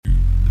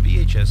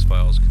VHS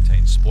Files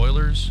contains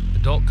spoilers,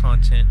 adult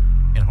content,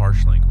 and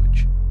harsh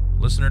language.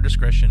 Listener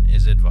discretion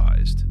is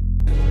advised.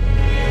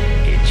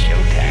 It's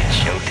showtime. It's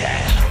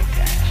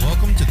showtime.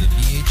 Welcome to the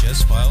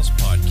VHS Files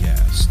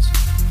podcast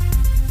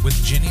with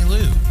Jenny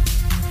Lou,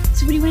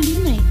 So what do you want to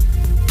do tonight?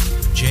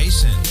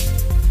 Jason,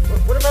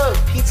 What about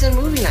pizza and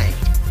movie night?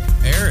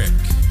 Eric,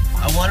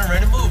 I want to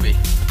rent a movie.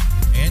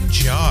 and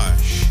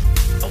Josh.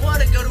 I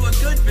want to go to a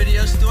good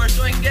video store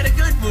so I can get a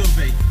good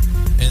movie.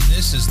 And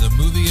this is the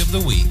movie of the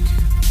week.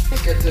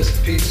 Let's get this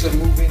pizza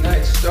movie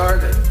night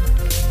started.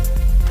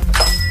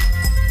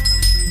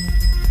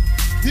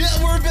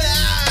 Yeah, we're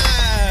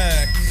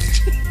back!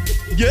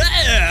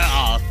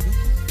 Yeah!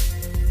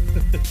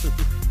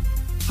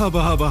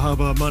 Hubba, hubba,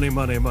 hubba, money,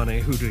 money, money.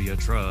 Who do you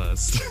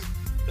trust?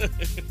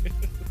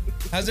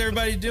 How's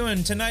everybody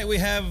doing? Tonight we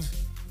have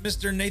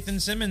Mr. Nathan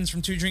Simmons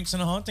from Two Drinks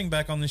and a Haunting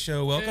back on the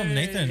show. Welcome,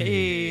 Nathan.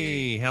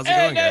 Hey, how's it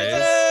going,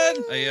 guys?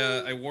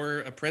 I wore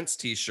a Prince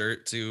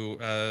t-shirt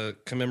to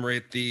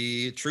commemorate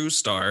the true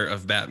star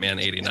of Batman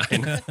 89.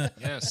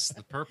 Yes,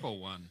 the purple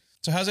one.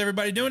 So how's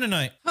everybody doing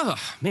tonight? Oh,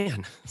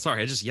 man.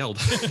 Sorry, I just yelled.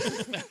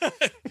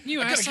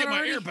 You I asked gotta get my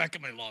already? air back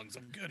in my lungs.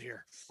 I'm good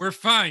here. We're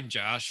fine,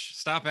 Josh.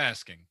 Stop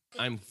asking.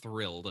 I'm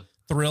thrilled.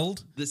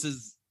 Thrilled? This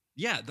is,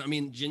 yeah, I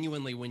mean,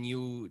 genuinely, when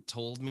you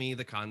told me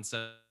the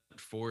concept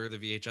for the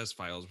VHS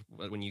files,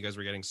 when you guys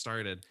were getting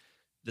started,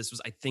 this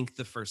was, I think,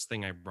 the first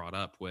thing I brought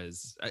up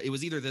was, it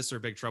was either this or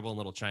Big Trouble in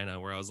Little China,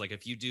 where I was like,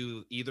 if you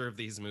do either of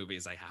these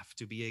movies, I have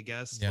to be a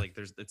guest. Yeah. Like,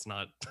 it's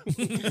not,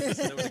 there's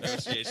no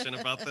negotiation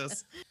about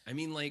this. I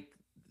mean, like,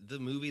 the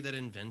movie that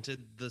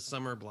invented the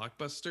summer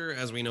blockbuster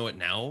as we know it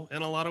now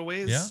in a lot of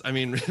ways. Yeah. I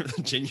mean,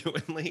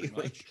 genuinely,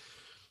 like,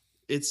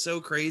 it's so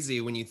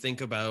crazy when you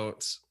think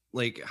about,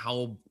 like,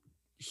 how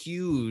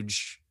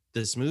huge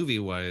this movie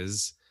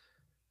was.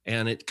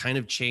 And it kind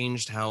of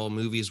changed how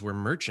movies were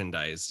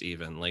merchandised,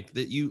 even like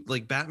that.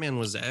 Like Batman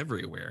was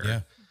everywhere.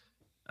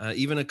 Yeah.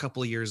 Even a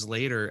couple of years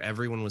later,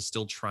 everyone was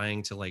still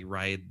trying to like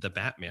ride the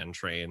Batman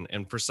train.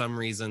 And for some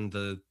reason,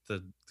 the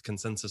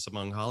consensus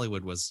among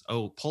Hollywood was,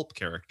 oh, pulp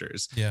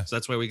characters. Yeah. So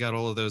that's why we got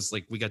all of those.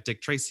 Like we got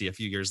Dick Tracy a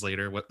few years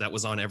later. That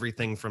was on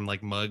everything from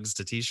like mugs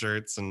to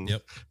T-shirts and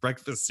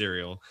breakfast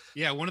cereal.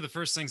 Yeah, one of the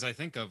first things I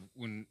think of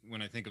when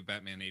I think of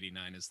Batman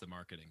 89 is the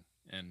marketing.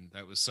 And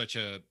that was such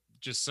a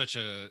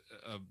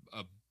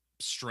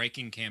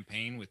striking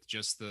campaign with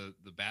just the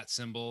bat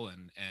symbol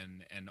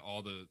and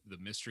all the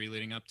mystery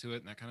leading up to it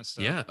and that kind of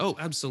stuff. Yeah. Oh,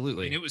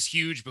 absolutely. I mean, it was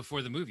huge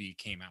before the movie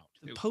came out.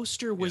 The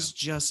poster was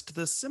just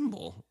the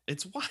symbol.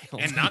 It's wild.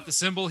 And not the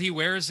symbol he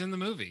wears in the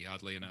movie,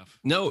 oddly enough.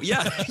 No,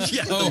 yeah.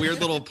 Yeah, the weird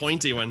little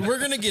pointy one. We're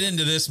going to get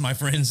into this, my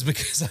friends,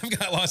 because I've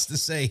got lots to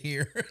say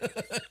here.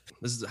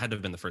 This had to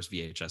have been the first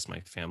VHS my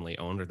family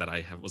owned, or that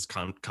I was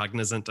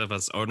cognizant of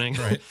us owning.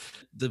 Right.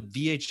 The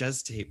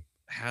VHS tape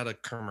had a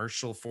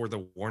commercial for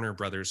the Warner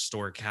Brothers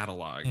store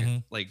catalog,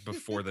 like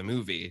before the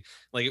movie.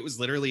 Like it was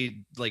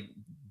literally like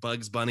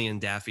Bugs Bunny and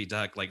Daffy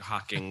Duck, like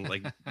hawking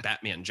like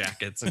Batman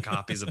jackets and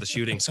copies of the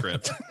shooting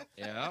script.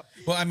 Yeah.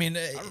 Well, I mean,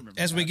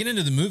 as we get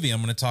into the movie,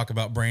 I'm going to talk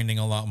about branding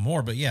a lot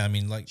more. But yeah, I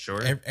mean, like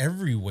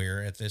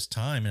everywhere at this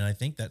time. And I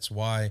think that's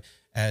why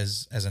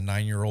as a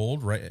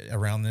 9-year-old right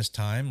around this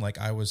time, like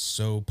I was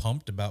so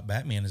pumped about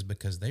Batman is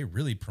because they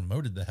really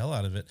promoted the hell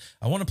out of it.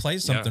 I want to play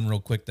something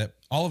real quick that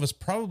all of us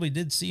probably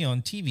did see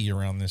on TV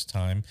around this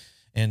time.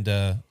 And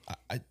I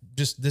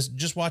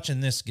just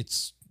watching this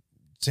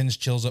sends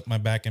chills up my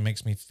back and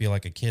makes me feel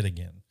like a kid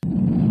again.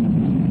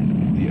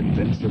 The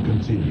adventure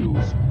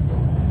continues.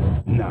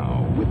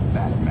 Now with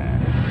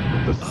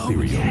Batman, the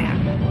cereal.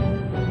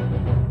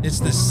 It's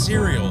the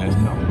cereal.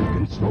 And nothing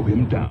can slow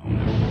him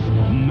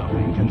down.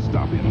 Nothing can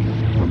stop him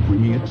from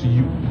bringing it to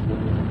you.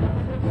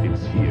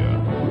 It's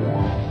here.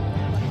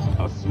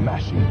 A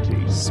smashing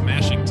taste.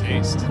 Smashing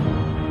taste.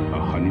 A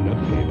honey nut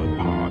flavored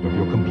part of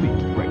your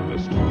complete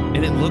breakfast.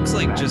 And it looks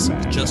like just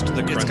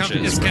the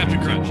crunches. It's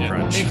Captain Crunch.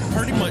 Yeah. It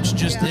pretty much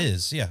just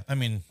is. Yeah. I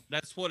mean,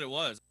 That's what it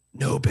was.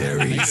 No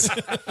berries.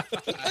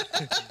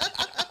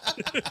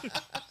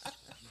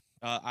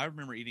 I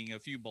remember eating a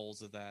few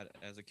bowls of that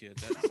as a kid.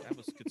 That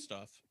was good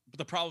stuff. But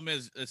the problem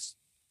is,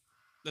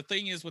 the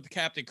thing is with the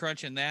Captain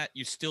Crunch and that,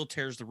 you still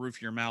tears the roof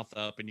of your mouth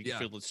up and you can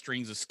feel the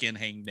strings of skin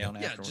hanging down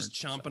afterwards. Just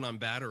chomping on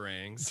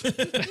batarangs.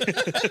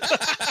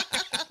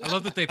 I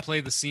love that they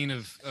play the scene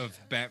of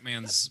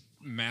Batman's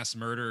mass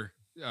murder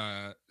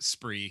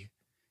spree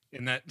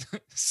in that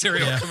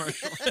cereal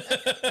commercial.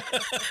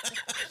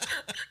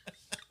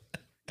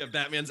 Yeah,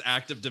 Batman's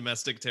act of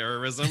domestic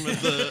terrorism at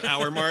the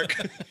hour mark.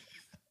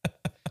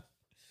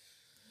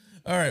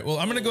 all right. Well,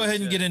 I'm going to go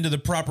ahead and get into the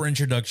proper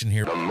introduction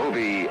here. The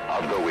movie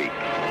of the week.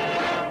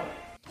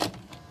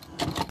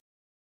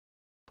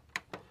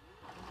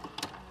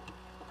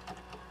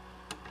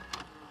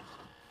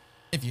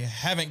 If you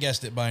haven't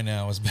guessed it by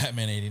now, it's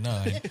Batman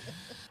 89.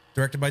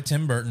 Directed by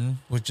Tim Burton,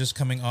 was just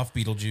coming off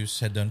Beetlejuice,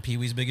 had done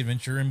Pee-wee's Big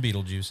Adventure and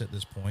Beetlejuice at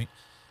this point.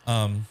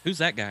 Who's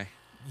that guy?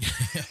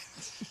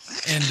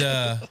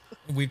 And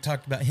we've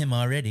talked about him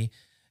already.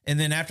 And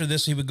then after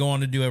this, he would go on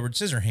to do Edward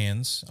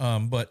Scissorhands,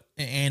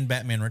 and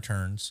Batman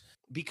Returns.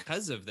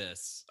 because of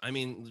this. I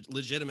mean,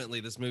 legitimately,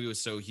 this movie was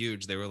so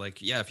huge. They were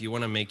like, yeah, if you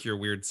want to make your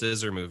weird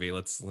scissor movie,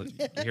 here's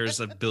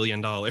 $1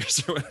 billion.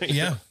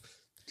 Yeah.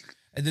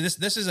 And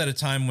this is at a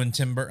time when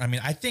Tim Burton, I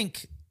mean, I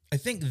think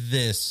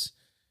this,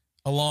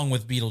 along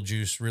with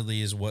Beetlejuice,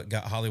 really is what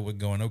got Hollywood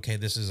going, okay,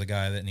 this is a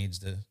guy that needs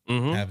to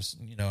have,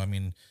 I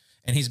mean,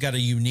 and he's got a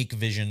unique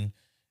vision,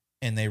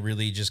 and they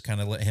really just kind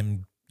of let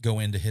him go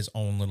into his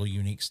own little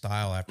unique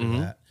style after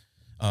that.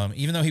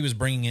 Even though he was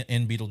bringing it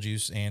in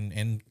Beetlejuice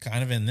and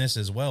kind of in this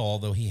as well,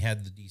 although he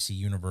had the DC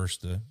universe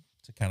to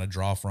kind of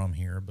draw from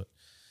here. But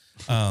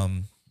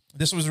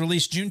this was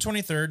released June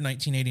 23rd,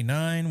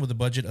 1989, with a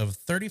budget of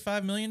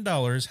 $35 million.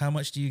 How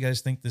much do you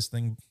guys think this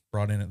thing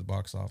brought in at the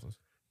box office?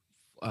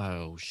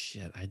 Oh,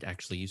 shit. I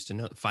actually used to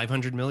know.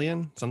 500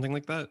 million? Something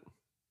like that?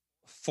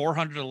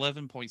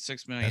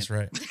 411.6 million. That's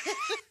right.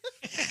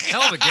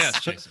 Hell of a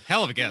guess, Jason.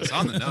 Hell of a guess.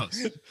 On the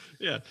nose.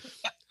 Yeah.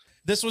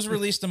 This was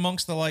released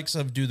amongst the likes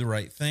of Do the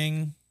Right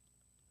Thing,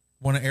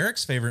 one of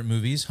Eric's favorite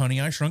movies, Honey,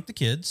 I Shrunk the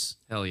Kids.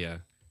 Hell yeah.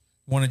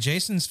 One of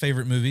Jason's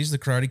favorite movies, The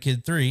Karate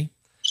Kid 3.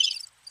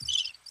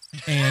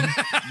 And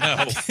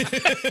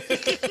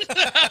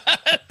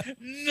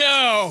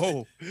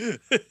no.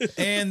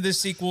 And the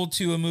sequel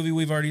to a movie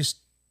we've already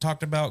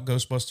talked about,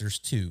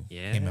 Ghostbusters 2,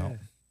 came out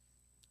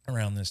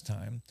around this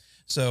time.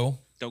 So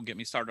don't get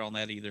me started on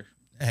that either.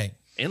 Hey,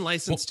 and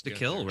License to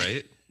Kill,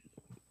 right?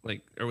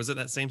 Like, or was it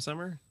that same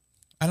summer?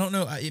 I don't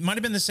know. It might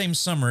have been the same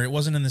summer. It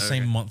wasn't in the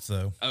same month,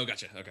 though. Oh,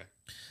 gotcha. Okay.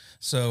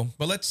 So,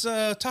 but let's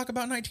talk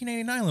about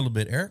 1989 a little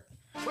bit, Eric.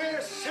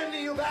 We're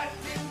sending you back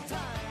in time.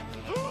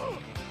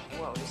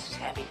 Whoa, this is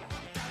heavy.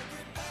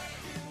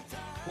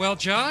 Well,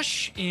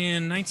 Josh,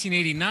 in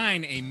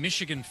 1989, a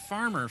Michigan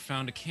farmer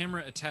found a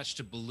camera attached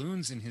to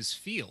balloons in his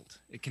field.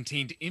 It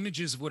contained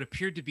images of what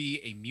appeared to be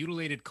a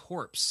mutilated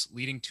corpse,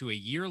 leading to a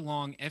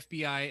year-long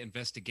FBI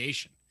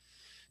investigation.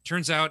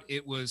 Turns out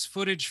it was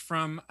footage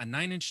from a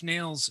Nine Inch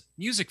Nails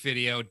music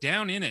video,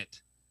 Down in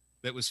It,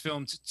 that was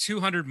filmed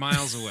 200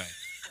 miles away.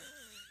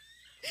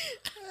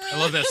 I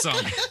love that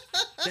song.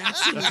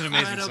 That's an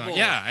amazing song.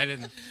 Yeah, I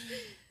didn't...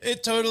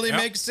 It totally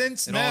makes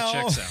sense it now. All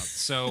checks out.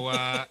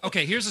 So,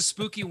 okay, here's a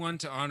spooky one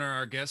to honor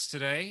our guest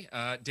today.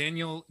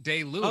 Daniel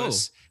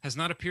Day-Lewis has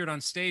not appeared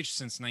on stage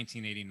since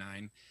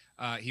 1989.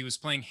 He was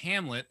playing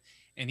Hamlet,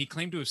 and he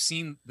claimed to have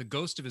seen the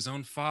ghost of his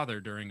own father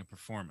during a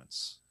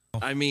performance.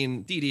 I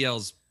mean,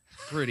 DDL's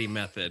pretty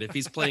method. If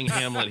he's playing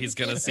Hamlet, he's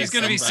gonna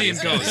be seeing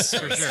ghosts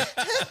for sure.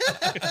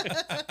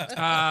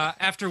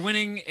 After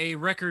winning a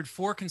record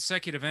 4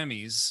 consecutive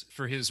Emmys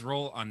for his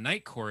role on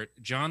Night Court,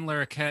 John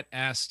Larroquette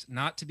asked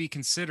not to be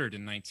considered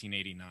in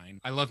 1989.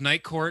 I love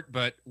Night Court,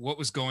 but what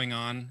was going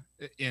on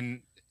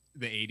in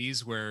the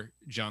 80s where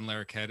John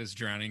Larroquette is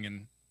drowning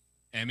in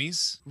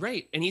Emmys?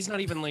 Right. And he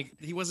wasn't even like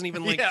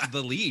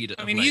the lead.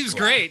 I mean, he was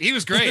great. He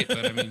was great,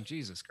 but I mean,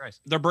 Jesus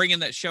Christ. They're bringing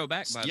that show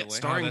back, by the way.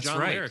 Starring John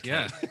Larroquette.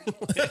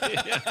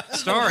 Yeah.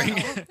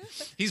 Starring.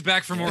 He's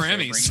back for more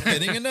Emmys.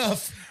 Fitting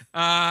enough.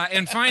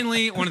 And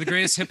finally, one of the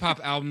greatest hip hop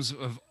albums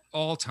of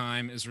all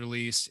time is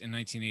released in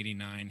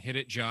 1989. Hit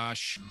it,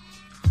 Josh.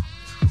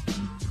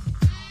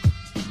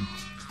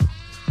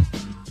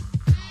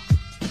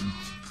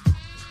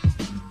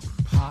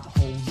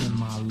 Potholes in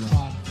my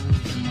love.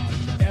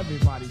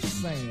 Everybody's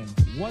saying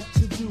what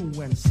to do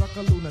when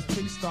sucker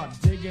lunatics start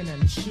digging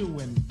and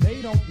chewing.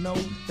 They don't know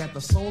that the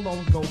soul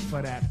don't go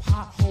for that.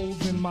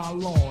 Potholes in my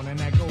lawn, and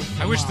that goes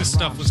for I wish this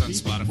stuff was on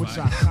Spotify. Which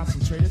I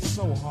concentrated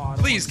so hard.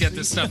 Please get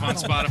this stuff on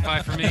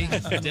Spotify for me.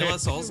 De La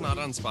Soul's not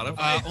on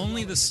Spotify.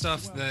 Only the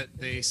stuff that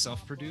they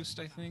self-produced,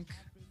 I think.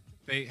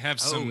 They have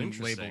some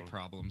label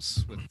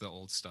problems with the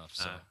old stuff,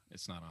 so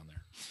it's not on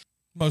there.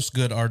 Most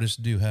good artists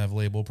do have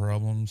label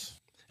problems.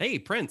 Hey,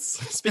 Prince.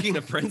 Speaking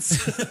of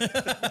Prince.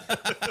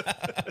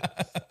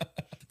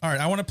 All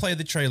right, I want to play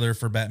the trailer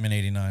for Batman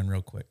 89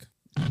 real quick.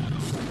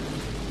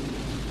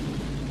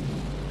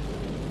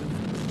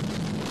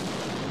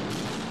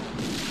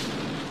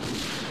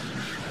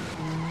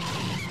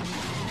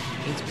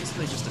 It's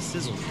basically just a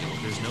sizzle reel.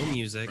 There's no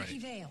music.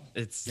 Right.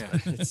 It's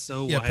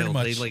so pretty wild.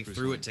 much. They like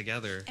threw it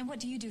together. And what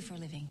do you do for a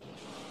living?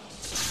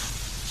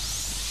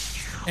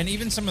 And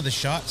even some of the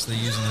shots they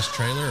use in this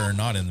trailer are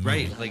not in the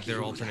movie. Right, like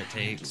they're alternate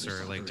takes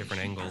or like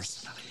different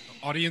angles.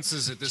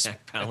 Audiences at this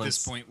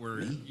point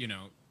were,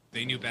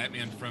 they knew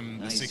Batman from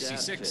the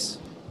 66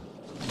 stuff.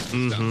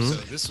 So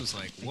this was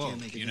like, whoa,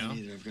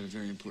 I've got a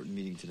very important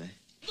meeting today.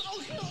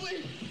 Don't kill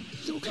me!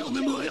 Don't kill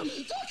me, William!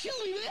 Don't kill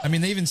me, man! I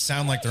mean, they even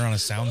sound like they're on a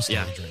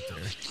soundstage right there.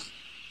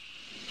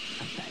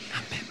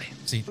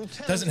 See,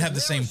 doesn't have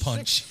the same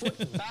punch. Do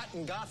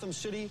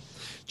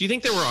you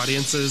think there were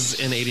audiences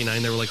in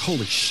 89 that were like,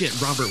 holy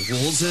shit, Robert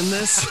Wool's in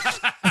this?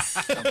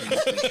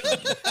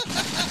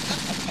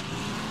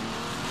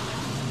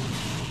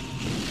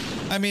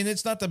 I mean,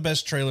 it's not the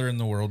best trailer in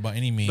the world by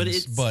any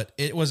means, but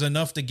it was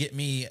enough to get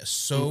me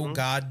so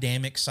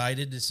goddamn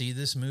excited to see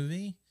this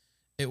movie.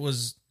 It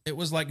was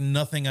like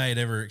nothing I had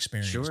ever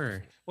experienced.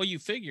 Sure. Well, you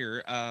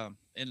figure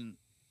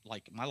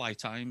like my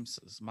lifetime,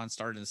 mine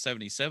started in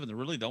 '77.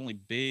 Really, the only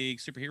big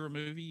superhero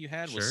movie you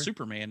had was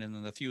Superman, and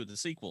then a few of the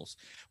sequels.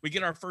 We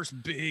get our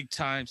first big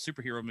time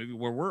superhero movie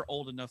where we're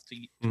old enough to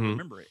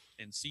remember it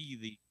and see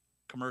the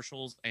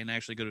commercials and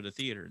actually go to the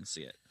theater and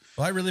see it.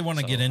 Well, I really want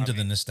to get into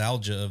the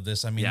nostalgia of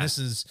this. I mean, this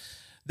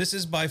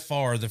is by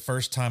far the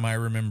first time I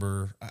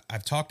remember.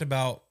 I've talked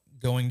about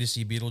going to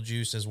see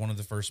Beetlejuice as one of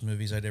the first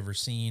movies I'd ever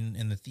seen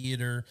in the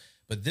theater,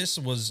 but this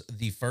was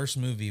the first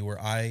movie where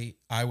I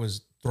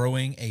was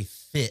throwing a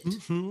fit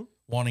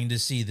wanting to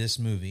see this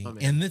movie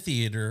in the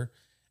theater,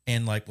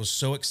 and like was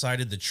so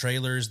excited. The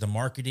trailers, the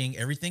marketing,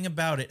 everything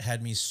about it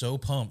had me so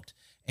pumped.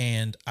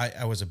 And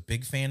I was a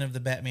big fan of the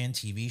Batman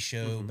TV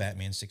show,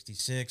 Batman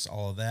 66,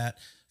 all of that.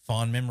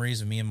 Fond memories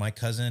of me and my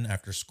cousin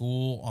after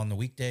school on the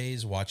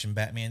weekdays watching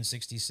Batman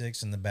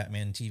 66 and the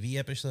Batman TV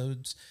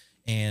episodes.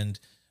 And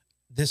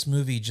this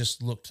movie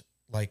just looked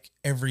like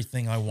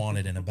everything I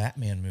wanted in a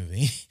Batman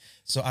movie.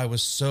 So I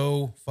was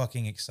so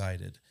fucking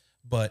excited.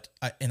 But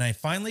I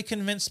finally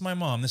convinced my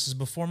mom. This is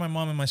before my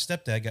mom and my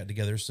stepdad got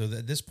together. So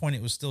at this point,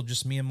 it was still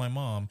just me and my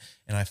mom.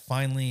 And I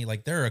finally,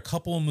 like, there are a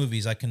couple of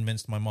movies I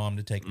convinced my mom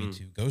to take me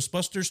to.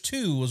 Ghostbusters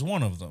 2 was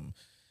one of them,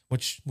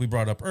 which we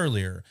brought up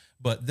earlier.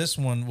 But this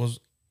one was,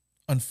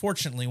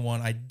 unfortunately,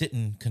 one I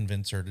didn't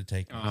convince her to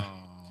take me.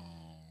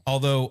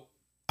 Although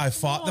I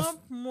fought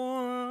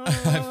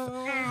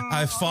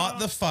I fought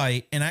the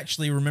fight and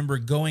actually remember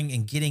going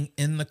and getting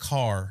in the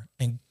car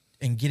and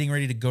getting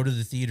ready to go to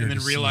the theater. And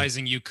then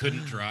realizing you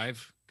couldn't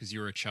drive because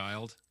you were a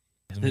child.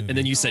 And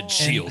then you said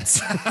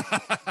shields.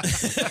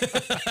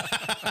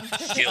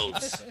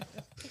 Shields.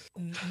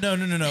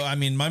 No. I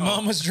mean, my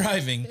mom was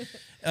driving,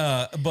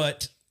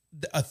 but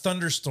a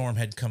thunderstorm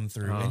had come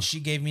through and she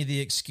gave me the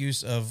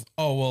excuse of,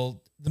 oh,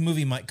 well, the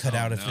movie might cut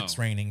out if it's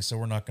raining, so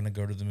we're not going to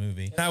go to the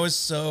movie. And I was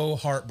so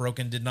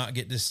heartbroken, did not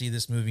get to see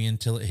this movie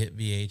until it hit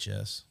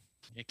VHS.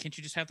 Yeah, can't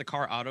you just have the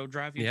car auto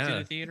drive you to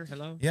the theater?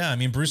 Hello? Yeah, I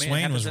mean, Bruce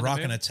Wayne was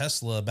rocking a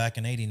Tesla back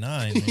in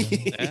 '89.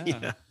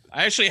 Yeah.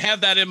 I actually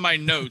have that in my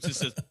notes. It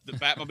says the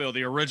Batmobile,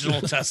 the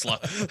original Tesla.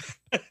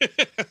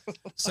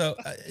 So,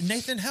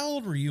 Nathan, how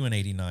old were you in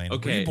 '89?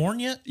 Okay. Were you born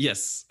yet?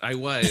 Yes, I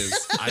was.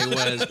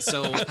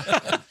 So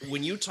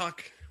when you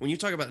talk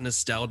about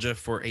nostalgia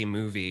for a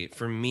movie,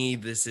 for me,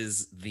 this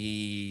is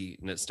the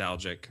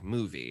nostalgic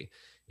movie.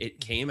 It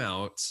came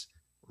out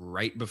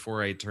right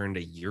before I turned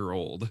a year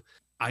old.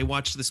 I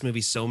watched this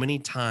movie so many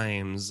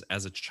times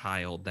as a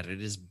child that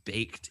it is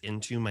baked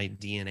into my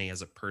DNA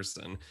as a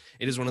person.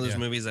 It is one of those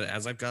movies that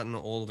as I've gotten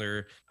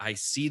older, I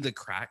see the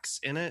cracks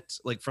in it,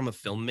 like from a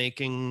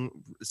filmmaking,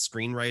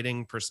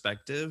 screenwriting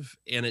perspective,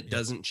 and it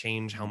doesn't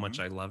change how much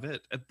I love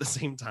it at the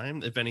same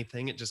time. If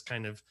anything, it just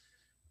kind of,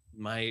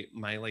 my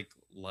like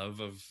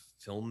love of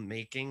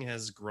filmmaking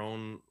has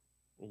grown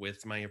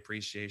with my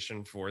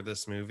appreciation for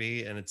this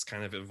movie, and it's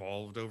kind of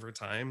evolved over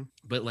time.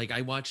 But like,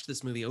 I watched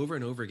this movie over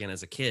and over again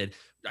as a kid.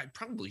 I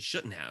probably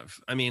shouldn't have.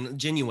 I mean,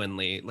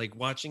 genuinely, like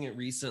watching it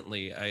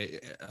recently, I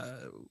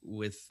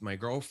with my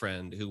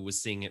girlfriend who was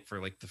seeing it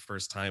for like the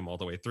first time all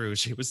the way through,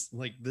 she was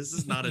like, this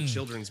is not a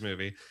children's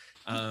movie.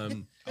 Oh,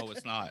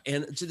 it's not.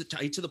 And to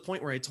the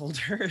point where I told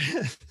her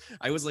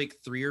I was like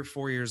 3 or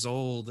 4 years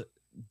old,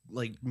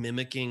 like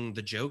mimicking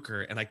the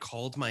Joker, and I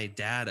called my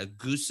dad a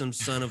gruesome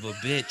son of a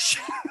bitch.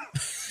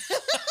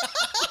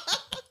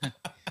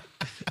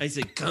 I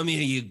said, "Come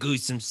here, you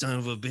gruesome son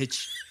of a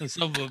bitch."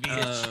 Son of a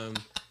bitch.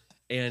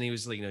 And he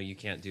was like, "No, you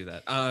can't do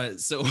that."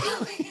 So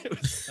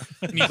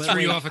and he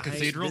threw you off a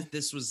cathedral.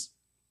 This was.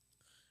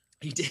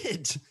 He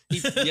did.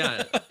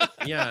 Yeah.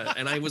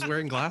 And I was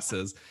wearing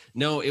glasses.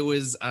 No, it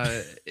was.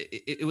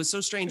 It was so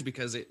strange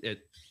because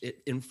it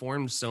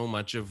informed so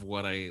much of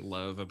what I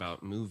love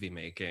about movie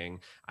making.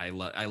 I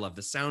love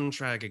the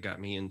soundtrack. It got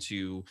me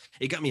into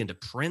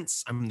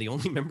Prince. I'm the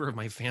only member of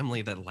my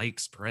family that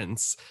likes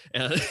Prince,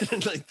 and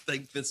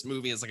like this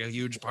movie is like a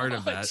huge part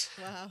of that.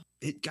 Wow.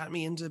 It got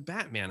me into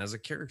Batman as a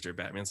character.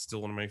 Batman's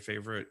still one of my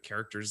favorite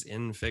characters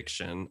in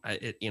fiction.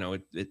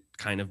 It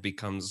kind of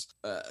becomes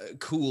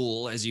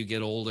cool as you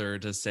get older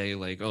to say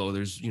like, oh,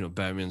 there's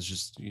Batman's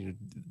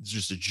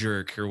just a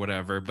jerk or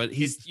whatever. But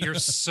you're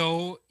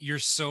so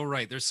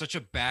right. There's such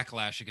a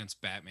backlash against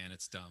Batman.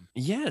 It's dumb.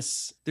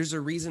 Yes, there's a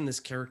reason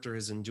this character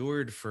has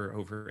endured for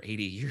over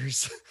 80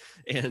 years,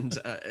 and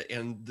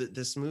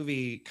this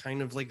movie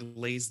kind of like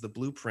lays the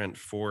blueprint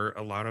for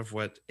a lot of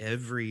what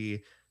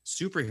every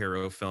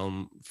superhero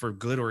film, for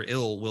good or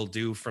ill, will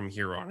do from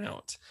here on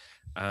out.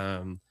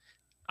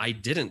 I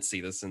didn't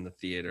see this in the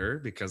theater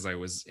because I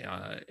was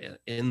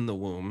in the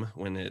womb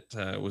when it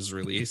was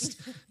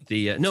released. I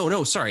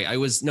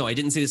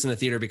didn't see this in the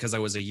theater because I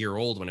was a year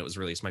old when it was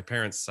released. My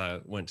parents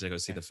went to go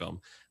see the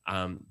film,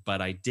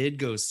 but I did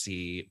go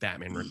see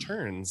Batman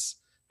Returns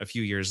a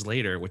few years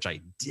later, which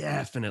I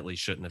definitely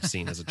shouldn't have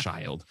seen as a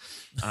child.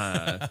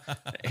 And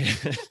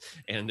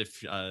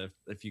if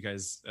you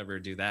guys ever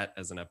do that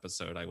as an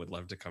episode, I would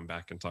love to come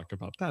back and talk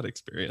about that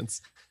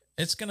experience.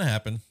 It's gonna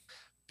happen.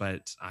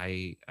 But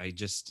I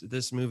just,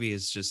 this movie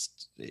is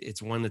just,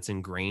 it's one that's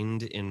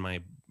ingrained in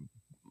my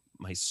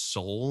my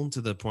soul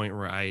to the point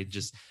where I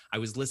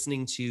was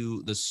listening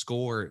to the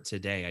score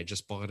today. I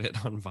just bought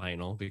it on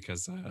vinyl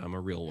because I'm a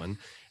real one.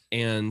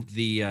 And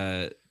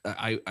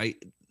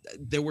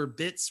there were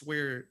bits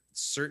where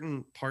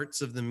certain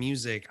parts of the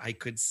music, I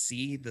could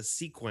see the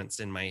sequence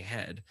in my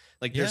head.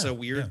 Like there's a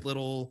weird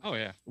little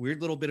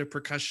bit of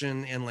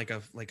percussion and like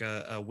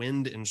a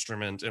wind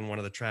instrument in one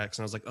of the tracks.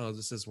 And I was like, oh,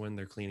 this is when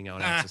they're cleaning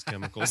out excess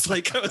chemicals.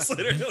 Like I was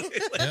literally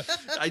like,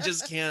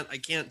 I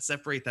can't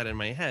separate that in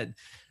my head.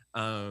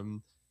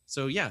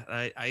 So yeah,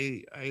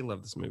 I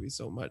love this movie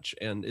so much.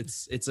 And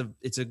it's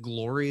a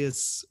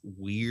glorious,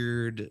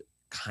 weird,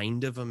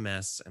 kind of a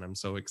mess, and I'm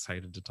so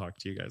excited to talk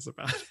to you guys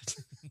about it.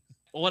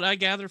 What I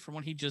gather from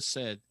what he just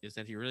said is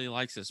that he really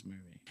likes this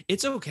movie.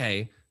 It's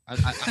okay.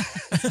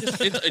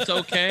 It's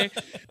okay.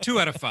 2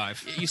 out of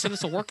 5. You said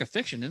it's a work of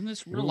fiction. Isn't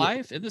this real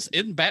life?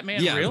 Isn't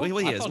Batman real?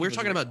 Yeah, he is. We're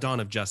talking about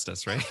Dawn of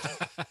Justice, right?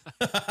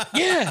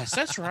 Yes,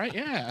 that's right.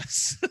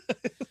 Yes.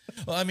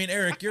 Well, I mean,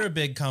 Eric, you're a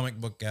big comic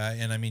book guy,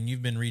 and I mean,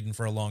 you've been reading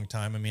for a long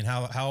time. I mean,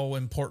 how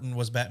important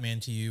was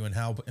Batman to you, and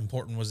how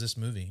important was this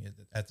movie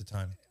at the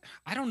time?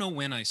 I don't know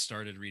when I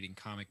started reading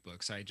comic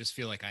books. I just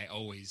feel like I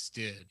always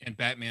did. And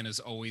Batman has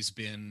always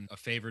been a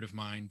favorite of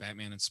mine,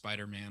 Batman and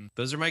Spider-Man.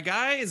 Those are my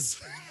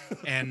guys.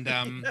 And,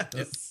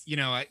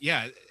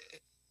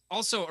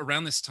 also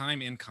around this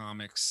time in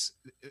comics,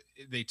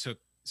 they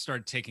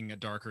started taking a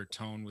darker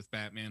tone with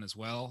Batman as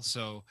well.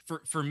 So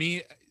for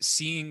me,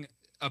 seeing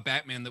a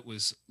Batman that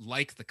was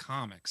like the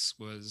comics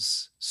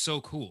was so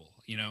cool,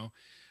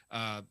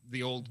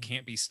 the old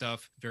campy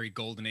stuff, very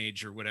golden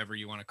age or whatever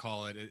you want to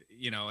call it.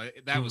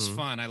 That was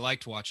fun. I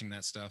liked watching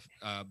that stuff.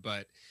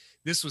 But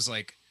this was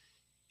like,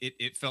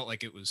 it felt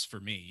like it was for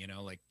me,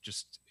 like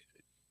just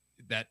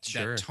that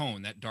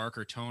tone, that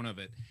darker tone of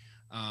it.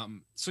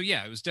 So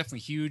yeah, it was definitely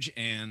huge.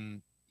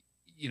 And,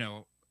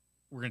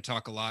 we're going to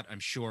talk a lot, I'm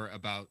sure,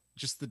 about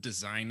just the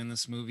design in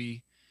this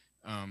movie.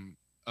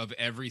 Of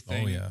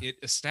everything. It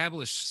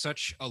established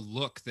such a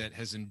look that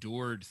has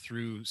endured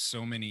through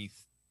so many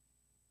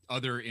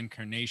other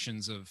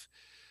incarnations of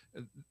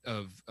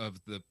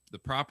the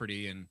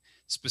property, and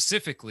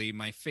specifically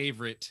my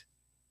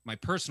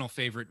personal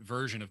favorite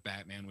version of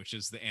Batman, which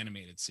is the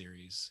animated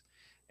series.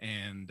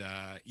 And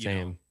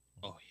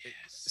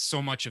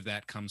so much of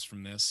that comes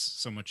from this,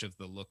 so much of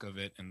the look of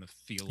it and the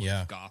feel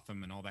of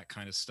Gotham and all that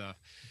kind of stuff.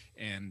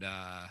 And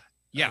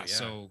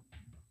so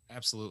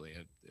absolutely,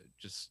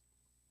 just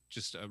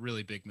a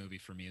really big movie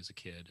for me as a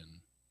kid. And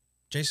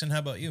Jason, how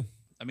about you?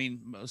 I mean,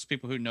 most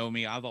people who know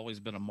me, I've always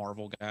been a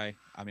Marvel guy.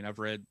 I mean, I've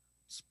read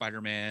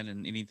Spider-Man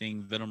and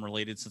anything Venom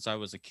related since I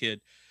was a kid.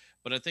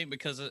 But I think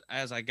because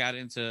as I got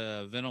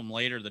into Venom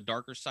later, the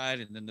darker side,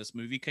 and then this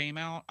movie came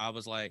out, I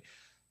was like,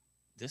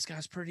 this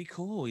guy's pretty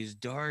cool. He's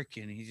dark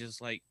and he's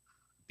just like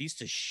beats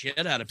the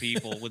shit out of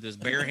people with his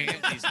bare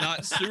hands.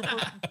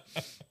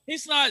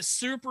 He's not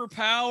super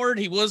powered.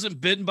 He wasn't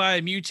bitten by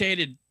a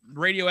mutated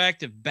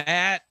radioactive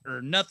bat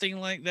or nothing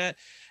like that.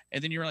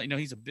 And then you're like,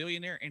 he's a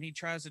billionaire and he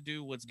tries to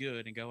do what's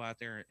good and go out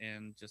there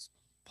and just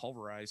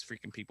pulverize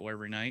freaking people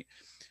every night.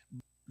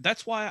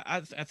 That's why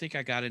I think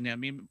I got in there. I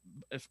mean,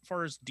 as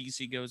far as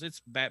DC goes,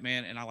 it's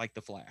Batman and I like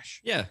the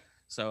Flash. Yeah.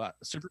 So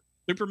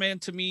Superman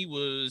to me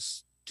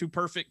was too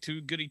perfect,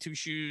 too goody two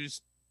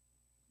shoes.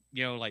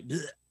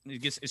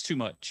 It's too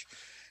much.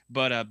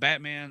 But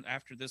Batman,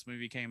 after this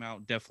movie came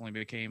out, definitely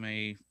became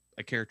a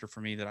character for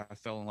me that I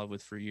fell in love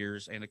with for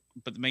years.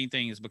 But the main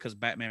thing is because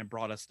Batman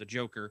brought us the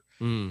Joker,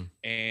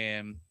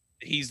 and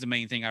he's the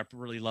main thing I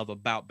really love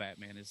about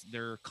Batman is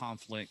their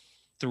conflict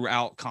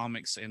throughout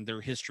comics and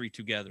their history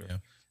together. Yeah.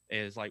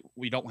 Is like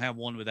we don't have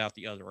one without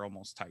the other,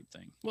 almost type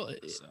thing. Well,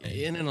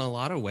 in a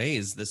lot of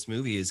ways, this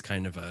movie is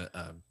kind of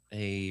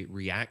a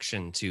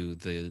reaction to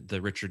the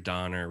Richard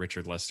Donner,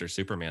 Richard Lester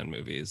Superman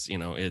movies.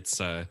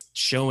 It's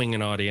showing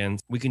an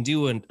audience we can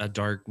do a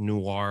dark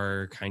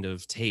noir kind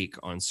of take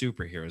on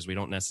superheroes. We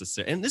don't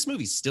necessarily, and this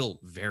movie's still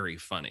very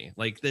funny.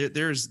 Like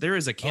there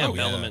is a camp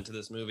element to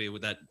this movie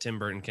that Tim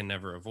Burton can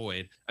never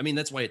avoid. I mean,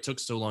 that's why it took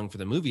so long for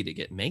the movie to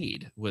get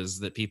made, was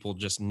that people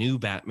just knew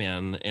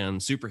Batman and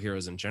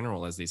superheroes in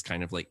general as these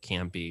kind of like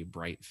campy,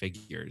 bright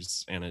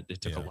figures, and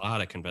it took a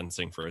lot of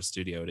convincing for a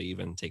studio to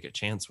even take a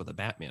chance with a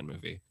Batman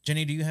movie.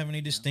 Jenny, do you have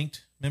any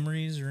distinct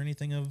memories or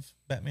anything of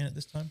Batman at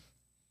this time?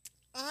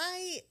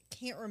 I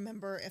can't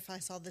remember if I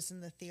saw this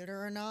in the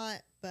theater or not,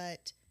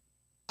 but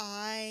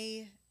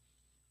I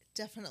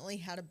definitely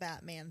had a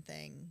Batman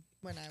thing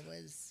when I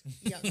was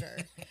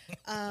younger.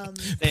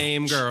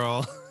 Same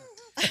girl.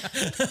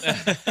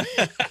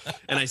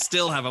 And I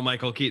still have a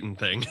Michael Keaton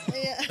thing.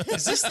 Yeah.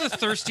 Is this the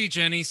Thirsty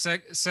Jenny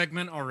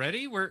segment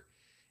already? We're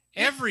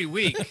every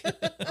week.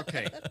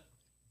 Okay.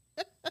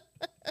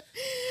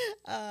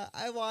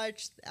 I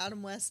watched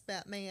Adam West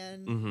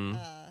Batman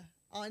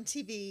on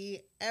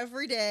TV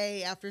every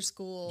day after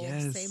school.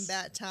 Yes. Same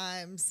bat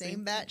time,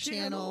 same bat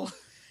channel.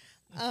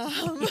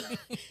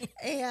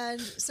 And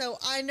so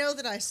I know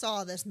that I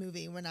saw this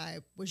movie when I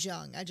was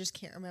young. I just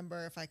can't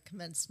remember if I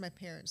convinced my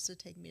parents to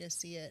take me to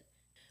see it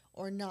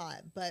or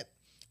not. But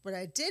what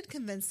I did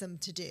convince them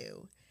to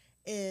do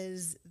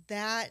is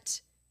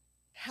that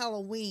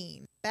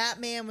Halloween,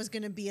 Batman was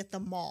going to be at the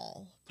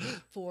mall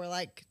for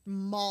like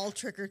mall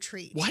trick or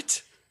treat.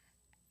 What?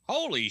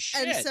 Holy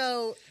shit. And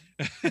so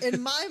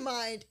in my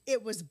mind,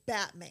 it was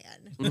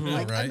Batman.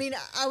 Right. I mean,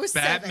 I was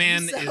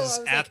Batman 7, so is I was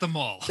at the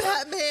mall.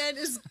 Batman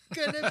is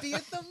going to be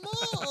at the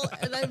mall.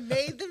 And I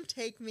made them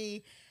take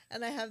me,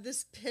 and I have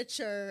this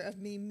picture of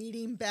me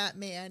meeting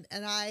Batman,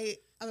 and I'm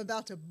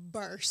about to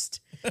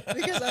burst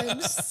because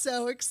I'm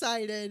so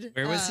excited.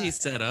 Where was he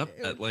set up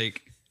at?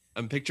 Like,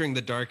 I'm picturing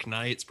the Dark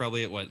Knight. It's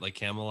probably at what, like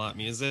Camelot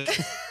Music?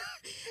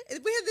 We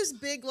had this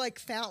big like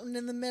fountain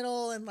in the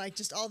middle, and like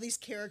just all these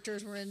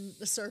characters were in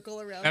a circle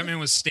around. Batman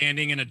was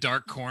standing in a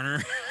dark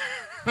corner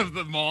of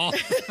the mall.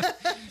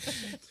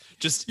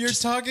 You're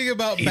talking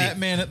about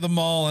Batman at the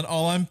mall, and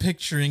all I'm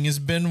picturing is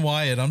Ben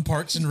Wyatt on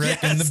Parks and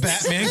Rec in the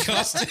Batman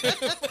costume.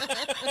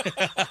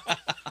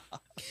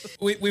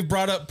 We've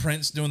brought up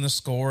Prince doing the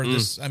score.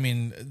 This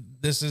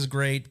is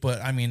great, but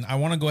I mean, I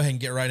want to go ahead and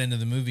get right into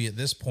the movie at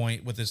this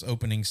point with this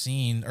opening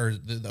scene, or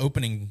the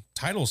opening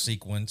title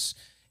sequence,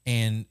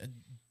 and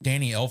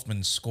Danny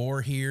Elfman's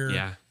score here.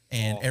 Yeah.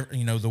 And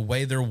the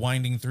way they're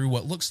winding through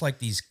what looks like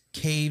these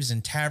caves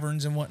and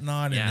taverns and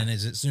whatnot, and then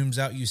as it zooms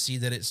out, you see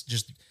that it's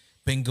just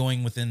been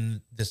going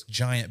within this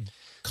giant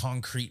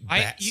concrete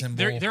bat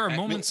symbol. There are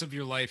moments of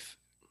your life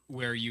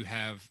where you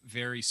have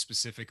very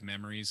specific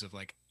memories of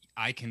like,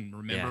 I can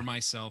remember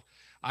myself.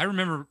 I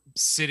remember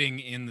sitting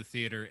in the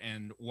theater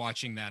and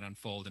watching that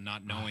unfold and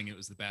not knowing it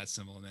was the bat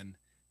symbol, and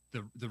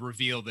then the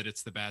reveal that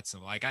it's the bat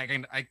symbol. Like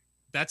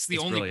that's the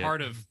only brilliant.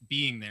 part of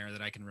being there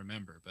that I can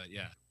remember. But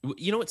yeah,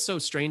 you know what's so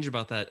strange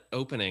about that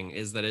opening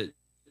is that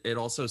it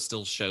also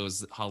still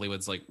shows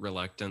Hollywood's like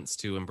reluctance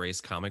to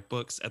embrace comic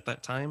books at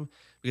that time,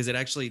 because it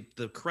actually,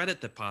 the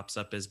credit that pops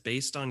up is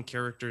based on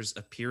characters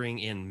appearing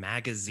in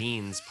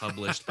magazines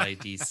published by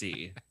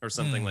DC or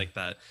something like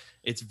that.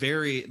 It's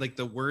very like,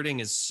 the wording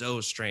is so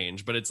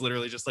strange, but it's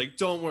literally just like,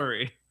 don't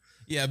worry.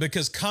 Yeah,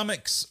 because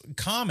comics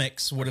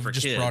would have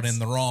just kids. brought in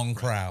the wrong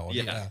crowd.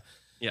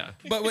 Yeah.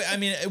 But I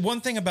mean,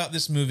 one thing about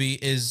this movie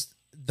is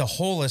the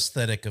whole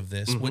aesthetic of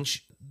this,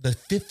 which the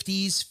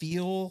 50s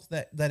feel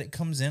that it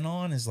comes in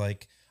on is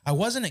like, I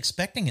wasn't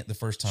expecting it the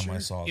first time I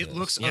saw it. It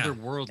looks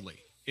otherworldly.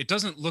 It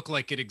doesn't look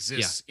like it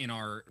exists in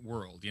our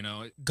world,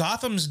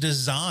 Gotham's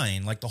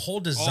design, like the whole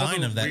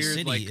design of that weird,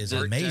 city like, is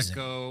Art amazing.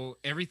 Deco,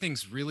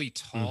 everything's really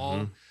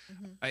tall.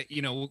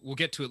 We'll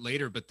get to it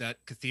later, but that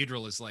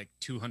cathedral is like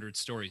 200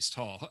 stories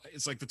tall.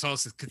 It's like the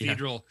tallest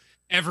cathedral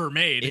ever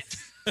made.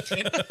 So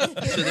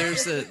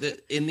there's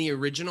in the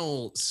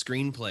original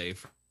screenplay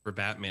for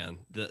Batman,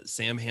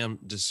 Sam Hamm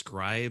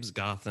describes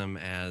Gotham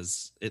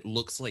as, it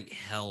looks like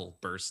hell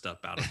burst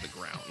up out of the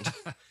ground.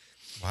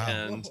 Wow.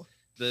 And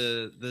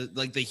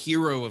the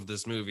hero of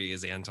this movie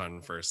is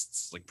Anton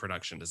Furst's like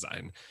production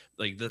design.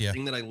 Like the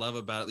thing that I love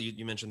about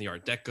you mentioned the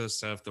Art Deco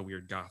stuff, the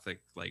weird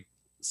Gothic like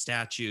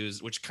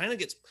statues, which kind of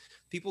gets,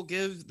 people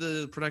give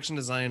the production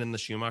design in the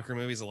Schumacher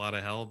movies a lot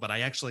of hell, but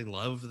I actually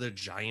love the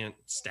giant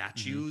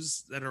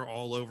statues that are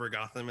all over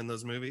Gotham in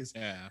those movies.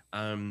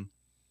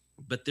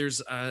 But there's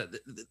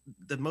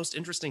the most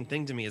interesting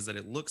thing to me is that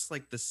it looks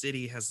like the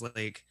city has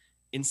like,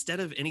 instead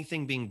of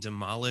anything being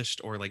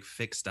demolished or like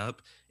fixed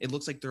up, it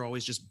looks like they're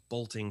always just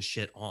bolting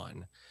shit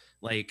on.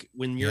 Like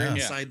when you're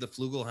inside the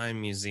Flugelheim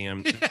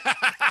Museum,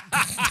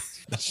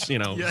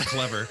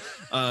 clever.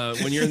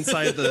 When you're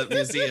inside the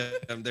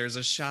museum, there's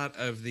a shot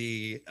of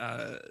they're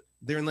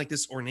in like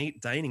this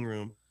ornate dining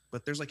room,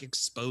 but there's like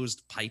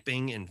exposed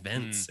piping and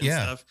vents and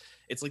stuff.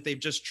 It's like they've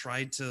just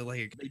tried to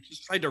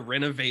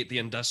renovate the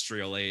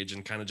industrial age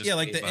and kind of just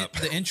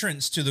the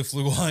entrance to the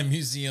Flugelheim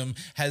Museum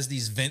has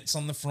these vents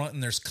on the front,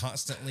 and there's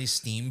constantly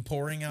steam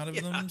pouring out of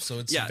them. So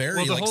it's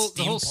very the like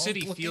whole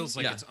city looking. feels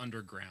like it's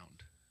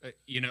underground.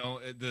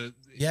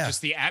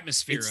 Just the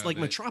atmosphere. It's like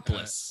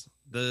Metropolis.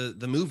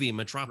 The movie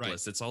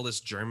Metropolis. It's all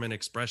this German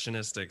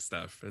expressionistic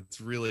stuff.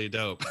 It's really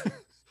dope.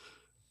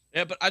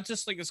 Yeah, but I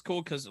just think it's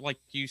cool because, like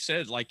you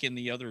said, like in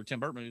the other Tim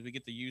Burton movies, we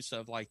get the use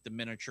of like the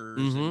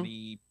miniatures and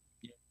the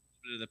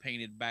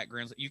painted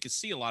backgrounds. You can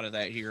see a lot of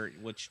that here,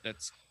 which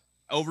that's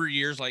over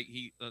years. Like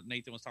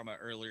Nathan was talking about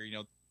earlier,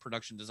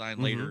 production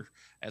design later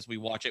as we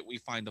watch it, we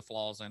find the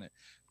flaws in it,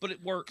 but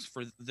it works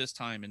for this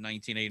time in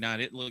 1989.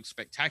 It looks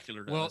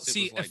spectacular to us.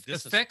 See,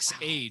 effects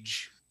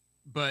age,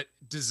 but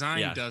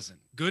design doesn't.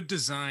 Good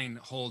design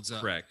holds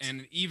up. Correct.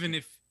 And even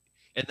if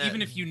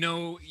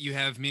you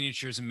have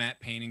miniatures and matte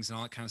paintings and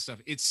all that kind of stuff,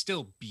 it's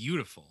still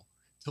beautiful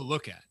to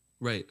look at.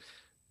 Right.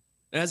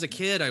 As a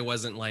kid, I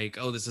wasn't like,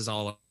 oh, this is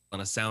all on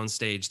a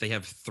soundstage. They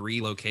have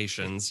 3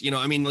 locations.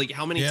 I mean, like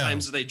how many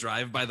times do they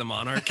drive by the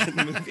Monarch in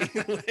the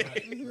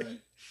movie?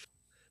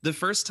 The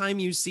first time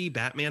you see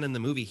Batman in the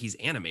movie, he's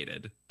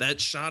animated.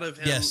 That shot of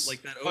him,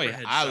 like that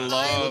overhead shot. I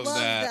love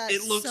that.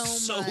 It looks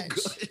so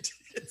good.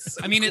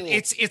 I mean, cool.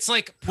 it's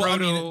like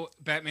proto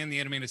Batman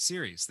the Animated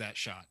Series, that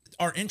shot.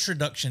 Our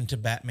introduction to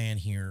Batman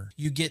here,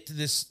 you get to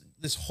this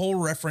whole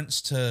reference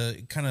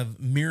to kind of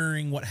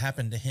mirroring what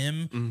happened to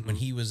him when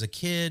he was a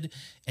kid,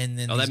 and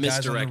then that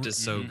misdirect is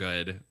so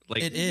good.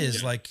 Like it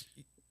is like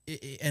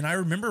and I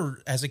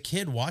remember as a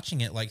kid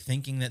watching it, like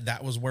thinking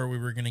that was where we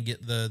were going to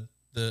get the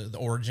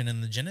origin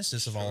and the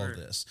genesis of all of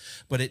this,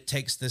 but it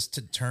takes this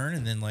to turn,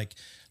 and then like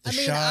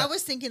I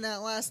was thinking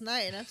that last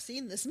night, and I've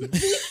seen this movie.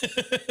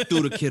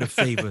 Do the kid a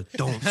favor,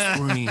 don't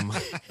scream.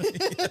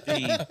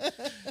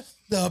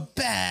 The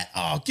bat.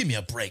 Oh, give me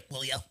a break,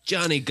 will you?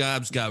 Johnny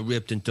Gobbs got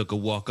ripped and took a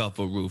walk off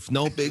a roof.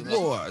 No big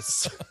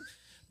wars.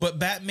 But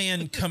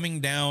Batman coming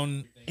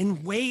down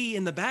and way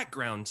in the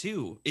background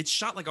too. It's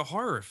shot like a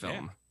horror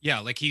film. Yeah,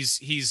 like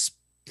he's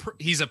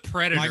a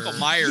predator. Michael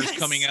Myers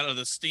coming out of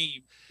the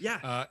steam.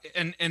 Yeah.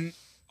 And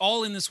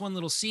all in this one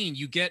little scene,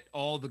 you get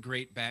all the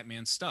great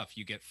Batman stuff.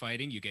 You get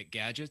fighting, you get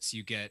gadgets,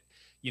 you get,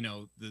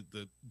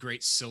 the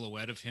great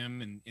silhouette of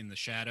him in the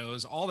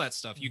shadows, all that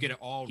stuff. You get it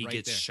all he right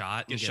gets there.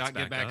 Shot Get shot,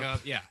 get back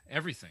up. Yeah,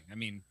 everything. I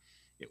mean,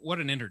 what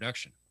an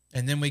introduction.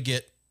 And then we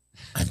get,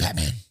 I'm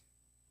Batman.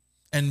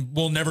 And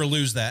we'll never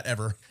lose that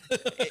ever.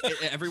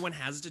 Everyone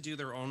has to do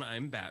their own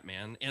I'm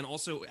Batman. And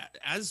also,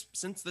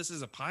 since this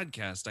is a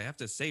podcast, I have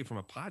to say from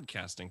a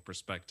podcasting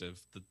perspective,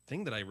 the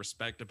thing that I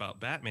respect about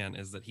Batman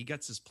is that he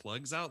gets his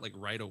plugs out like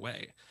right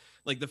away.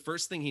 Like the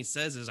first thing he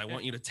says is, I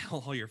want you to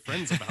tell all your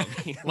friends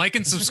about me. Like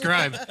and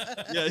subscribe.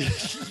 Yeah.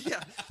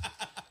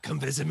 Come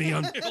visit me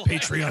on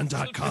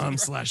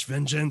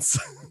patreon.com/vengeance.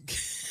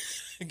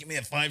 Give me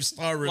a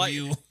 5-star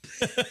review.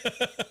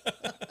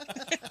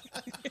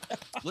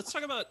 Let's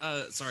talk about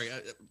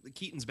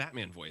Keaton's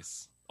Batman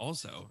voice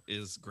also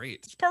is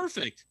great. It's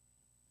perfect.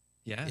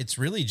 Yeah. It's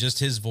really just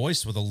his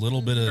voice with a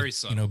little bit of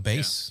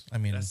bass. Yeah. I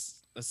mean,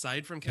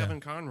 aside from Kevin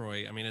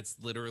Conroy, I mean, it's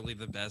literally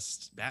the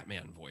best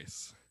Batman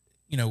voice.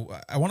 I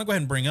want to go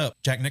ahead and bring up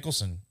Jack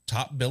Nicholson,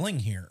 top billing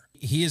here.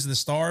 He is the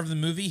star of the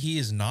movie. He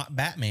is not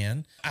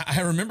Batman.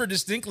 I remember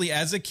distinctly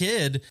as a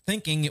kid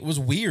thinking it was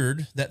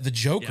weird that the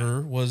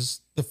Joker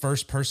was the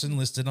first person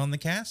listed on the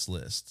cast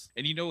list.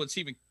 And what's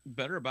even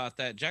better about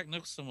that? Jack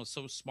Nicholson was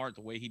so smart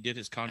the way he did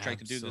his contract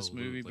to do this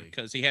movie,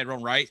 because he had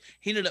run right.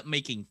 He ended up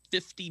making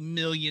 $50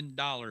 million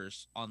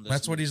on this.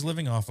 That's what he's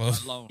living off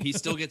of. Alone. He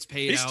still gets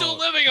paid. He's still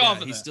living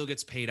off of He still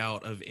gets paid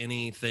out of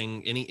any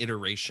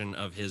iteration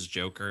of his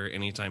Joker.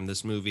 Anytime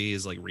this movie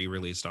is like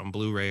re-released on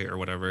Blu-ray or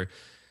whatever,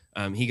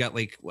 he got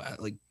like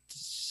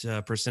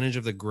percentage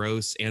of the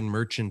gross and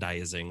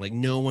merchandising. Like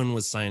no one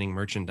was signing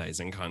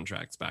merchandising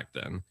contracts back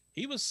then.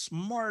 He was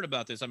smart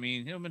about this. I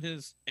mean, him and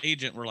his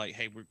agent were like,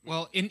 "Hey,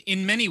 well,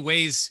 in many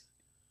ways,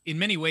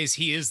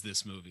 he is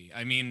this movie.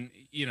 I mean,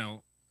 he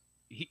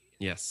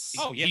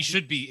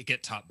should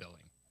get top billing.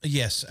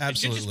 Yes, absolutely. It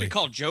should just be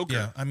called Joker.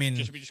 Yeah, I mean,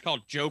 it should be just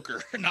called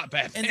Joker, not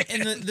Batman.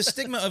 And the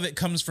stigma of it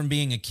comes from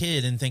being a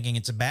kid and thinking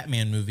it's a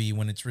Batman movie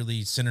when it's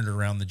really centered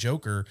around the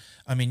Joker.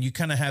 I mean, you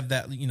kind of have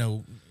that,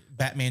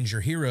 Batman's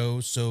your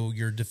hero, so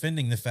you're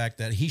defending the fact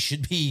that he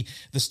should be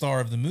the star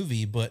of the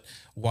movie. But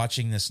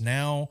watching this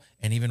now,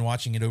 and even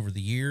watching it over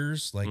the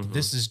years, like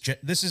this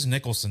is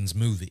Nicholson's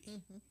movie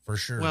for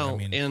sure. Well,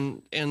 I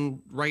mean,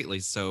 and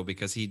rightly so,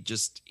 because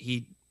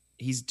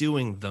he's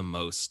doing the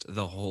most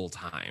the whole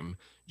time.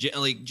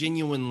 Like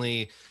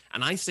genuinely,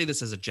 and I say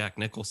this as a Jack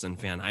Nicholson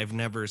fan, I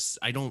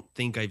don't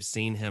think I've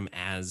seen him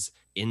as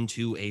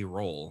into a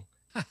role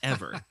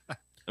ever.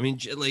 I mean,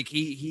 like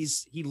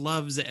he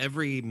loves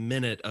every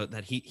minute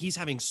that he's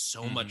having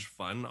so much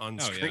fun on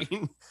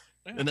screen.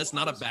 Yeah. And that's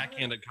not a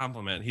backhanded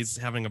compliment. He's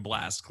having a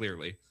blast,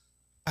 clearly.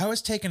 I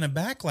was taken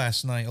aback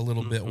last night a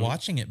little bit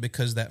watching it,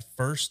 because that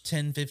first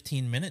 10,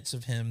 15 minutes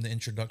of him, the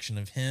introduction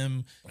of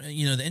him,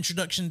 the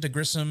introduction to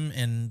Grissom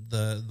and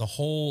the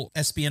whole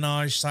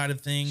espionage side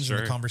of things and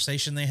the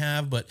conversation they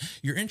have. But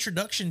your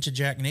introduction to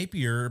Jack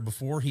Napier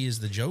before he is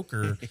the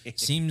Joker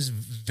seems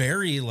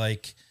very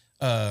like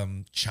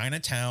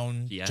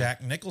Chinatown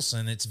Jack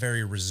Nicholson. It's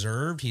very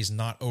reserved. He's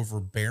not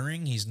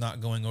overbearing. He's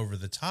not going over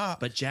the top.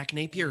 But Jack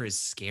Napier is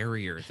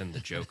scarier than the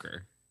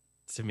Joker.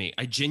 To me,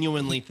 I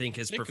genuinely think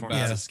his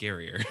performance is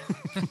scarier.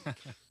 I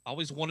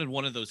always wanted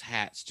one of those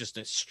hats, just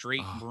a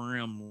straight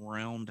brim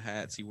round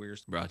hats he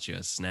wears. Brought you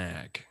a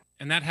snack.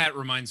 And that hat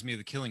reminds me of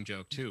The Killing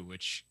Joke too,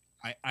 which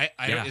I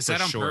is that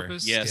on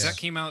purpose? Yes. That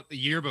came out the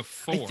year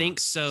before. I think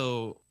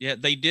so. Yeah,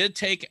 they did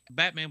take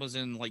Batman was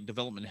in like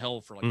development hell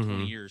for like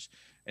 20 years.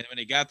 And when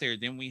they got there,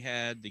 then we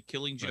had The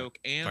Killing Joke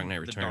and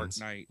The Dark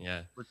Knight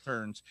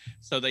Returns.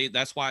 So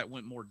that's why it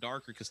went more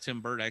darker, because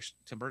Tim Burton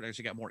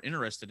actually got more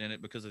interested in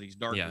it because of these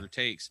darker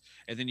takes.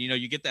 And then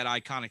you get that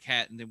iconic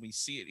hat, and then we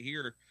see it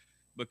here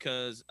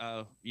because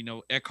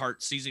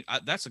Eckhart sees it.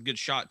 That's a good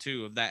shot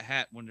too of that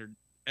hat when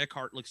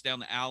Eckhart looks down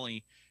the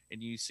alley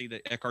and you see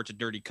that Eckhart's a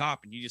dirty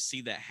cop, and you just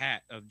see that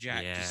hat of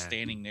Jack just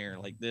standing there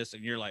like this,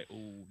 and you're like,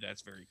 oh,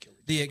 that's very killing.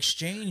 The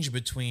exchange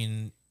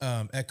between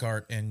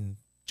Eckhart and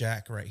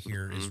Jack right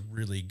here is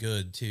really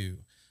good too.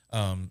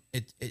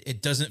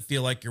 It doesn't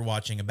feel like you're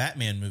watching a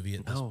Batman movie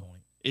at this point.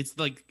 It's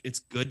like it's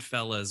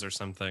Goodfellas or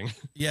something.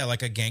 Yeah,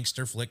 like a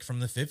gangster flick from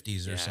the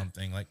 50s or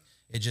something. Like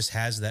it just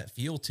has that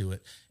feel to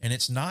it. And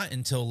it's not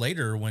until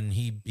later when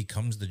he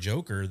becomes the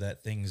Joker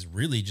that things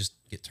really just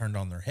get turned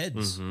on their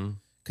heads.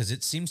 Because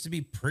it seems to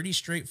be pretty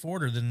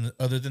straightforward,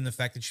 other than the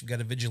fact that you've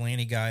got a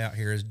vigilante guy out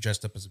here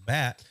dressed up as a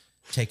bat.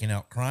 taking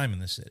out crime in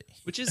the city.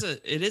 Which is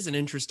it is an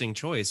interesting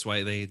choice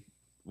why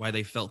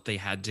they felt they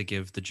had to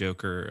give the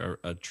Joker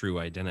a true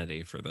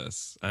identity for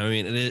this. I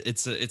mean,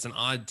 it's an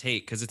odd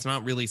take because it's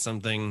not really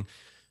something,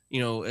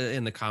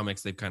 in the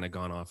comics they've kind of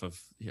gone off of.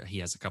 He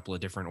has a couple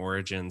of different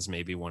origins.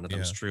 Maybe one of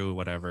them's true,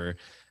 whatever.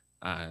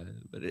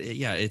 But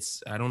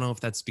it's I don't know if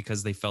that's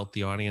because they felt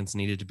the audience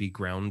needed to be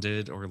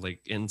grounded or like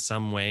in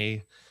some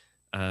way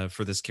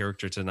for this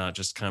character to not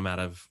just come out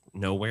of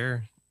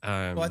nowhere.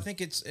 Well, I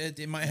think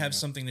it might have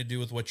something to do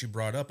with what you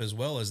brought up, as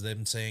well as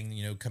them saying,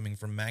 coming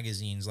from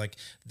magazines, like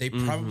they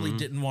probably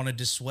didn't want to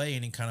dissuade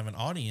any kind of an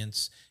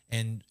audience,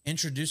 and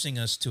introducing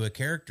us to a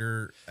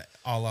character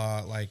a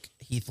la like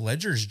Heath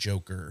Ledger's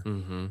Joker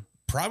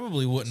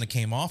probably wouldn't have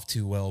came off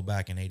too well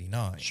back in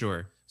 '89.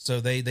 Sure. So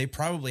they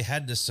probably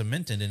had to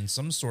cement it in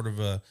some sort of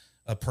a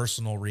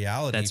personal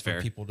reality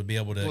for people to be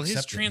able to accept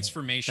his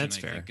transformation, I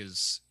think,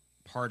 is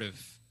part of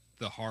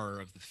the horror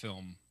of the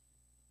film.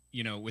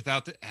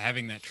 Without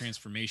having that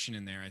transformation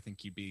in there, I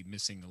think you'd be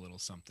missing a little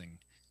something.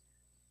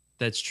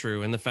 That's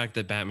true. And the fact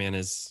that Batman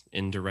is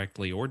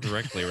indirectly or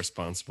directly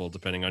responsible,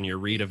 depending on your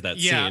read of that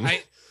scene.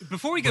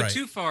 Before we go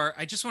too far,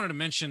 I just wanted to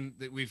mention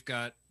that we've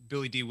got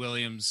Billy D.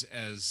 Williams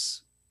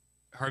as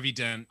Harvey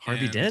Dent.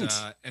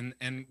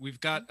 And we've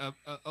got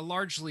a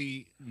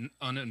largely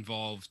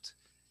uninvolved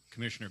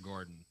Commissioner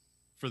Gordon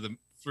for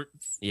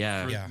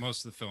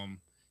most of the film.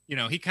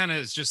 He kind of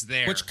is just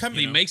there.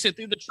 He makes it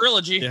through the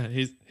trilogy. Yeah,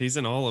 he's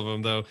in all of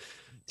them, though.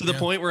 To the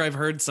point where I've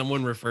heard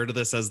someone refer to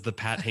this as the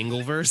Pat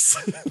Hingle-verse.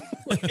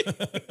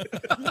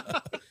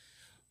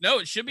 No,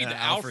 it should be the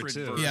Alfred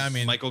verse. Yeah, I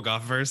mean, Michael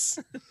Goff-verse.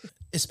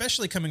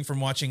 Especially coming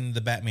from watching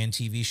the Batman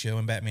TV show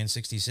and Batman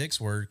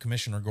 66, where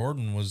Commissioner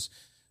Gordon was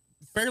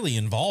fairly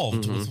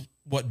involved with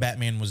what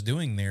Batman was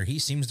doing there. He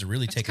seems to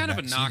really take kind of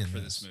a knock for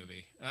this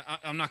movie.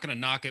 I'm not going to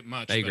knock it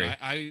much. I agree. But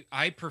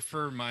I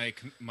prefer my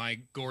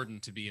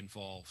Gordon to be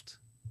involved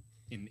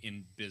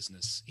in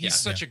business. He's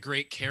such a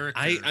great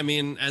character. I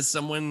mean, as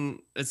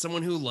someone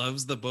who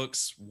loves the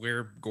books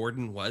where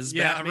Gordon was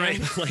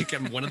Batman, like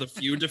I'm one of the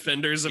few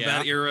defenders of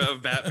that era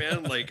of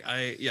Batman. Like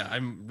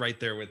I'm right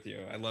there with you.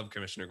 I love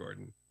Commissioner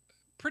Gordon.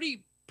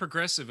 Pretty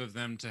progressive of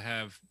them to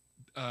have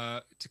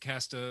to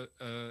cast a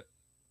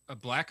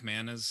black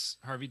man as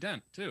Harvey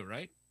Dent too,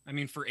 right? I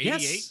mean, for 88.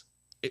 Yes.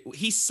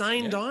 He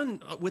signed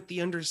on with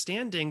the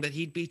understanding that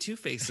he'd be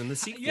Two-Face in the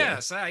sequel.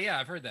 Yes,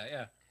 I've heard that.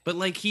 Yeah, but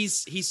like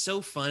he's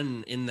so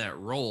fun in that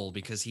role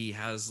because he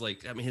has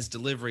his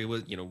delivery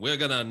was we're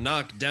gonna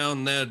knock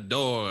down their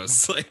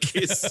doors. Like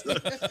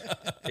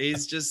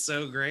he's just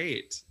so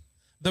great.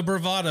 The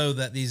bravado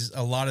that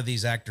a lot of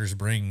these actors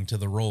bring to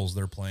the roles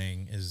they're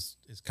playing is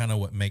kind of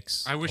what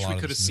makes. I wish we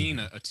could have seen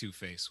a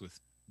Two-Face with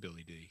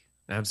Billy D.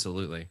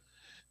 Absolutely,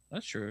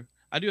 that's true.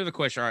 I do have a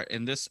question. All right,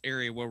 in this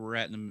area where we're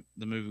at in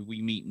the movie,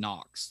 we meet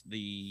Knox,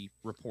 the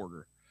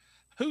reporter.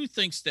 Who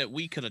thinks that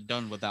we could have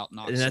done without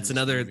Knox? And that's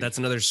another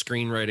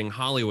screenwriting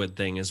Hollywood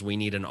thing is we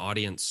need an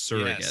audience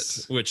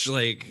surrogate, which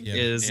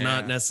is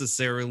not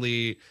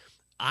necessarily.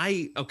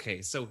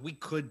 So we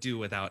could do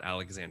without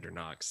Alexander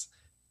Knox,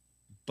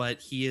 but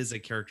he is a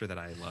character that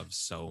I love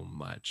so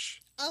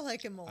much. I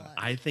like him a lot.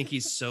 I think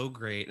he's so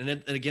great.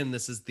 And again,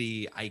 this is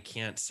I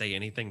can't say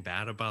anything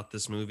bad about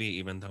this movie,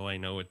 even though I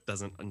know it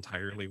doesn't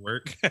entirely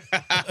work.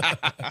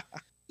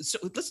 So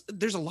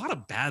there's a lot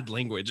of bad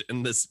language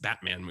in this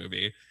Batman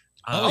movie.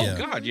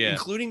 God, yeah.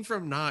 Including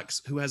from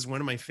Knox, who has one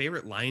of my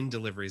favorite line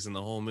deliveries in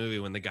the whole movie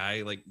when the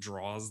guy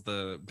draws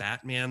the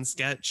Batman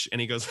sketch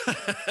and he goes,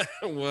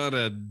 "What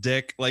a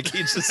dick!" Like he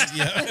just,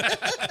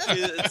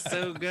 it's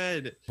so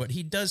good. But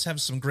he does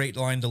have some great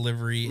line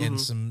delivery and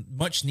some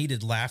much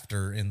needed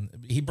laughter, and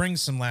he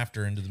brings some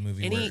laughter into the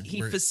movie. And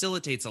he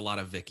facilitates a lot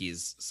of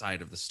Vicky's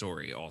side of the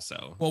story,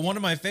 also. Well, one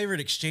of my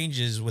favorite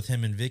exchanges with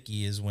him and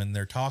Vicky is when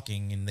they're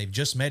talking and they've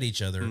just met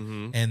each other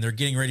and they're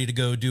getting ready to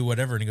go do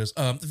whatever, and he goes,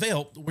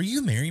 "Vale, were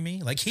you marry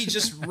me?" Like he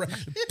just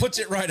puts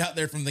it right out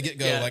there from the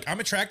get-go. Like, I'm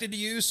attracted to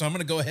you, so I'm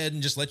gonna go ahead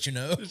and just let you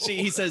know.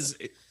 He says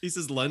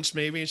lunch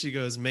maybe, and she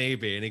goes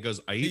maybe, and he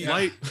goes, "I eat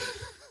light."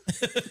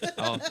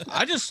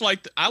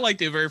 I like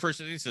the very first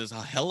thing he says,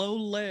 "Hello,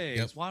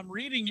 legs." Well, I'm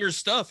reading your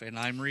stuff and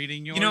I'm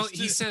reading yours.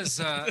 He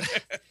says,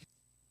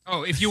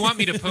 if you want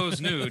me to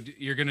pose nude,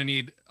 you're going to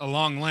need a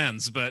long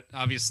lens, but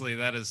obviously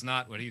that is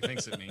not what he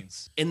thinks it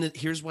means. And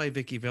here's why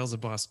Vicky Vale's a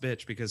boss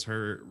bitch, because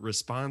her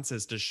response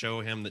is to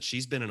show him that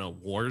she's been in a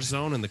war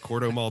zone in the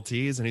Corto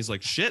Maltese, and he's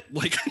like, shit.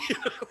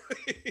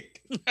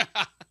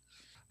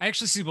 I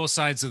actually see both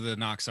sides of the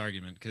Knox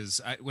argument, because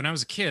when I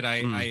was a kid,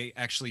 I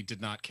actually did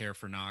not care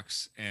for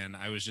Knox, and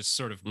I was just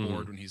sort of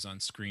bored when he's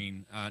on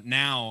screen.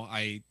 Now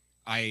I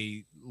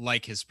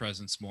like his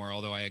presence more,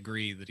 although I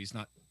agree that he's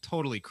not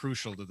totally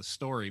crucial to the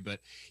story, but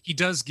he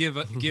does give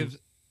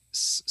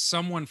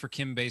someone for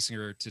Kim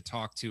Basinger to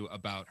talk to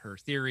about her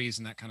theories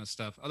and that kind of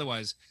stuff.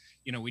 Otherwise,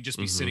 we'd just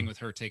be sitting with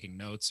her taking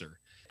notes. Or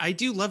I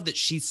do love that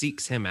she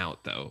seeks him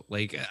out, though.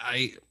 Like,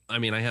 I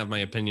mean, I have my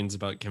opinions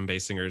about Kim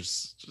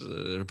Basinger's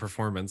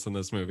performance in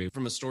this movie.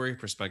 From a story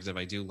perspective,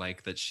 I do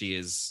like that she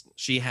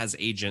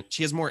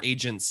has more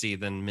agency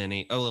than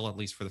many. Oh, well, at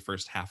least for the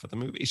first half of the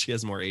movie, she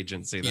has more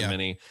agency than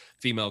many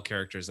female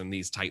characters in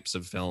these types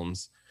of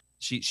films.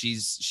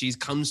 She's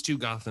comes to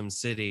Gotham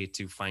City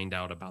to find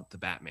out about the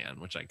Batman,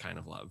 which I kind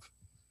of love.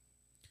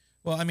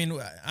 Well, I mean,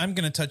 I'm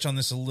going to touch on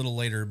this a little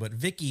later, but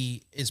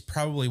Vicky is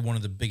probably one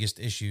of the biggest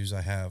issues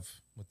I have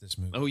with this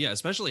movie. Oh, yeah,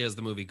 especially as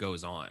the movie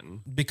goes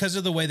on. Because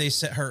of the way they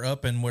set her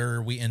up and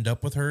where we end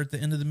up with her at the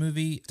end of the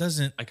movie, it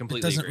doesn't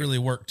really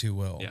work too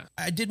well. Yeah.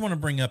 I did want to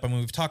bring up, I mean,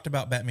 we've talked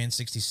about Batman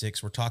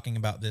 66. We're talking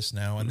about this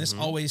now, and this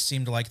always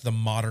seemed like the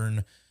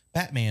modern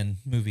Batman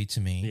movie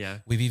to me. Yeah.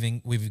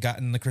 We've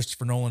gotten the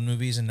Christopher Nolan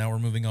movies, and now we're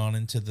moving on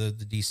into the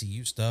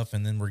DCU stuff,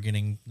 and then we're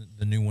getting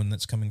the new one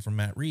that's coming from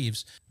Matt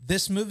Reeves.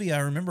 This movie, I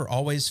remember,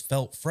 always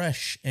felt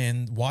fresh,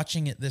 and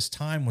watching it this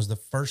time was the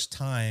first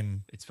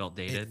time it felt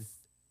dated.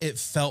 It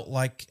felt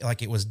like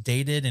it was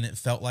dated, and it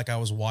felt like I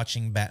was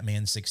watching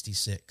Batman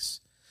 66.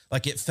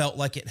 Like it felt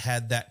like it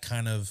had that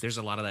kind of. There's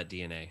a lot of that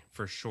DNA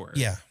for sure.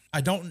 Yeah. I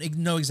don't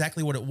know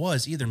exactly what it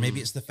was either. Maybe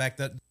it's the fact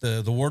that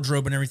the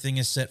wardrobe and everything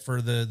is set for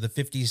the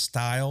 50s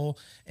style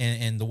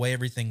and the way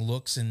everything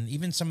looks. And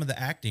even some of the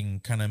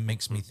acting kind of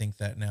makes me think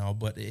that now.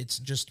 But it's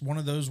just one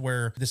of those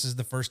where this is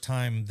the first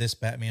time this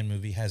Batman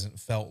movie hasn't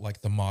felt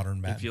like the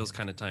modern Batman. It feels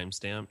kind of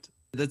time-stamped.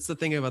 That's the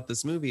thing about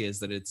this movie is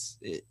that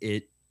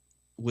it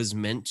was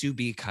meant to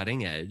be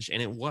cutting edge,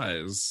 and it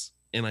was.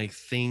 And I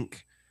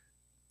think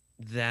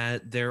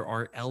that there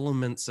are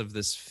elements of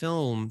this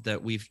film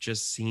that we've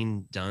just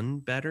seen done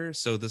better.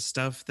 So the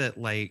stuff that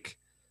like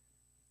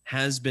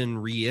has been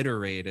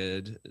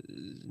reiterated,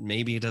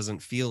 maybe it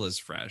doesn't feel as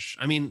fresh.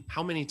 I mean,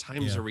 how many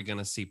times are we going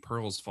to see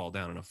pearls fall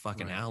down in a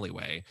fucking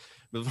alleyway?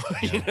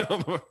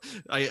 Before,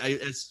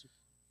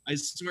 I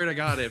swear to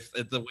God, if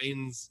the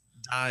Waynes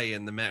die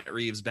in the Matt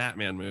Reeves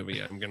Batman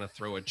movie, I'm going to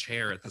throw a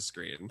chair at the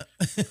screen.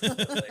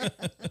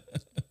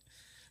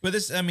 But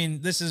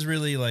this is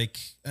really like,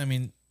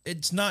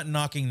 it's not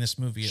knocking this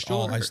movie at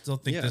all. I still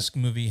think this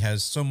movie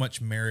has so much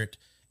merit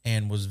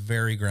and was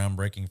very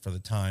groundbreaking for the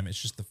time.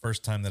 It's just the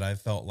first time that I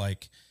felt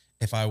like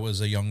if I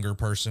was a younger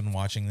person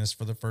watching this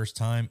for the first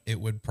time, it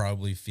would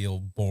probably feel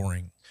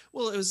boring.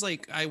 Well, it was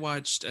like I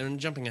watched, and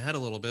jumping ahead a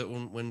little bit,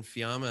 when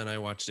Fiamma and I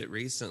watched it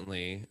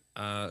recently,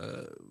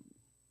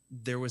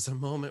 there was a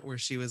moment where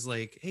she was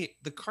like, hey,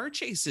 the car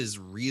chase is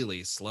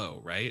really slow,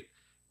 right?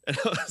 And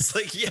I was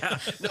like, yeah,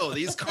 no,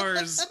 these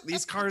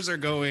cars are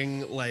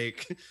going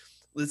like,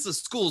 it's a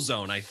school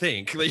zone, I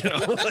think.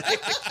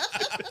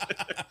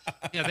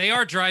 Yeah, they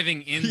are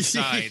driving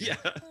inside.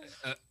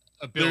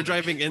 A building. They're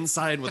driving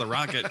inside with a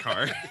rocket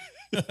car.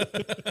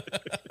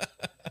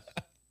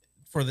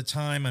 For the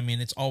time,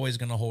 it's always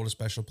going to hold a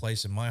special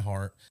place in my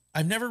heart.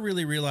 I've never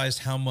really realized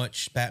how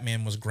much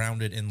Batman was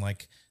grounded in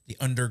like the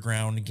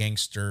underground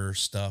gangster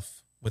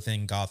stuff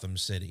within Gotham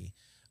City.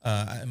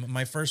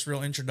 My first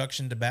real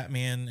introduction to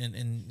Batman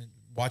and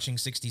watching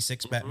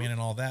 66 Batman and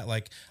all that,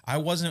 like I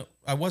wasn't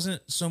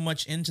so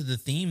much into the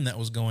theme that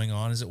was going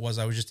on as it was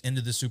I was just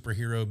into the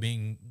superhero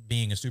being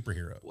a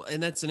superhero. Well,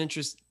 and that's an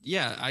interest.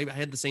 Yeah, I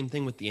had the same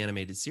thing with the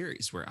animated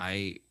series where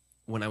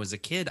when I was a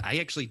kid,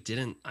 I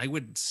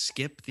would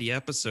skip the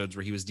episodes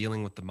where he was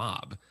dealing with the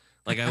mob.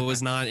 Like I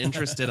was not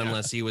interested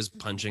unless he was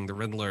punching the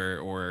Riddler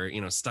or,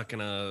 stuck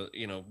in a,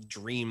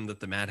 dream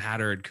that the Mad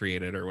Hatter had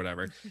created or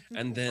whatever.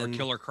 And then or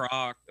Killer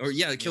Croc. Or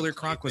Killer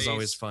Croc was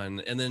always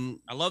fun. And then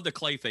I love the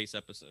Clayface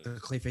episodes. The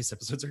Clayface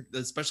episodes are,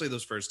 especially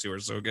those first two, are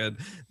so good.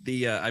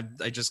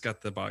 I just got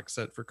the box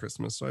set for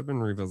Christmas, so I've been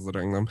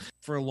revisiting them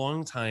for a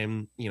long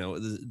time.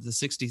 The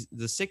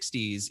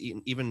 60s,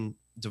 even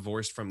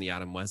divorced from the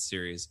Adam West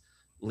series,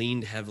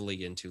 leaned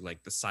heavily into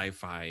like the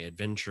sci-fi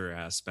adventure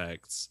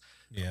aspects.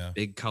 Yeah.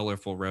 Big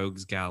colorful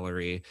rogues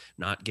gallery,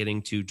 not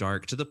getting too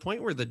dark, to the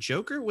point where the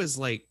Joker was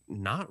like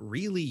not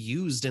really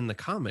used in the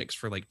comics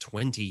for like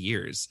 20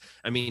 years.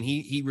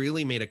 He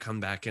really made a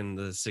comeback in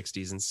the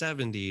 60s and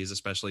 70s,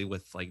 especially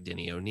with like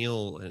Denny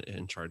O'Neil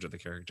in charge of the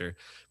character.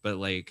 But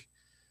like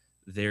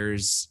there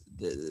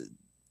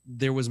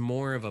was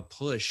more of a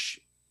push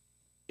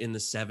in the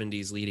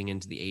 70s leading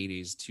into the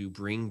 80s to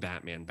bring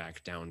Batman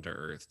back down to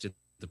earth, to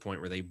the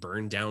point where they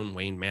burned down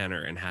Wayne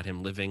Manor and had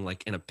him living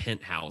like in a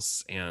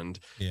penthouse and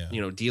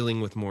dealing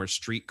with more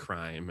street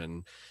crime,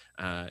 and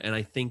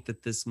I think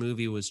that this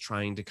movie was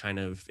trying to kind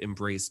of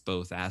embrace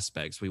both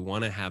aspects. We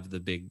want to have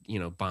the big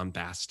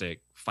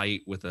bombastic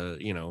fight with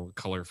a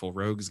colorful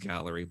rogues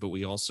gallery, but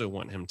we also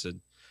want him to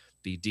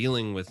be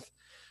dealing with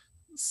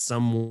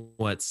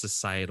somewhat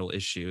societal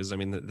issues.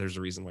 There's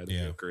a reason why the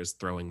Joker is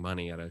throwing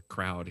money at a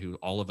crowd who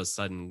all of a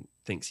sudden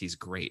thinks he's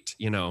great,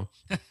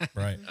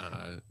 Right.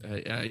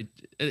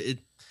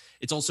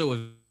 It's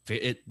also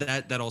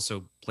that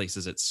also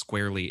places it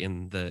squarely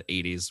in the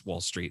 80s Wall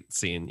Street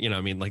scene.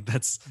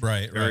 That's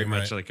very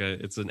much like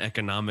it's an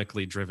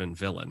economically driven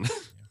villain.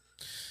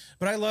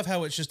 But I love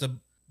how it's just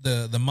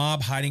the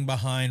mob hiding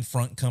behind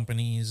front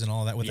companies and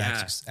all that with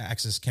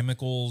Axis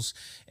Chemicals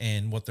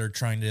and what they're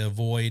trying to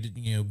avoid,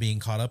 being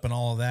caught up in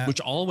all of that, which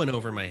all went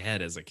over my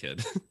head as a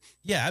kid.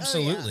 Yeah,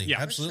 absolutely. Oh,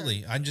 yeah.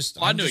 Absolutely. Sure. I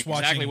knew exactly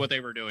watching what they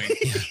were doing.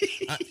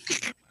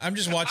 I'm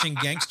just watching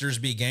gangsters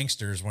be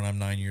gangsters when I'm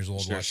 9 years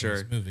old watching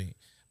this movie.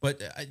 But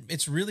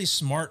it's really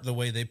smart the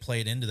way they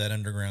played into that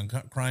underground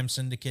crime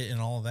syndicate and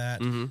all of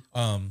that.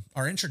 Mm-hmm.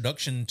 Our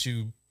introduction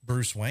to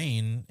Bruce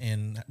Wayne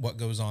and what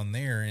goes on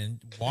there and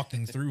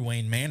walking through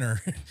Wayne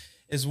Manor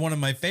is one of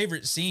my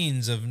favorite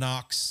scenes of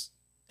Knox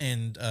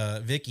and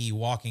Vicky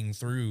walking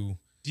through.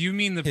 Do you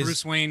mean the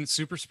Bruce Wayne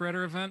super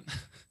spreader event?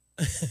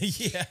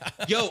 Yeah.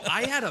 Yo,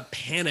 I had a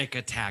panic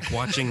attack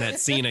watching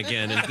that scene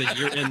again in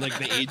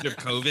the age of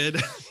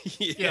COVID.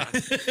 Yeah.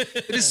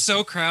 It is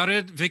so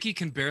crowded. Vicky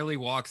can barely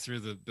walk through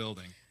the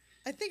building.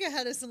 I think I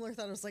had a similar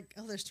thought. I was like,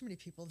 oh, there's too many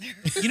people there.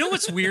 You know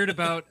what's weird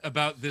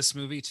about this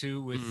movie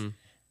too, with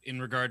in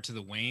regard to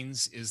the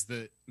Waynes, is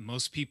that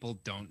most people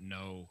don't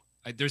know.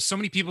 There's so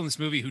many people in this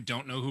movie who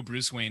don't know who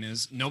Bruce Wayne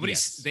is.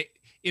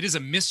 It is a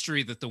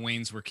mystery that the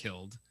Waynes were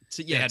killed.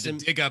 They had to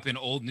dig up in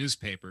old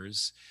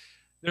newspapers.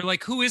 They're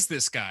like, who is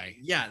this guy?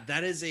 Yeah,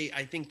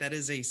 I think that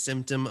is a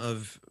symptom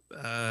of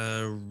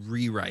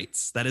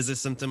rewrites. That is a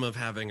symptom of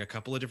having a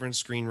couple of different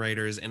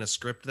screenwriters and a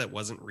script that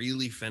wasn't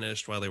really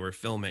finished while they were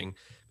filming,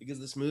 because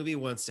this movie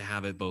wants to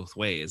have it both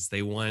ways.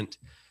 They want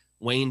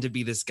Wayne to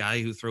be this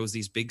guy who throws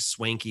these big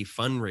swanky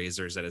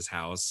fundraisers at his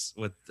house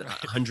with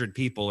 100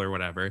 people or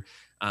whatever.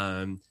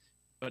 But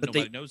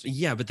nobody knows him.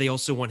 Yeah, but they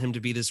also want him to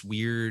be this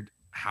weird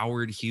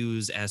Howard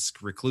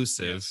Hughes-esque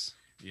reclusive.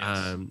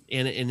 Yes.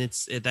 And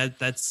that's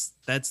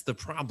the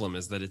problem,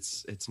 is that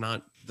it's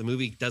not, the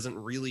movie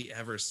doesn't really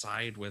ever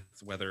side with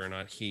whether or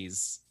not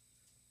he's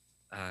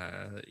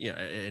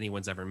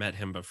anyone's ever met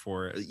him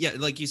before. Yeah,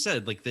 like you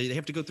said, like they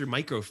have to go through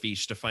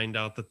microfiche to find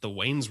out that the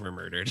Waynes were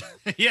murdered.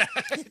 Yeah,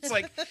 it's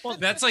like, well,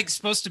 that's like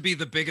supposed to be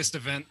the biggest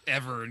event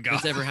ever in Gotham.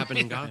 That's ever happened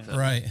in Gotham.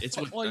 Right.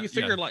 You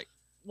figure like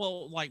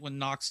when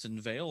Knox and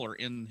Vale are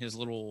in his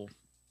little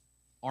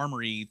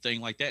armory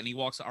thing like that, and he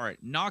walks. All right,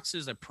 Knox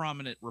is a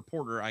prominent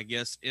reporter, I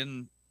guess,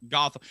 in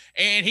Gotham,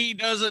 and he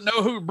doesn't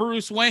know who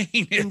Bruce Wayne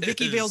is. And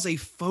Vicky Vale's a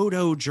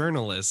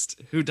photojournalist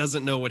who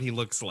doesn't know what he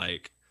looks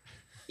like,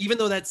 even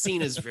though that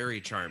scene is very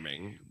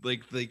charming.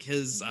 Like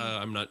his,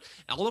 I'm not.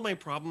 All of my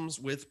problems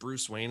with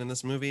Bruce Wayne in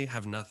this movie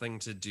have nothing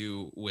to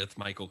do with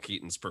Michael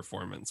Keaton's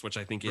performance, which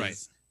I think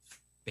is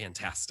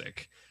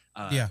fantastic.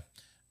 Yeah.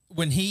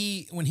 When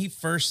he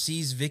first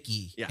sees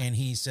Vicky and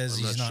he says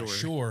he's not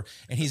sure,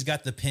 and he's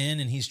got the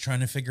pen and he's trying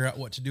to figure out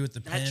what to do with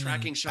the pen. That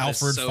tracking shot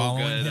Alfred is so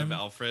following good him. of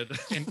Alfred.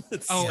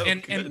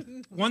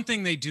 And one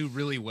thing they do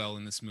really well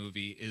in this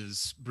movie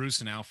is Bruce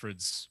and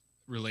Alfred's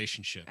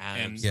relationship.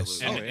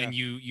 Absolutely. And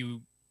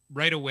you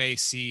right away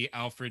see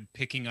Alfred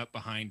picking up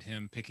behind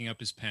him, picking up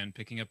his pen,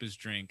 picking up his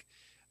drink,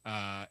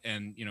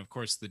 and of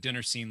course the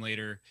dinner scene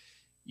later.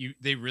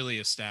 They really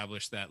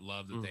establish that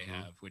love that they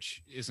have,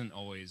 which isn't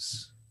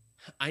always.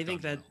 I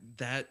think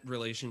that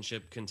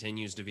relationship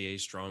continues to be a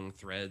strong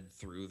thread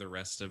through the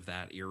rest of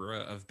that era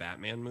of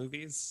Batman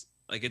movies.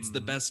 Like it's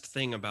the best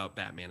thing about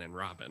Batman and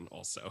Robin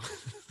also.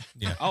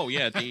 Yeah. Oh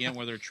yeah, at the end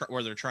where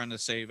they're trying to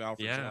save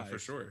Alfred's life. For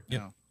sure.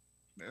 Yeah.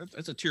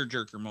 That's a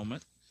tearjerker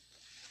moment.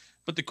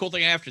 But the cool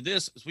thing after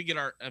this is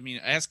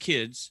as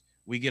kids,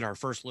 we get our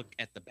first look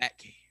at the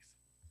Batcave.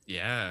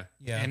 Yeah.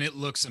 Yeah. And it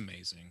looks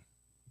amazing.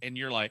 And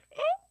you're like,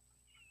 oh.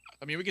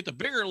 We get the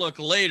bigger look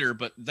later,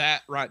 but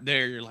that right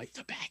there, you're like,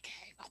 the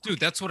Batcave. Oh, dude,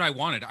 that's what I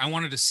wanted. I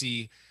wanted to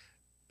see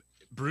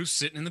Bruce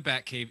sitting in the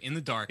Batcave in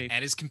the dark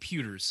at his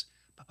computers.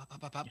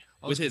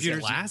 With his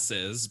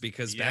glasses,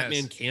 because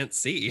Batman can't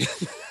see.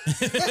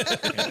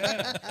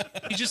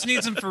 He just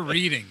needs them for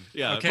reading.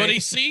 Yeah, okay? But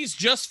he sees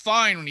just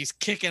fine when he's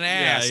kicking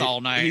ass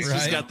all night. He's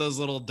just got those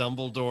little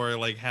Dumbledore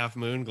like half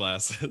moon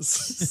glasses.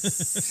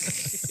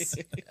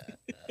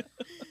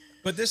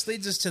 But this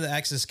leads us to the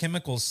Axis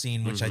Chemicals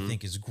scene, which I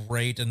think is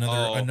great.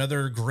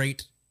 Another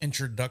great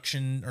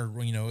introduction, or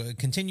a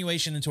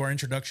continuation into our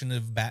introduction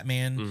of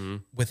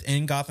Batman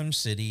within Gotham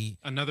City.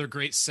 Another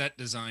great set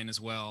design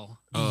as well.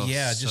 Oh,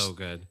 yeah, so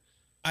good.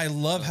 I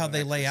love how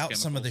they lay out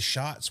some of the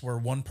shots where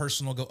one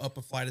person will go up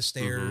a flight of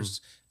stairs,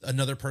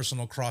 another person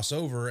will cross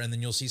over, and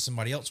then you'll see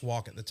somebody else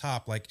walk at the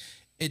top. Like,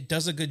 it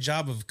does a good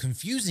job of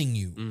confusing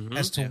you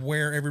as to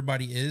where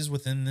everybody is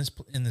within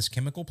this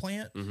chemical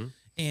plant.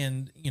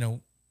 And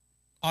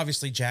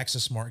obviously Jack's a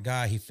smart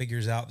guy. He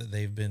figures out that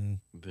they've been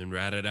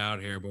ratted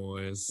out here,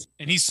 boys.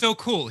 And he's so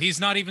cool. He's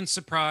not even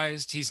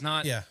surprised. He's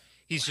not. Yeah.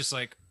 He's just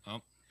like,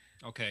 oh,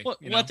 okay. Well,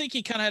 I think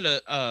he kind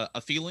of had a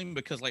feeling,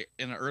 because like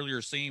in an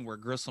earlier scene where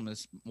Grissom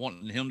is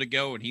wanting him to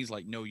go, and he's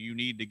like, no, you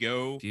need to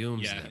go.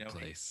 Fumes that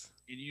place.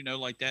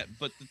 Like that.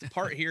 But the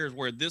part here is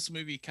where this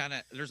movie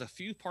there's a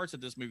few parts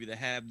of this movie that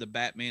have the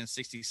Batman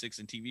 66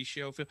 and TV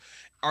show feel,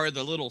 are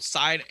the little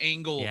side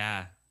angle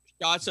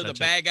shots of the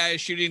bad guys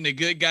shooting the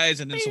good guys,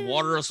 and then some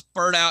water will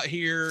spurt out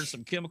here,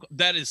 some chemical.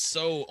 That is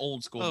so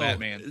old school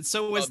Batman.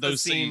 So was the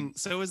scene.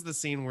 So is the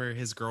scene where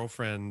his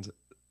girlfriend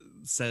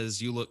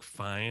says, "You look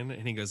fine,"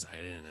 and he goes, "I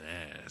didn't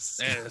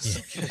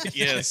ask."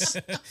 Yes,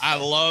 I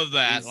love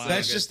that.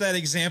 That's just that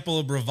example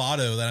of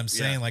bravado that I'm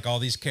saying. Like all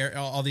these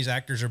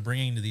actors are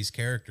bringing to these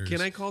characters.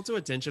 Can I call to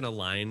attention a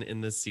line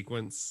in this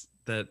sequence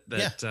that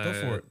go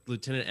for it.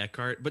 Lieutenant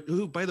Eckhart, but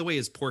who, by the way,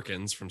 is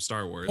Porkins from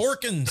Star Wars?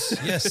 Porkins,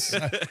 yes,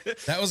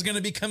 that was going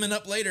to be coming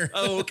up later.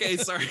 Oh, okay,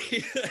 sorry.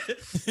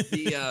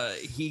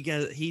 He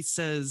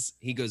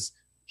goes,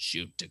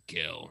 "Shoot to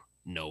kill.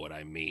 Know what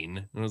I mean?"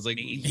 And I was like,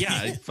 "Yeah,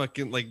 I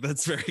fucking like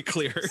that's very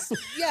clear."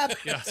 Yeah,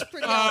 it's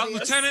pretty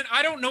obvious. Lieutenant,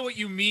 I don't know what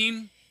you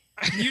mean.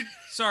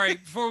 Sorry,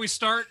 before we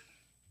start.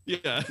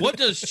 Yeah. What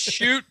does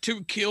shoot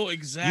to kill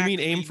exactly? You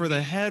mean aim for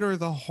the head or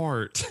the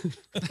heart?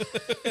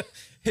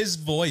 His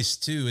voice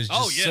too is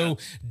just so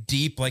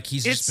deep, like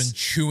he's just been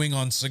chewing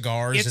on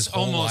cigars his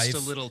whole life. It's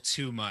almost a little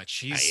too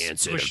much. I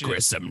answer to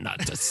Grissom, not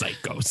to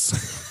psychos.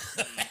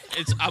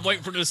 I'm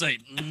waiting for him to say,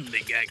 they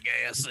got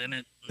gas in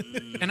it.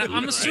 And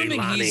I'm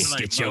assuming he's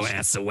get your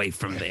ass away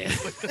from there.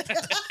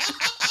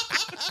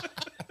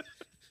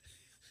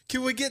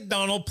 Can we get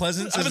Donald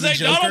Pleasance I was as the like,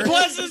 Joker? Donald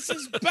Pleasance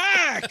is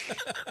back.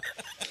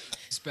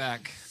 He's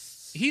back.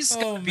 He's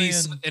gonna be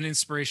an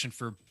inspiration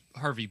for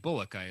Harvey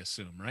Bullock, I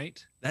assume,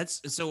 right?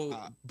 That's so.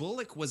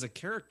 Bullock was a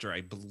character, I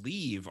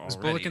believe. Was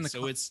already. Bullock in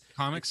the it's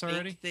comics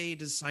already? They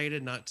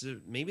decided not to.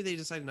 Maybe they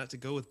decided not to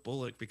go with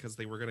Bullock because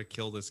they were going to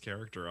kill this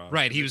character off.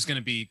 Right, he was going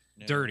to be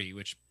dirty,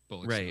 which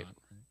Bullock's right. not.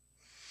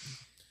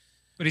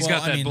 But he's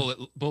got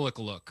that Bullock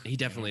look. He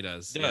definitely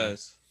does.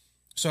 Does.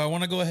 So I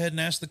want to go ahead and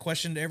ask the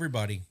question to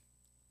everybody: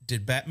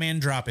 did Batman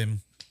drop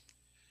him?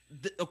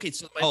 Okay,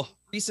 so my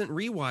recent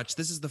rewatch,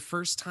 this is the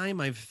first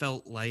time I've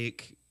felt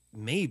like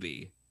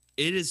maybe.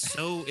 It is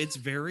so. It's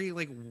very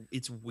like.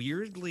 It's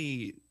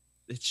weirdly.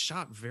 It's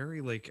shot very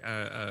like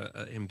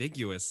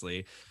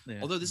ambiguously. Yeah.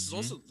 Although this is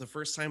also the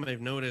first time I've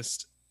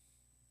noticed.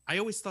 I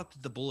always thought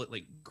that the bullet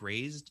like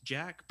grazed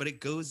Jack, but it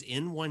goes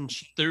in one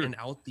cheek and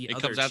out the other.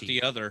 It comes out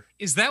the other.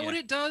 Is that what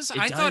it does?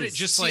 I thought it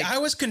just like I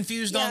was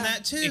confused on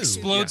that too.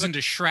 Explodes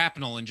into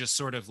shrapnel and just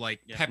sort of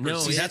like peppers. No,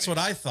 that's what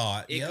I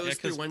thought. It goes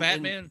through one.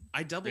 Batman.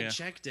 I double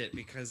checked it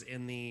because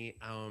in the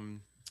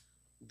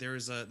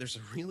there's a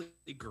really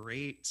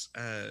great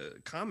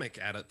comic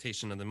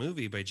adaptation of the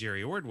movie by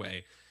Jerry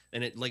Ordway,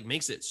 and it like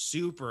makes it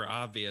super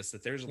obvious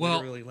that there's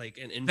literally like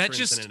an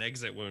entrance and an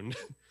exit wound.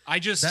 I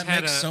just that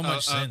had makes so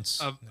much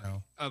sense.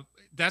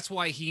 That's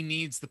why he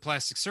needs the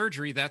plastic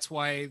surgery. That's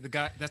why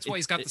That's why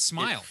he's got the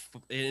smile.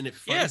 And it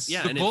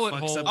the bullet fucks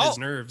hole. up his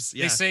nerves.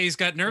 They say he's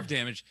got nerve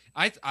damage.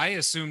 I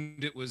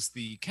assumed it was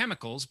the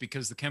chemicals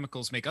because the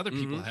chemicals make other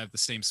people have the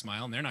same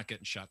smile and they're not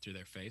getting shot through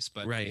their face.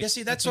 But yeah,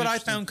 see, that's what I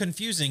found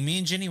confusing. Me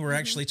and Jenny were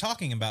actually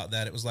talking about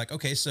that. It was like,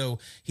 okay, so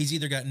he's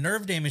either got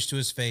nerve damage to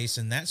his face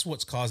and that's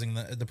what's causing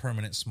the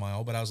permanent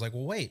smile. But I was like,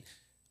 well, wait.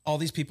 All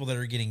these people that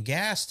are getting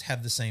gassed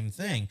have the same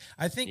thing.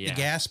 I think the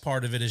gas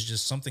part of it is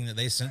just something that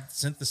they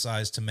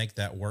synthesized to make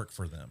that work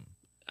for them.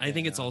 I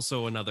think it's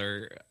also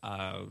another,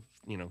 3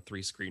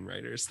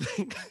 screenwriters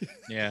thing.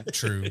 Yeah,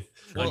 true.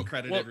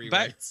 Uncredited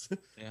rewrites.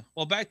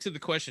 Well, back to the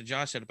question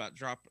Josh had about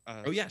drop.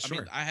 Sure. I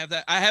mean, I have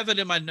that. I have it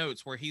in my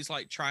notes where he's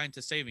like trying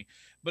to save me.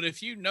 But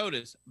if you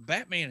notice,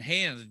 Batman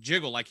hands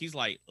jiggle like he's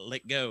like,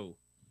 let go,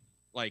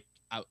 like.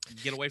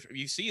 Get away from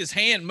you. See his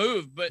hand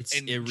move, but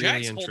it's really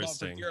Jack's hold on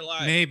for dear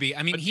life. Maybe.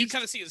 I mean, you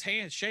kind of see his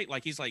hand shake,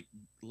 like he's like,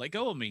 "Let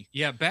go of me."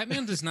 Yeah,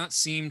 Batman does not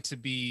seem to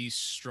be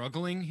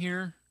struggling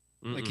here.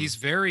 Like he's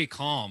very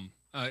calm.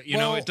 You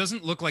know, it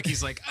doesn't look like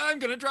he's like, "I'm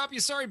gonna drop you,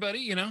 sorry, buddy."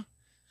 You know.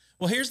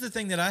 Well, here's the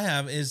thing that I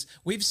have is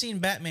we've seen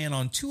Batman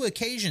on 2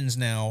 occasions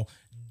now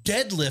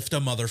deadlift a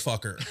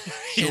motherfucker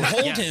and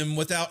hold him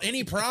without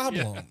any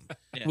problem.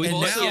 Yeah. We've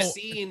also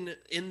seen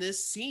in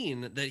this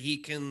scene that he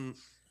can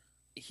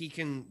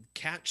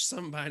catch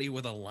somebody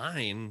with a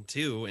line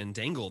too and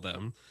dangle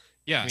them.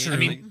 Yeah, I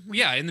mean,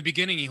 in the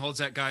beginning he holds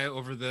that guy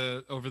over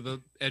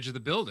the edge of the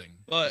building.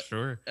 But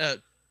sure.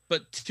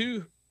 But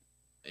to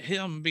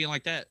him being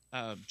like that,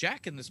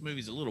 Jack in this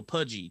movie is a little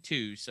pudgy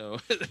too. So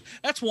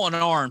that's one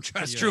arm.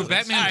 That's true.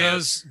 Batman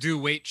does do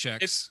weight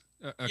checks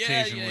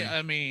occasionally. Yeah.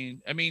 I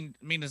mean,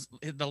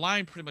 the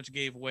line pretty much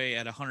gave way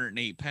at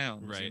 108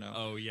 pounds. Right. You know?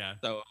 Oh yeah.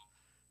 So.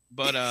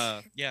 But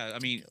I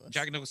mean,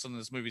 Jack Nicholson in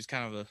this movie is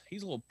kind of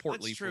he's a little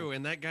portly. That's true,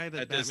 and that guy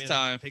that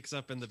Batman picks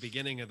up in the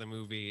beginning of the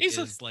movie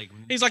is like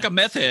he's like a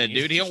meth head,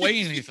 dude. He don't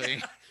weigh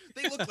anything.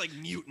 They look like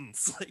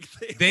mutants.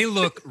 Like they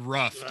look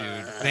rough,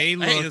 dude. They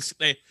look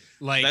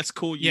like that's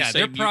cool.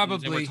 They're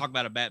probably we're talking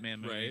about a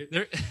Batman movie.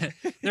 Right?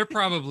 They're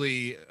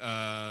probably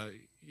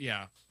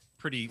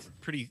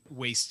pretty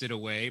wasted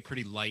away,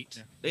 pretty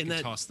light. You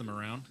can toss them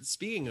around.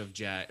 Speaking of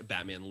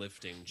Batman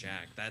lifting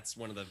Jack, that's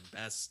one of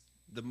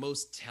the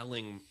most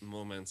telling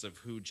moments of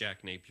who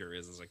Jack Napier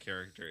is as a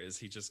character is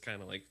he just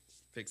kind of like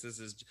fixes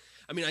his.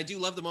 I mean, I do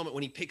love the moment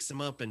when he picks him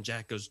up and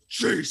Jack goes,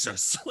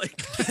 Jesus, like,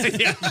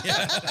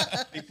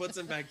 he puts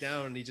him back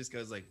down and he just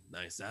goes like,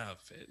 nice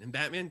outfit. And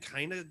Batman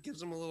kind of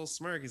gives him a little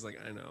smirk. He's like,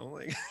 I know,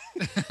 like,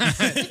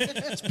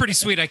 it's pretty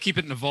sweet. I keep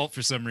it in a vault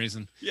for some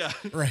reason. Yeah.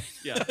 Right.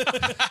 Yeah.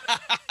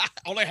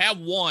 Only have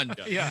one.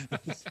 Yeah.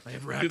 I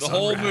have racks the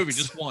whole on movie, racks.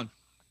 just one.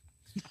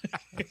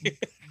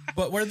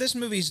 But where this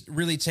movie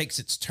really takes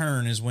its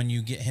turn is when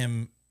you get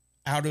him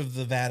out of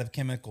the vat of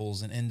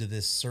chemicals and into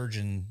this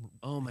surgeon.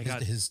 Oh my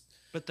God.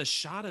 But the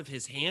shot of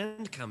his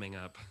hand coming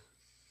up.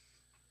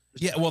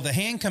 Yeah, well, the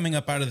hand coming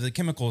up out of the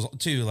chemicals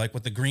too, like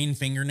with the green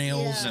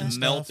fingernails and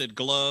melted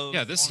gloves.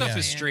 Yeah, this stuff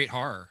is straight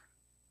horror.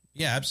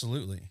 Yeah,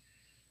 absolutely.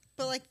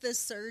 But like the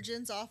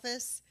surgeon's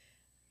office,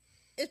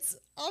 it's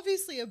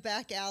obviously a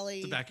back alley.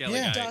 It's a back alley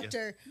guy.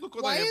 Doctor. Look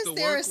what Why I have is to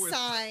there a work with.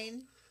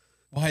 sign?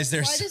 Why is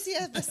there? Why does he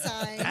have the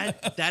sign?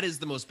 That is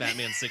the most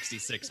Batman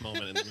 66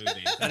 moment in the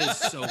movie. That is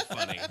so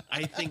funny.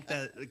 I think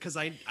that because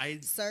I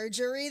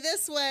surgery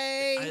this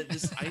way.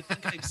 I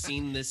think I've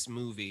seen this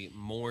movie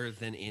more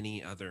than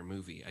any other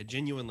movie. I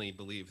genuinely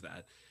believe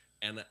that,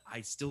 and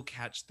I still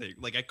catch things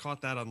like I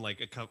caught that on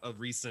like a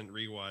recent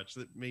rewatch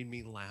that made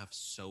me laugh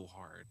so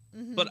hard.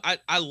 Mm-hmm. But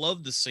I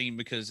love the scene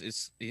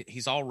because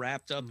he's all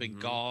wrapped up in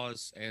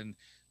gauze and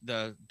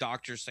the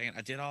doctor saying,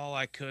 I did all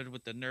I could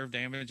with the nerve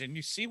damage, and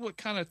you see what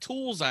kind of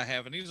tools I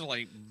have, and these are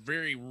like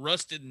very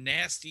rusted,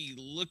 nasty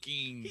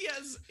looking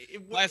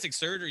plastic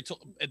surgery tool.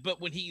 But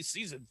when he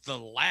sees it, the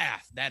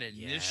laugh, that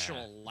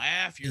initial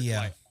laugh, you're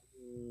like,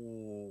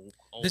 oh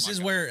this is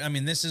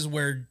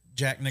where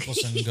Jack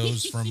Nicholson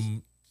goes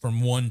from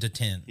 1 to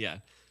 10. Yeah.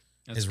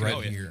 Is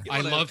right here. I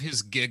love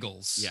his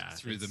giggles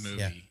through the movie.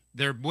 Yeah.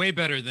 They're way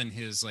better than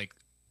his like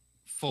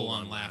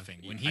full-on laughing.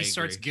 When he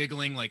starts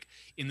giggling like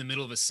in the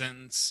middle of a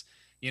sentence,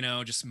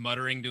 just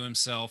muttering to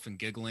himself and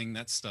giggling,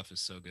 that stuff is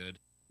so good.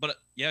 But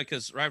yeah,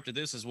 because right after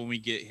this is when we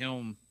get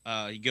him.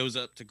 He goes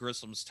up to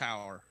Grissom's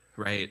tower.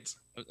 Right.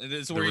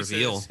 This is where he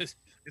says,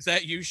 "Is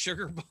that you,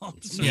 Sugar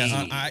Bones?"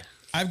 Yeah,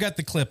 I've got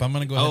the clip. I'm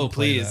gonna go ahead and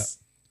play please.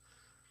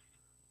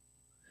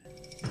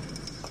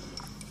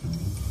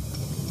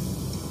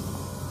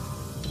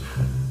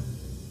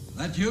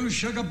 That you,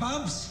 Sugar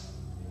Bumps?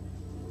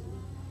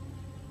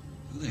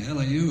 Who the hell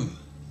are you?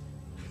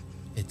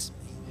 It's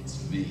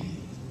me.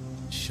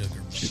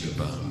 Sugar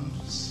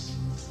Bumps.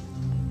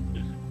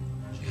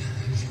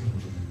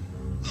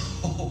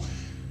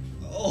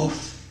 Oh,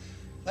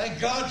 thank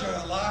God you're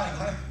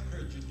alive. I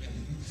heard your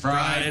name.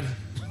 Fried.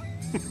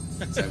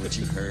 Is that what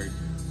you heard?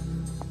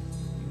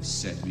 You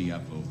set me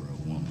up over a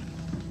woman.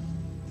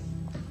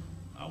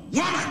 A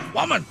woman!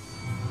 Woman!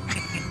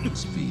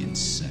 Must be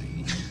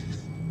insane.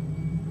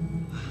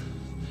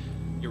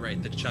 You're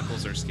right. The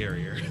chuckles are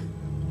scarier.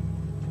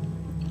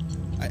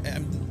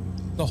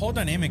 The whole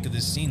dynamic of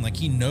this scene, like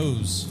he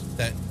knows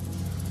that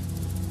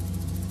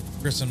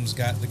Grissom's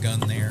got the gun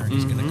there and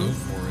he's going to go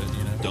for it.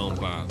 Don't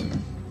bother.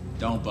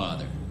 Don't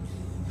bother.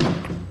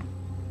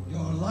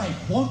 Your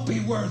life won't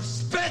be worth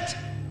spit.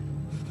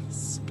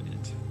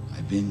 Spit.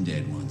 I've been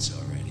dead once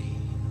already.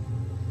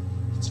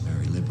 It's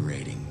very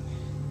liberating.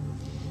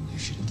 You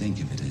should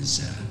think of it as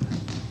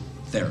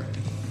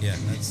therapy. Yeah,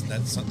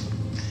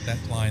 that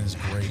line is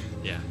great.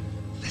 Yeah.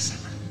 Listen.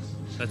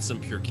 That's some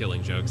pure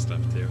Killing Joke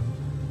stuff too.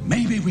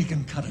 Maybe we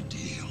can cut a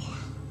deal.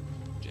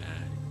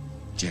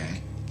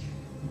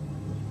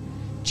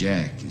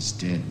 Jack is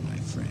dead, my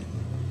friend.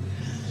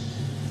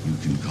 You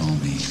can call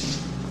me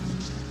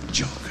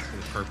Joker.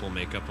 With purple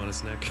makeup on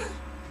his neck.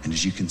 And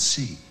as you can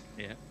see,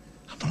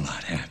 I'm a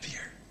lot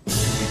happier.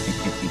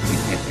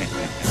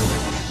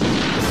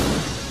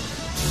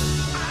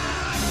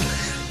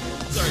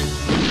 Sorry.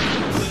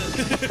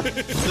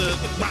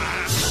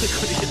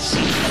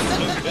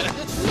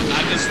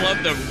 I just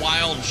love the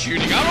wild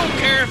shooting. I don't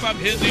care if I'm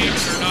hitting him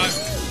or not.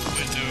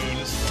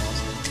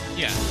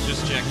 Yeah,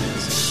 just Jack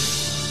Nicholson.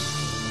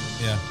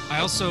 Yeah. I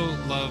also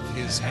love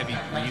his heavy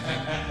breathing,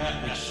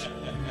 which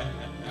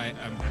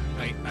I'm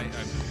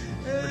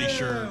pretty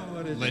sure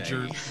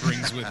Ledger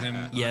brings with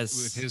him.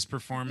 With his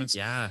performance.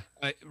 Yeah.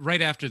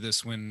 Right after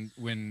this,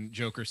 when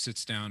Joker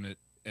sits down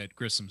at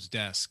Grissom's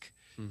desk.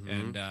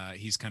 And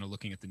he's kind of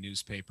looking at the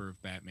newspaper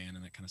of Batman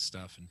and that kind of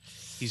stuff, and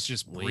he's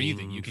just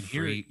breathing. You can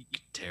hear it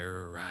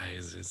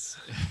terrorizes.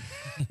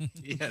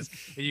 Yes,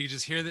 and you can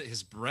just hear that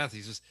his breath.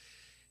 He's just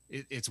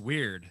it's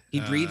weird.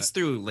 He breathes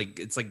through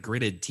it's like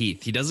gritted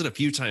teeth. He does it a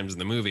few times in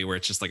the movie where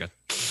it's just like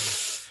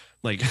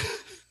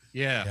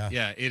yeah.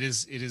 It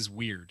is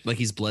weird. Like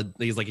he's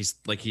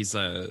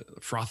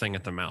frothing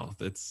at the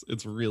mouth.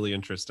 It's really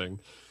interesting.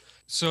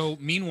 So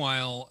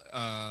meanwhile,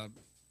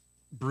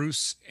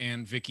 Bruce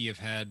and Vicky have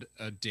had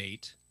a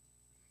date.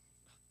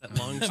 That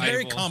long table,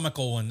 very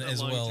comical one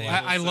as well.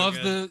 I love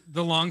the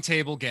long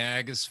table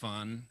gag is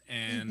fun,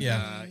 and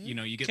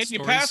you get. Can stories, you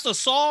pass the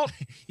salt?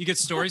 You get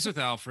stories with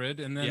Alfred,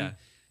 and then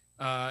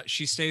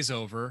she stays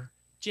over.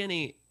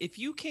 Jenny, if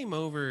you came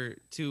over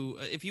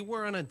if you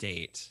were on a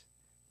date,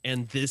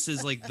 and this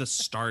is like the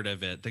start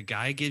of it, the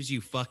guy gives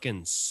you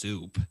fucking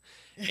soup.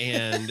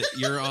 And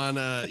you're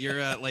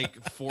at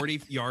like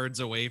 40 yards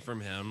away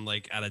from him,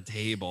 like at a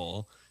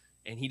table,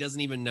 and he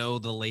doesn't even know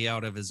the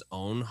layout of his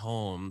own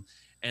home.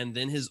 And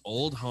then his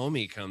old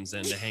homie comes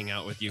in to hang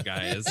out with you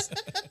guys.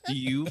 Do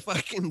you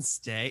fucking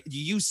stay? Do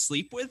you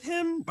sleep with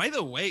him? By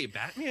the way,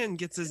 Batman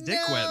gets his dick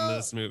wet in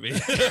this movie.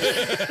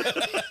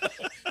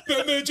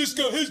 Batman just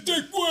got his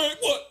dick wet.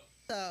 What?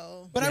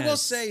 though. But I will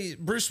say,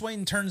 Bruce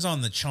Wayne turns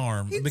on the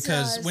charm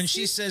because when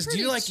she says, "Do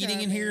you like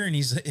eating in here?" and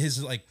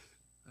he's like,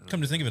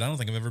 "Come to think of it, I don't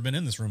think I've ever been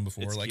in this room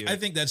before." It's like, cute. I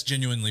think that's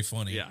genuinely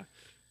funny. Yeah.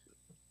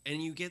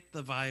 And you get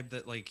the vibe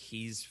that like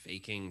he's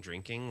faking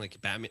drinking,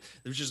 like Batman.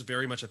 There's just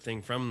very much a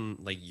thing from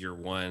like Year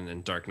One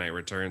and Dark Knight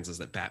Returns is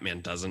that Batman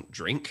doesn't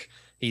drink.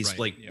 He's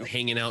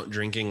hanging out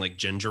drinking like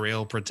ginger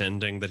ale,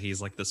 pretending that he's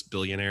like this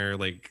billionaire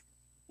like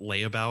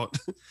layabout.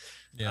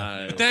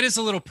 Yeah, but that is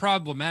a little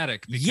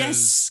problematic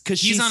because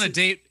he's on a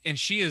date and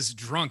she is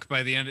drunk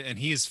by the end, and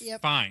he is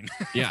fine.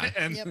 Yeah,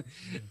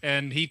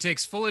 and he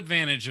takes full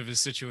advantage of his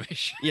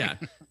situation. Yeah.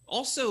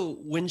 Also,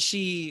 when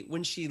she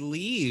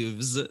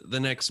leaves the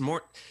next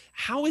morning,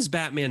 how has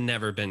Batman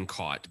never been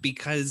caught?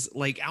 Because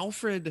like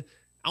Alfred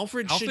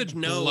should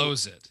know.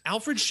 Blows it.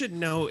 Alfred should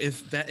know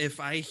if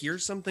I hear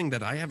something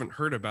that I haven't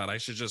heard about, I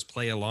should just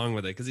play along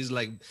with it. Because he's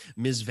like,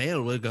 Ms.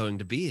 Vale, we're going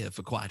to be here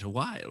for quite a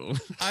while.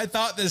 I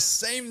thought the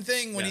same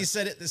thing when he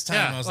said it this time.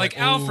 Yeah, I was like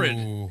like, Alfred,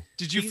 ooh.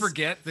 did you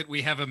forget that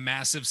we have a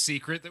massive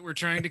secret that we're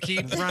trying to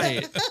keep?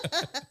 Right.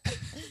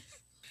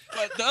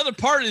 But the other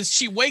part is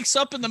she wakes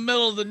up in the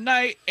middle of the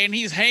night and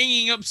he's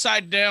hanging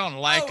upside down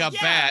like a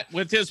bat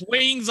with his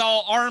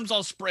arms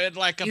all spread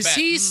like a bat. Is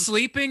he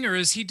sleeping or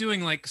is he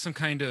doing like some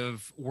kind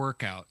of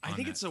workout? I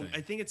think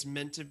it's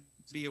meant to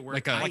be a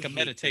like a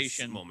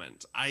meditation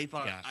moment. I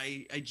thought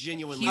I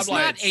genuinely he's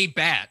not a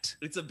bat.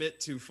 It's a bit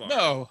too far.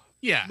 No.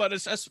 Yeah. But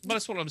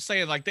that's what I'm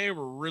saying. Like they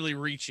were really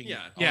reaching.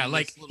 Yeah. Yeah,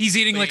 like he's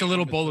eating like a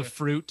little bowl of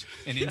fruit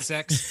and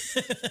insects.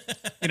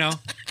 You know?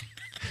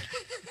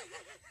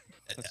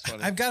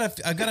 I've got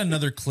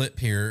another clip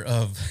here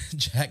of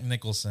Jack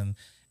Nicholson,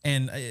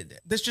 and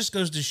this just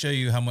goes to show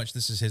you how much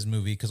this is his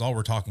movie, because all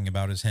we're talking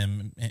about is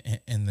him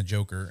and the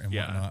Joker and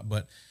whatnot.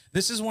 But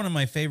this is one of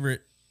my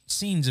favorite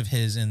scenes of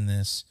his in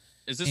this.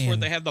 Is this where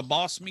they have the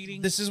boss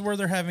meeting? This is where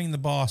they're having the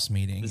boss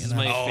meeting. This is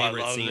my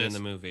favorite scene in the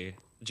movie.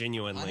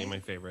 Genuinely my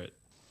favorite.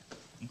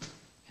 And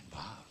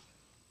Bob.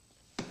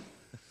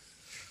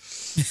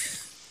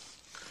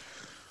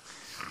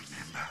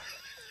 Remember,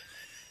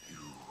 you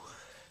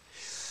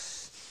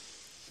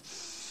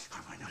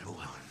are my number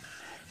one.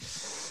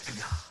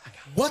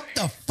 What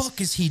the fuck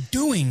is he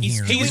doing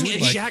here? He's doing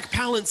Jack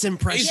Palance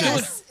impression.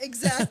 Yes,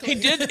 exactly.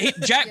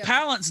 Jack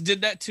Palance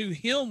did that to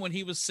him when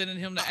he was sending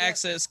him to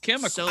access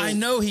chemicals. I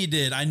know he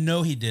did.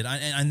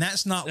 And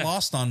that's not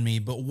lost on me.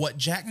 But what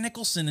Jack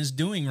Nicholson is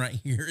doing right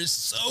here is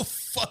so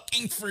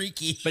fucking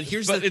freaky. But the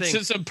thing. It's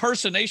his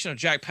impersonation of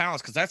Jack Palance,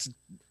 because that's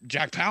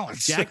Jack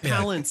Palance. Jack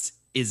Palance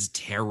is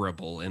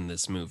terrible in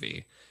this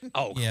movie.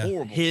 Oh,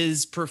 horrible.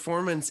 His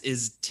performance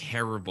is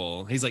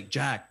terrible. He's like,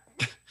 Jack,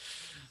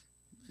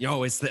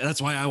 yo,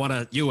 that's why I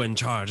want you in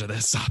charge of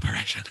this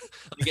operation.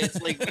 Like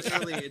it's like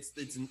literally, it's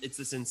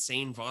this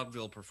insane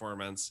vaudeville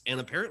performance, and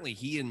apparently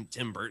he and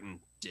Tim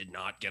Burton did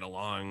not get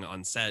along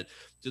on set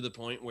to the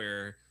point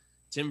where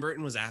Tim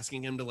Burton was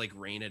asking him to like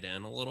rein it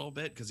in a little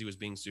bit because he was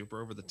being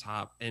super over the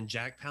top, and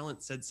Jack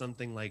Palance said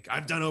something like,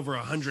 "I've done over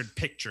 100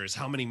 pictures.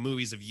 How many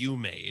movies have you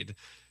made?"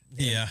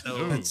 Yeah,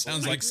 that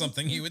sounds like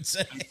something he would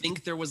say. I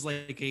think there was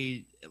a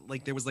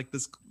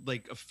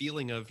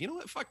feeling of, you know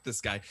what, fuck this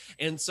guy.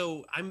 And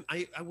so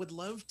I would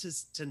love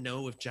to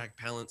know if Jack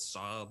Palance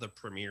saw the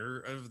premiere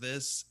of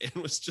this and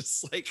was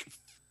just like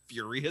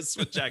furious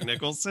with Jack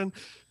Nicholson,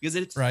 because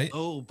it's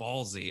so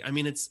ballsy. I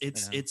mean,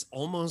 it's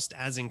almost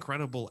as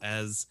incredible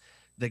as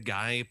the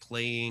guy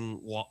playing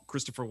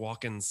Christopher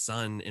Walken's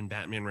son in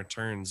Batman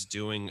Returns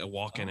doing a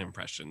Walken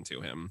impression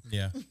to him.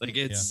 Yeah, like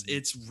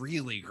it's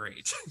really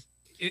great.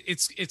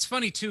 It's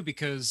funny too,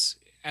 because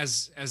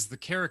as the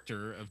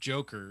character of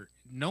Joker,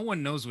 no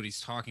one knows what he's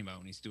talking about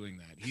when he's doing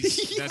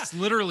that. That's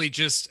literally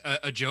just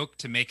a joke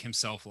to make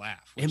himself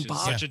laugh, which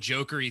is such a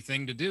jokery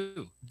thing to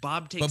do.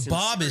 Bob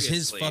is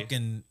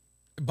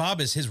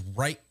his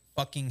right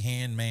fucking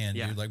hand man,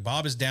 dude. Like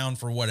Bob is down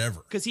for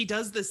whatever. Because he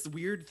does this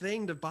weird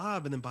thing to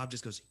Bob, and then Bob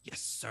just goes, "Yes,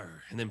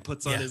 sir," and then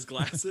puts on his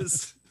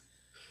glasses.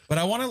 But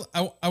I want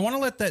to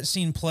let that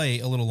scene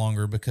play a little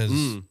longer,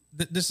 because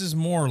this is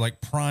more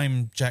like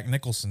prime Jack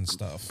Nicholson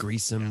stuff.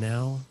 Grease him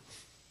now.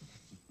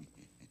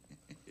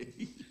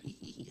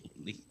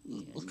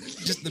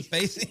 Just the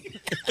face.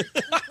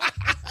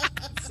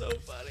 So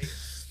funny.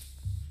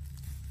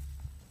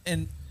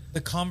 And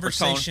the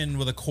conversation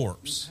with a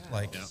corpse,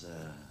 like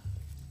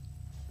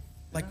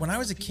when I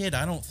was a kid,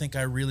 I don't think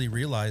I really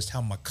realized how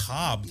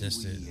macabre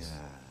this is.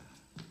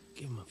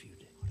 Give him a few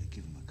days.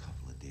 Give him a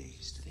couple of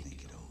days to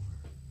think it over.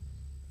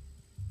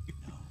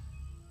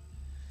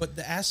 But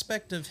the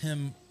aspect of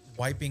him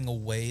wiping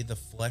away the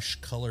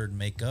flesh-colored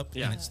makeup,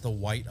 and it's the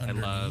white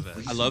underneath. I love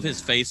it. I love his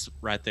face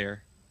right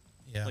there.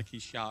 Yeah. Like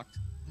he's shocked.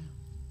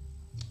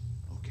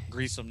 Okay.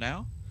 Grease him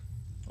now?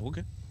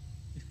 Okay.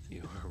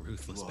 You are a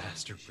ruthless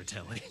bastard,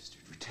 Fratelli.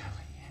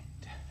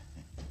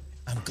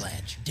 I'm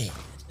glad you're dead.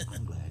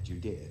 I'm glad you're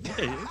dead.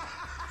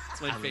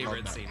 It's my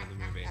favorite scene in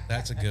the movie.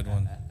 That's a good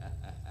one.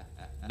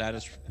 That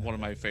is one of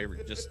my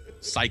favorite, just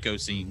psycho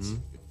scenes.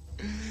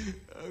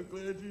 I'm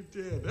glad you're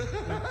dead.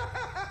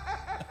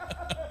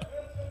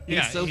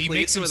 Yeah, so he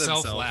makes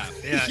himself laugh.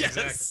 Yeah, yes.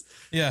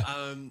 exactly.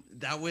 Yeah.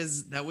 That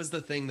was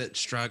the thing that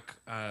struck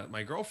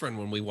my girlfriend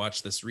when we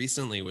watched this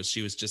recently. Was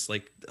she was just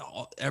like,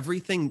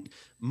 everything,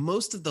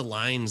 most of the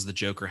lines the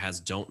Joker has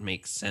don't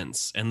make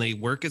sense, and they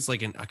work as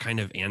like a kind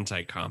of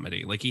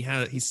anti-comedy. Like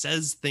he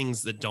says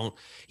things that don't.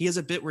 He has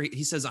a bit where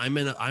he says, "I'm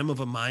of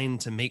a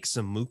mind to make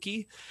some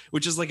mookie,"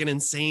 which is like an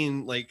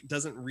insane, like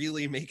doesn't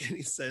really make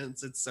any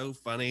sense. It's so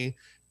funny.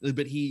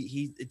 But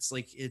it's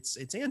like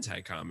it's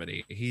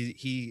anti-comedy.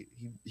 He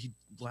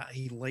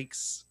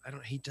likes,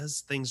 he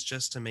does things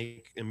just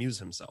to amuse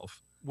himself.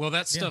 Well,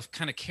 that stuff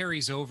kind of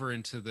carries over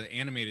into the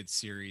animated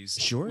series,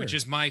 sure, which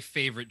is my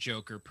favorite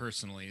Joker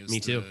personally. Is Me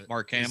too.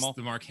 Mark Hamill,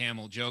 the Mark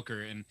Hamill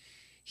Joker, and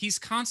he's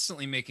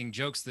constantly making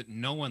jokes that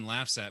no one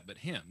laughs at but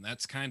him.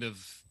 That's kind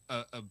of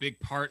a big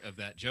part of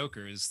that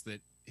Joker, is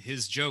that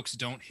his jokes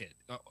don't hit,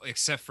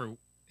 except for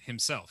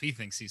himself. He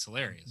thinks he's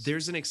hilarious.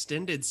 There's an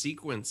extended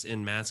sequence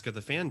in Mask of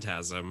the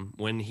Phantasm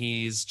when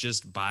he's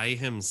just by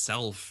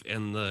himself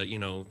in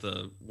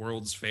the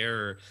World's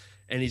Fair,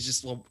 and he's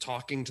just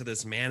talking to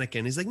this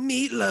mannequin. He's like,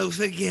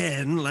 "Meatloaf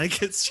again."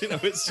 Like it's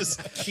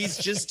just he's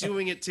just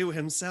doing it to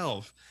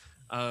himself.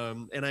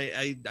 And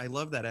I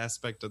love that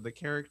aspect of the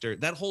character.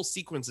 That whole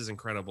sequence is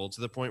incredible, to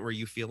the point where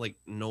you feel like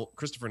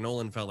Christopher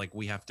Nolan felt like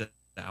we have to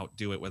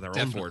outdo it with our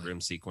own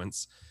boardroom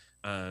sequence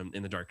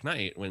in The Dark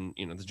Knight, when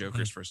the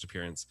Joker's first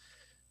appearance.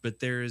 But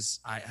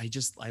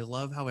I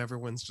love how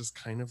everyone's just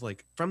kind of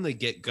like from the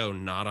get-go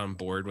not on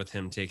board with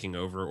him taking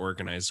over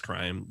organized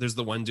crime. There's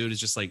the one dude who's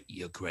just like,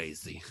 "You're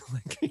crazy."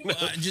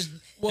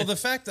 The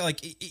fact that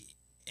like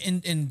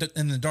in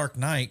The Dark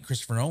Knight,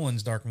 Christopher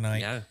Nolan's Dark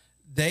Knight,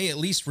 they at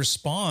least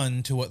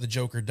respond to what the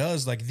Joker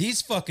does. Like,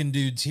 these fucking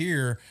dudes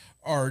here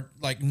are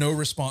like no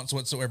response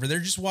whatsoever. They're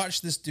just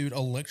watch this dude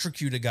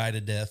electrocute a guy to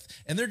death,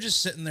 and they're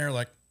just sitting there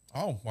like,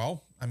 "Oh,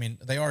 well, I mean,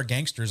 they are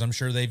gangsters. I'm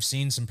sure they've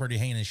seen some pretty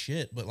heinous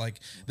shit, but like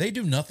they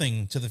do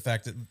nothing to the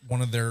fact that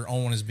one of their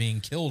own is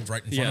being killed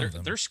right in front of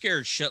them." They're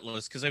scared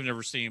shitless because they've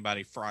never seen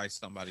anybody fry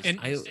somebody. And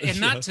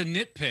not to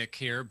nitpick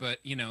here, but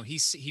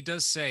he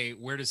does say,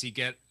 where does he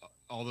get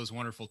all those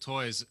wonderful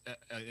toys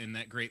in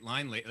that great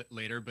line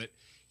later? But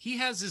he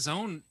has his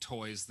own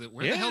toys that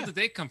where the hell did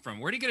they come from?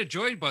 Where did he get a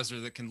joy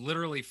buzzer that can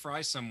literally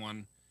fry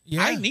someone?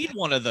 Yeah, I need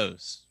one of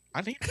those.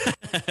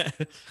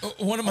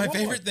 One of my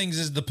favorite things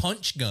is the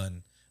punch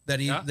gun that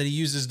he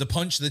uses to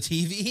punch the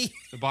TV.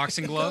 The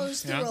boxing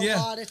gloves. A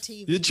lot of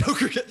TV. The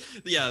Joker,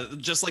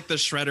 just like the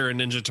Shredder and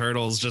Ninja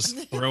Turtles,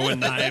 just throwing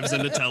knives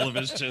into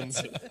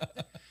televisions.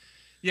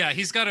 Yeah,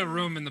 he's got a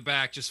room in the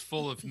back just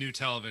full of new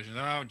television.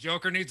 Oh,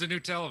 Joker needs a new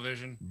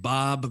television.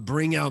 Bob,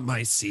 bring out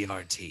my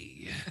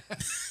CRT.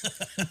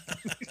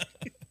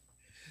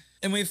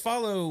 And we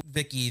follow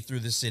Vicky through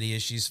the city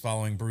as she's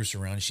following Bruce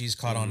around. She's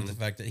caught on to the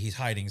fact that he's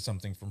hiding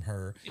something from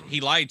her.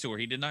 He lied to her.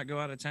 He did not go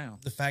out of town.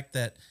 The fact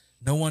that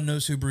no one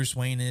knows who Bruce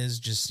Wayne is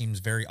just seems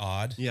very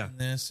odd in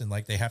this. And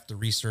like they have to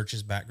research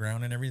his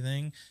background and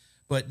everything.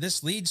 But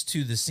this leads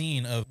to the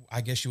scene of,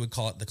 I guess you would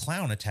call it, the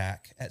clown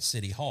attack at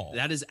City Hall.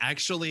 That is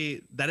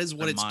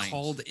what it's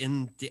called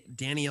in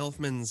Danny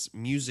Elfman's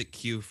music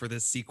cue for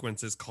this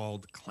sequence, is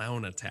called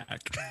Clown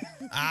Attack.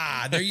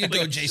 There you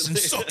go, Jason.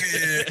 Suck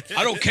it.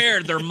 I don't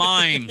care. They're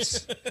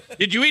mimes.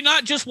 Did you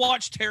not just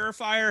watch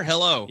Terrifier?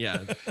 Hello.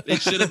 Yeah. It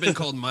should have been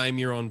called Mime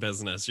Your Own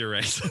Business. You're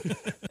right.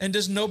 And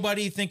does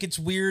nobody think it's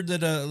weird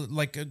that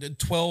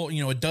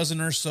a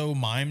dozen or so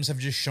mimes have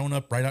just shown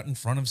up right out in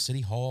front of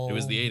City Hall? It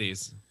was the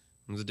 80s.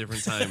 It was a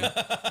different time.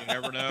 You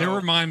never know. There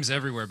were mimes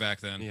everywhere back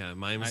then. Yeah,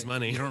 mimes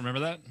money. You don't remember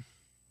that?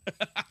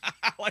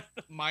 I like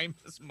the mime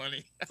is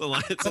money. It's a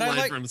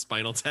line from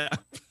Spinal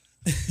Tap.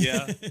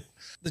 Yeah.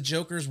 The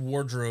Joker's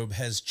wardrobe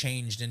has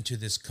changed into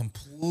this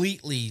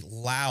completely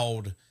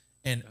loud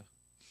and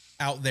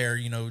out there,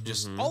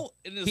 just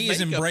he is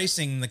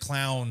embracing the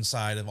clown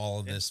side of all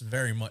of this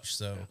very much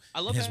so. I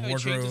love how he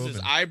changes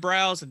his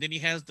eyebrows, and then he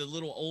has the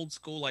little old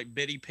school like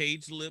Betty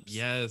Page lips.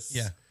 Yes.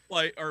 Yeah.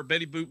 Or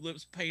Betty Boop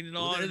lips painted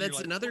on. That's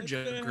another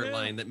Joker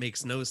line that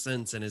makes no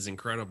sense and is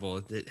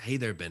incredible. Hey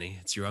there, Benny.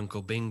 It's your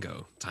Uncle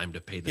Bingo. Time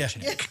to pay the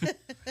check.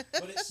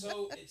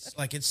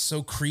 But it's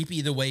so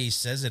creepy the way he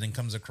says it and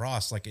comes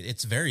across. Like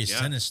it's very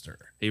sinister.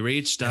 He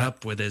reached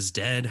up with his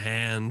dead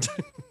hand.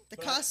 The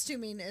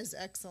costuming is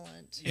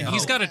excellent. And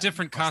he's got a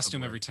different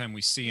costume every time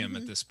we see him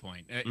at this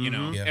point.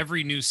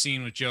 Every new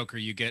scene with Joker,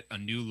 you get a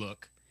new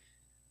look,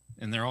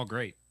 and they're all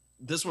great.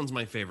 This one's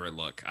my favorite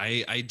look.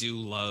 I do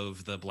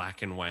love the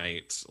black and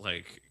white,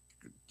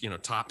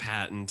 top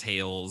hat and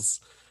tails,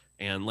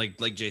 and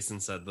like Jason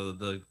said,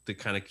 the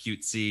kind of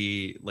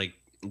cutesy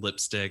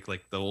lipstick,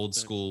 like the old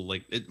school,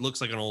 like it looks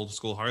like an old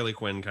school Harley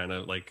Quinn kind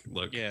of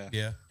look.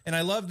 Yeah. And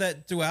I love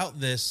that throughout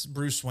this,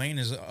 Bruce Wayne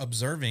is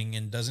observing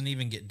and doesn't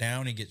even get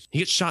down. He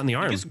gets shot in the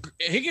arm.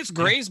 He gets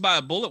grazed by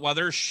a bullet while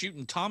they're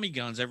shooting Tommy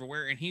guns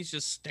everywhere, and he's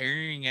just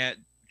staring at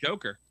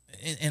Joker.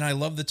 And I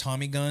love the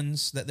Tommy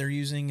guns that they're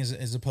using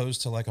as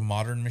opposed to like a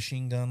modern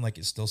machine gun. Like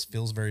it still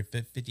feels very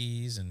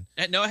 50s and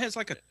no, it has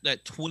like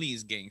that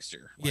 20s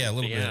gangster. Yeah, a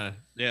little bit.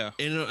 Yeah.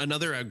 And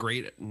another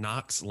great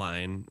Knox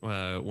line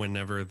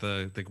whenever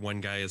the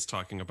one guy is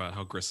talking about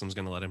how Grissom's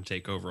going to let him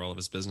take over all of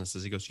his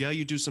businesses. He goes, "Yeah,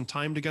 you do some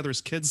time together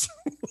as kids."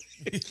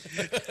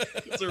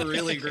 It's a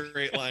really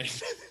great line.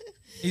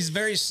 He's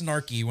very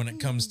snarky when it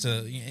comes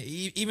to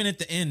even at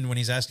the end when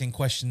he's asking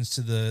questions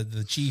to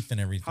the chief and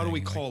everything. How do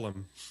we call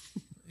him?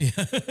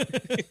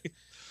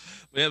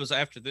 It was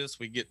after this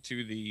we get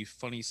to the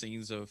funny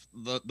scenes of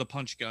the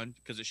punch gun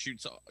because it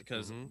shoots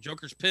because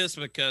Joker's pissed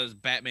because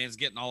Batman's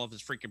getting all of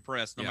his freaking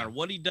press. No matter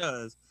what he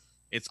does,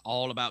 it's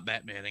all about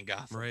Batman and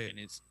Gotham, and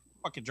it's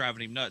fucking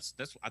driving him nuts.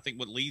 That's I think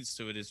what leads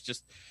to it is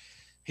just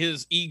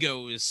his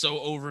ego is so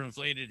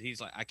overinflated.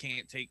 He's like, I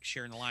can't take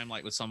sharing the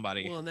limelight with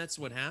somebody. Well, and that's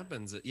what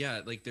happens.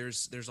 Yeah, like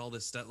there's all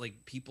this stuff. Like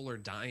people are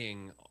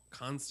dying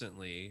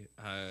constantly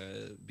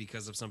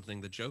because of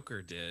something the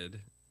Joker did.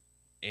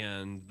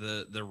 And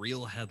the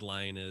real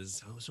headline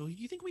is, "Oh, so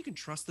you think we can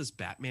trust this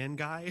Batman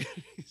guy?"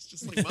 He's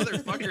just like,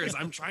 "Motherfuckers,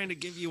 I'm trying to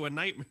give you a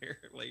nightmare."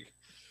 Like,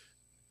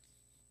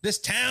 this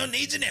town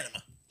needs an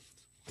enema.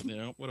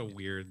 Yeah, what a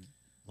weird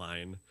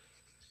line.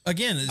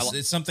 Again,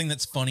 it's something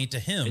that's funny to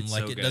him. It's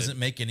like so it good. doesn't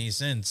make any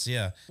sense.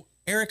 Yeah,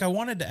 Eric, I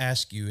wanted to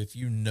ask you if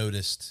you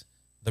noticed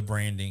the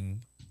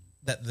branding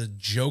that the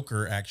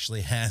Joker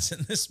actually has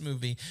in this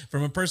movie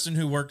from a person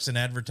who works in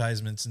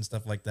advertisements and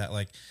stuff like that.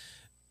 Like.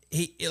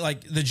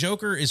 The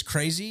Joker is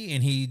crazy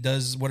and he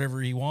does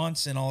whatever he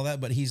wants and all that,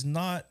 but he's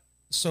not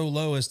so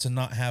low as to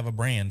not have a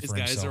brand His for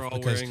himself. guys are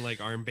all wearing like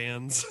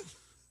armbands.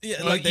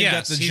 Yeah, like they've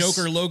got the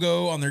Joker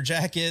logo on their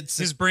jackets.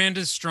 His brand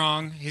is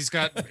strong. He's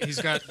got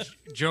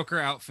Joker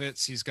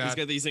outfits. He's got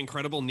these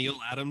incredible Neil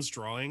Adams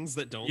drawings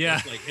that don't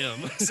look like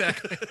him.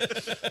 Exactly.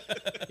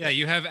 Yeah,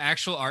 you have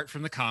actual art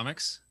from the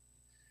comics.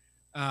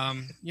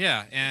 And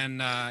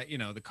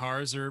the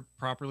cars are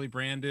properly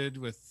branded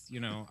with,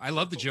 I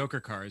love the Joker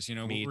cars. We're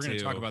going to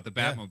talk about the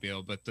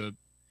Batmobile, but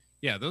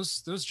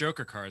those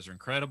Joker cars are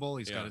incredible.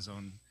 He's got his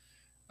own.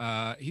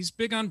 He's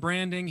big on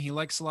branding. He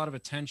likes a lot of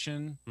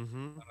attention.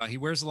 He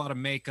wears a lot of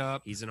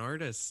makeup. He's an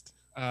artist.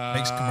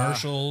 Makes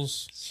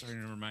commercials.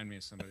 Starting to remind me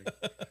of somebody.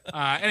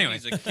 Anyway,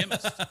 he's a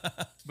chemist.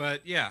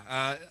 But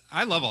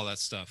I love all that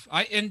stuff.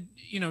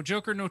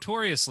 Joker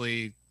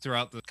notoriously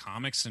throughout the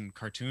comics and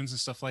cartoons and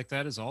stuff like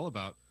that is all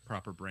about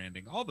proper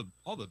branding. All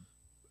the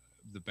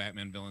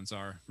Batman villains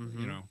are,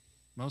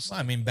 mostly. Well,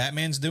 I mean,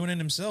 Batman's doing it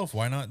himself.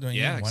 Why not?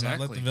 Why not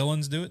let the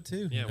villains do it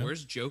too? Yeah,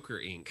 where's Joker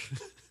ink?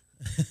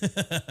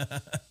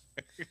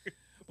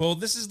 Well,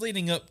 this is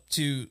leading up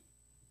to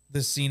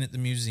the scene at the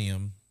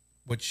museum,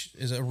 which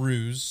is a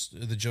ruse.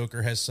 The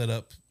Joker has set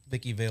up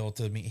Vicky Vale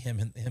to meet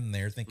him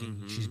there,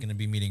 thinking she's going to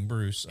be meeting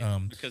Bruce.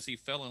 Because he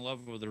fell in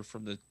love with her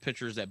from the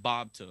pictures that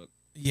Bob took.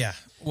 Yeah.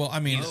 Well, I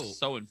mean, he's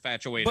so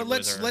infatuated. But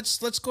with her.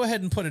 let's go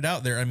ahead and put it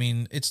out there. I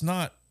mean, it's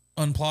not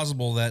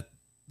unplausible that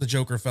the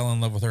Joker fell in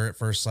love with her at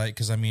first sight.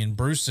 Because I mean,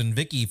 Bruce and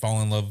Vicky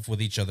fall in love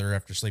with each other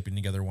after sleeping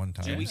together one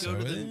time. Do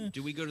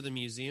we go to the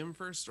museum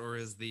first, or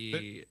is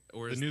the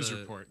news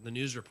report? The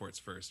news reports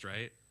first,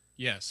 right?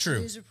 Yes. True.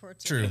 News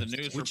reports. True. The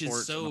news Which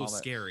is so and all that.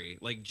 scary,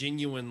 like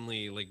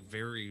genuinely, like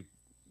very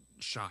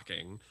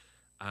shocking.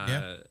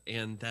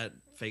 And that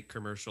fake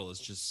commercial is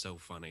just so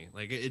funny.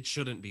 Like it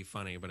shouldn't be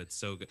funny, but it's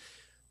so good.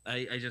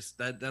 I just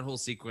that whole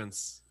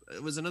sequence.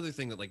 It was another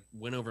thing that like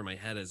went over my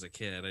head as a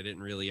kid. I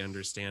didn't really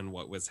understand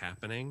what was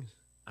happening.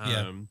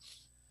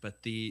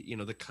 But the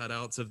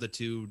cutouts of the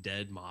two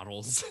dead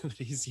models that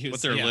he's using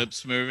with their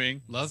lips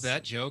moving. Love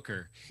that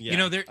Joker.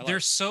 Yeah, they're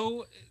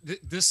so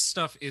this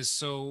stuff is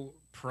so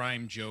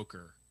prime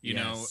Joker.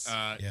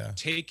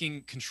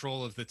 Taking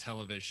control of the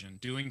television,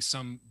 doing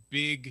some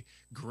big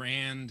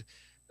grand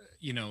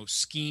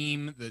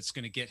scheme that's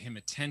going to get him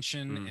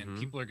attention, and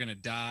people are going to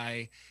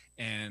die,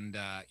 and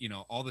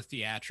all the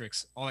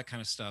theatrics, all that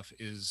kind of stuff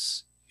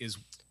is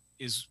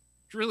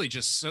really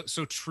just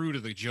so true to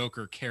the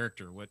Joker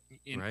character. What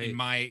in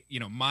my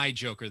my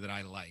Joker that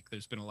I like.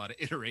 There's been a lot of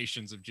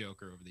iterations of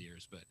Joker over the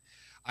years, but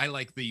I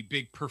like the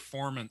big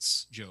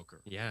performance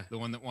Joker. Yeah, the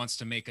one that wants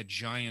to make a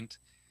giant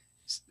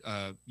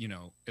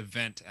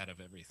event out of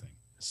everything.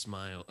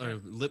 Smile or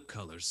lip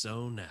color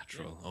so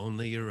natural.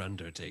 Only your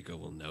Undertaker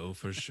will know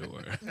for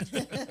sure.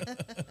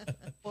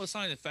 Well, it's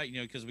not the fact,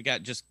 because we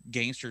got just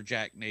gangster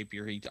Jack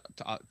Napier. He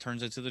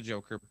turns into the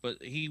Joker, but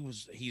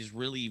he's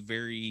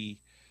really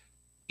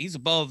he's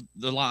above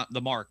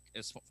the mark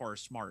as far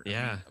as smart.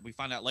 Yeah. I mean, we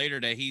find out later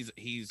that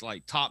he's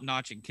like top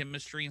notch in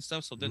chemistry and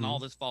stuff. So then all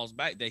this falls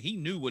back that he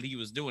knew what he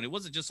was doing. It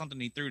wasn't just something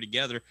he threw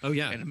together. Oh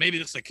yeah. And maybe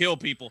this to kill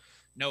people.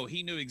 No,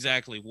 he knew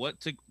exactly what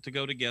to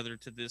go together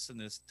to this and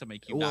this to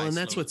make you die. Well, and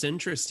that's what's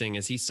interesting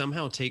is he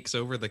somehow takes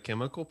over the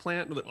chemical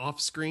plant off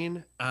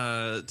screen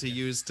to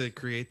use to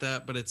create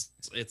that. But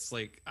it's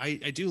like I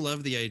do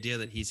love the idea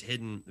that he's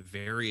hidden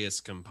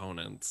various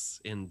components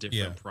in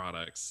different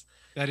products.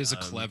 That is a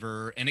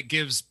clever, and it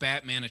gives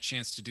Batman a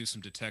chance to do some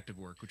detective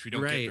work, which we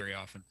don't get very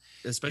often,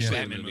 especially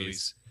Batman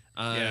movies.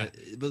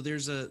 But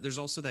there's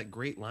also that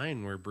great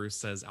line where Bruce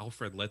says,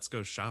 "Alfred, let's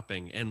go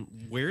shopping." And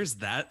where's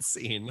that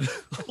scene?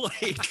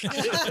 Like,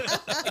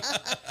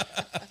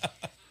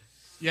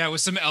 yeah,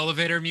 with some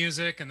elevator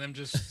music and them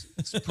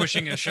just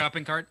pushing a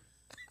shopping cart.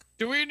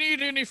 Do we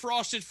need any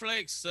Frosted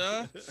Flakes,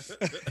 sir?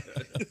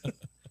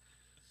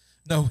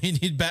 No,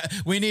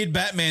 we need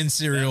Batman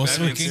cereal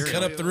so we can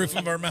cut up the roof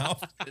of our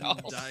mouth.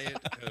 And Diet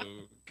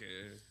Coke.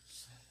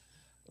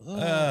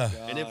 Oh,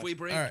 and if we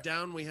break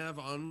down, we have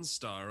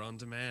OnStar on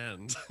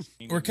demand.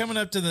 We're coming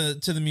up to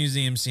the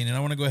museum scene, and I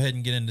want to go ahead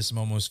and get into some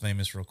Almost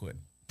Famous real quick.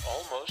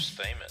 Almost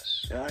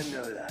Famous. I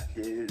know that,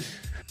 dude.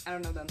 I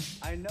don't know them.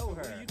 I know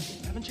her.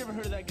 Haven't you ever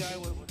heard of that guy?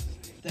 What's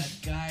his name? That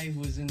guy who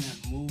was in that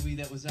movie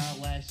that was out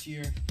last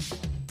year.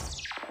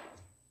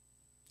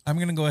 I'm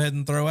going to go ahead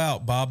and throw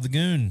out Bob the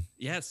Goon.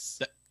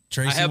 Yes.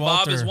 Tracy I have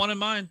Walter. Bob as one of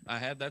mine.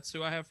 That's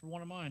who I have for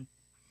one of mine.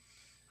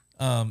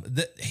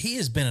 He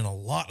has been in a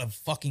lot of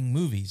fucking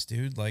movies,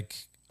 dude. Like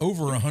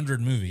over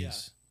 100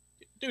 movies.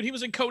 Yeah. Dude, he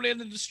was in Conan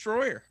the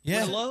Destroyer.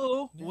 Yeah.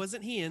 Hello? Yeah.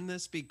 Wasn't he in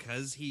this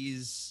because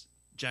he's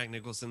Jack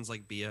Nicholson's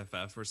like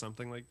BFF or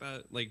something like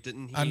that? Like,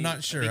 didn't he? I'm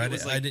not sure. I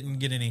didn't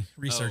get any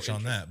research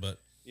on that, but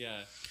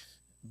yeah.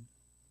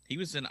 He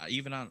was in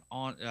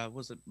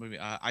was it movie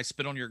I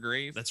Spit on Your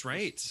Grave? That's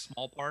right.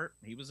 Small part.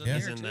 He was in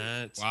He's there in too.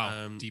 that.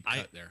 Wow, deep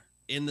cut there.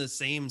 In the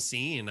same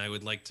scene, I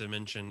would like to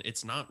mention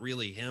it's not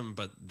really him,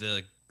 but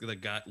the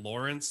guy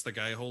Lawrence, the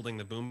guy holding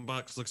the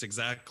boombox, looks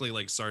exactly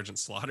like Sergeant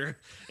Slaughter,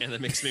 and that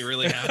makes me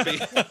really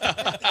happy.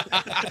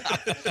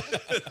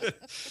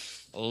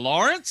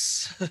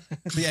 Lawrence?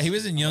 Yeah, he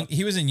was in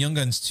Young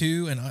Guns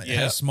 2, and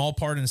had a small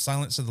part in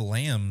Silence of the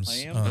Lambs.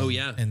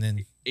 And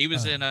then he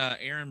was in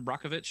Aaron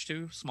Brockovich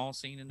too. Small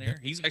scene in there. Yeah.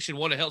 He's actually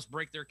one that helps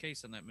break their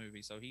case in that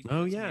movie. So he.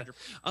 Oh yeah.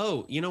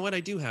 Oh, you know what? I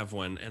do have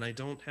one, and I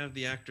don't have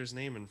the actor's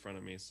name in front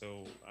of me,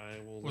 so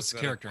I will. What's the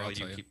character? I'll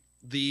tell you.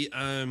 The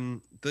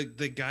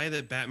guy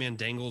that Batman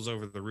dangles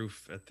over the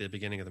roof at the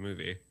beginning of the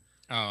movie.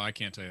 Oh, I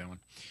can't tell you that one.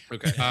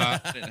 Okay.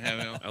 Didn't have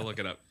it. I'll look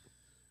it up.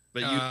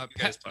 But you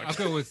guys talk.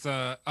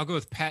 I'll go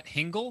with Pat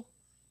Hingle.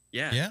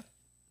 Yeah. Yeah.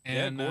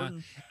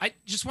 And I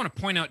just want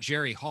to point out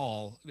Jerry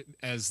Hall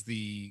as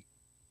the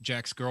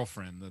Jack's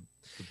girlfriend, the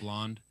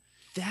blonde,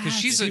 because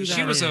she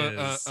was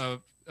a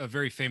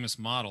very famous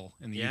model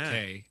in the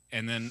UK,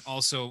 and then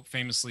also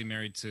famously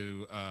married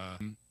to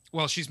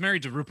she's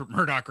married to Rupert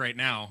Murdoch right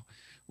now,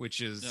 which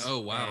is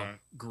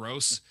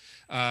gross.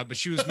 But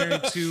she was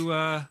married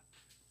to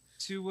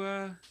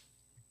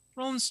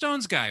Rolling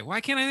Stones guy.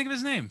 Why can't I think of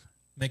his name?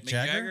 Mick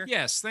Jagger?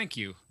 Yes, thank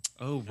you.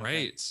 Oh,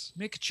 right.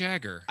 Mick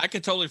Jagger. I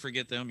could totally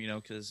forget them,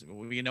 because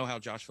we know how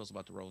Josh feels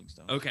about the Rolling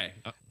Stones. Okay.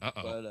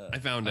 But, I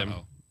found him.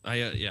 I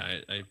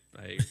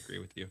agree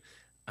with you.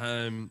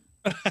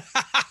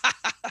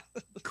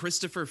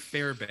 Christopher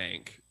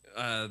Fairbank,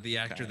 the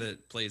actor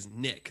that plays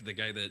Nick, the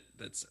guy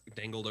that's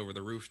dangled over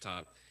the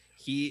rooftop.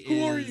 He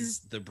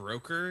is the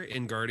broker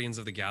in Guardians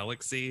of the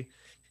Galaxy.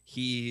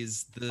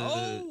 He's the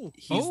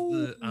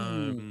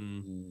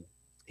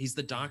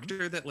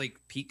doctor that like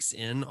peeks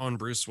in on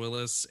Bruce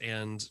Willis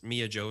and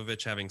Mia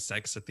Jovovich having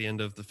sex at the end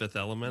of The Fifth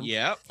Element.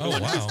 Yep. Oh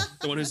wow.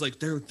 The one who's like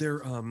they're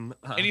and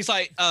he's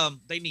like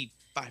they need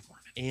 5 more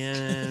minutes.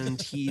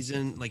 And he's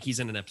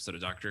in an episode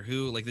of Doctor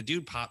Who. Like the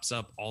dude pops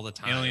up all the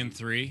time. Alien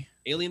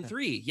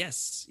 3.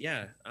 Yes.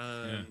 Yeah.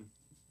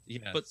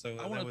 But so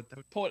I want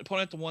to point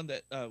out the one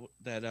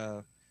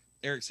that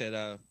Eric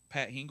said,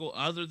 Pat Hingle.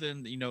 Other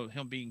than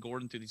him being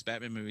Gordon through these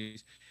Batman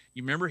movies,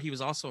 you remember he was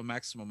also in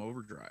Maximum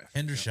Overdrive.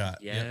 Hendershot.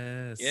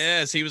 Yes.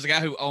 Yes, he was the guy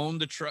who owned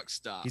the truck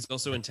stop. He's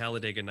also in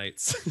Talladega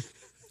Nights.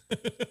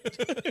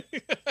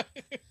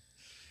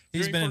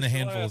 He's been in a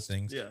handful of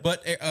things. Yeah.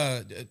 But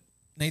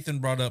Nathan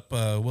brought up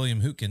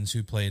William Hootkins,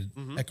 who played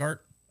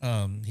Eckhart.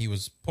 He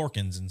was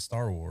Porkins in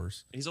Star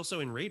Wars. He's also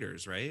in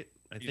Raiders, right?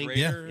 I think.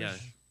 Raiders, yeah.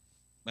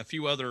 A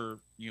few other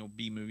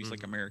B movies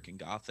like American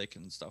Gothic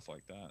and stuff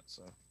like that.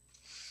 So,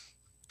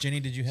 Jenny,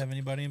 did you have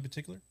anybody in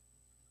particular?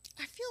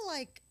 I feel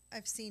like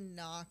I've seen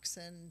Knox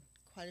in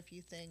quite a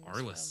few things.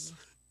 Arliss.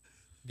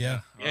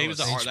 Yeah, he was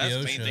that's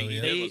the main thing he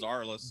did was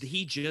Arliss.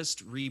 He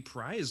just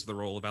reprised the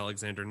role of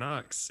Alexander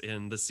Knox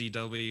in the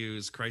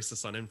CW's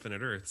Crisis on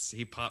Infinite Earths.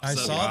 He pops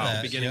up at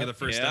the beginning of the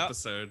first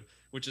episode,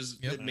 which is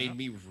it made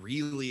me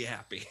really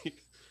happy.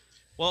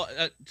 Well,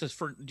 just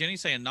for Jenny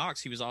saying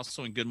Knox, he was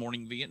also in Good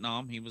Morning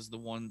Vietnam. He was the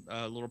one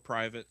little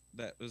private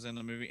that was in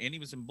the movie, and he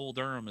was in Bull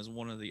Durham as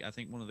one of the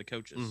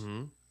coaches.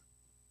 Mm-hmm.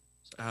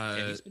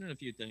 So, he's been in a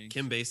few things.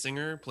 Kim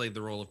Basinger played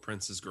the role of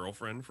Prince's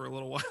girlfriend for a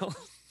little while.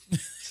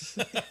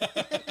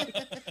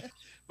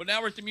 But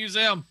now we're at the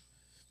museum.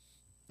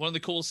 One of the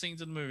coolest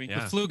scenes in the movie. Yeah.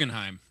 The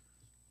Flugenheim.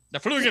 The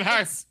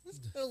Flugenheim. That's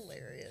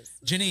hilarious.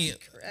 Jenny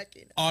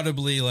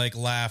audibly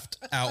laughed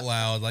out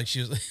loud, like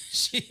she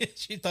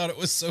thought it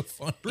was so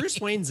funny. Bruce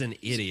Wayne's an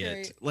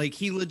idiot. Like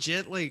he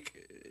legit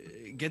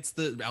gets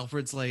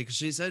Alfred's like,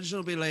 she said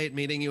she'll be late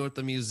meeting you at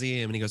the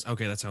museum, and he goes,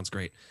 okay, that sounds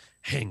great.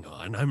 Hang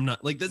on, I'm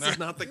not this is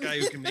not the guy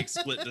who can make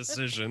split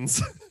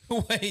decisions.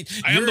 Wait,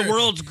 I am the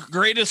world's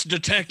greatest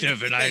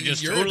detective, and I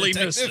just totally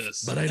missed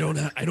this. But I don't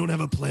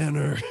have a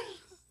planner.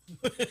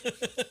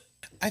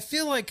 I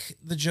feel like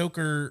the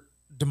Joker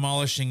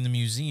demolishing the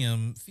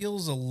museum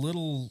feels a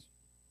little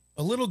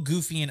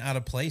goofy and out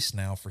of place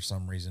now for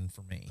some reason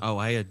for me. Oh,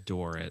 I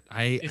adore it.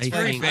 It's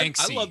very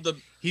Banksy. I love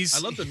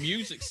the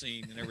music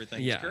scene and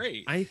everything. Yeah, it's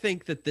great. I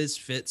think that this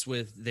fits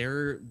with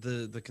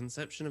the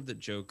conception of the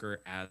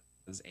Joker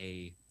as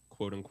a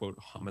quote unquote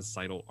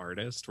homicidal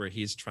artist, where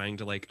he's trying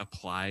to like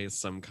apply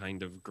some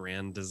kind of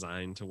grand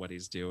design to what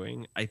he's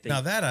doing. I think now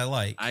that I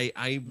like.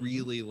 I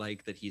really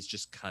like that he's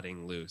just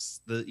cutting loose.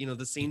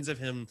 The scenes of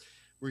him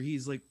where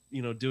he's like,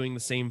 doing the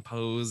same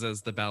pose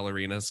as the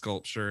ballerina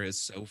sculpture is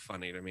so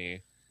funny to me.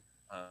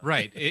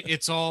 Right.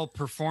 It's all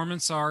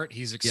performance art.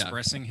 He's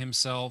expressing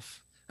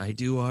himself. I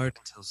do art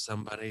until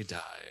somebody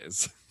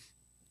dies.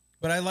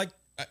 But I like,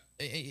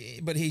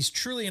 but he's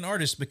truly an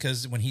artist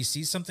because when he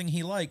sees something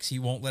he likes, he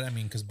won't let.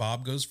 Because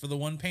Bob goes for the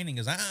one painting.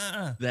 Goes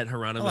that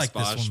Hieronymus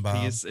Bosch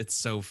piece. It's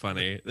so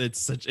funny.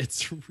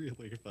 It's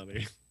really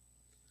funny.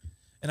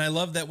 And I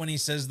love that when he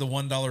says the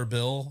 $1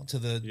 bill to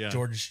the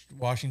George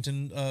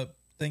Washington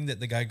thing, that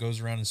the guy goes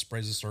around and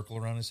sprays a circle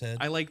around his head.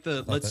 I like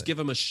let's give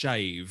him a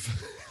shave.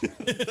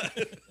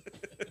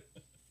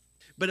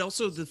 But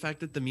also the fact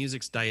that the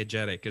music's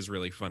diegetic is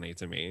really funny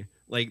to me.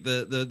 Like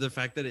the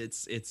fact that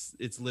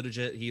it's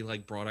legit. He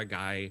like brought a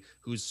guy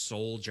whose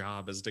sole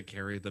job is to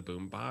carry the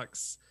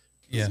boombox.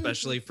 Yeah.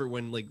 Especially for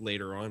when like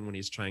later on when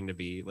he's trying to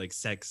be like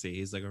sexy,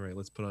 he's like, all right,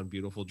 let's put on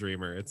Beautiful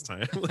Dreamer. It's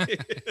time.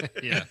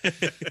 Yeah.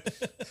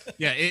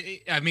 Yeah.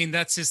 I mean,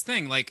 that's his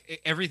thing.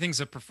 Like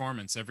everything's a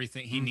performance.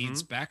 Everything he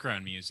needs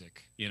background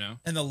music,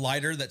 And the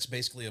lighter that's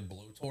basically a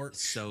blowtorch.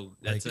 So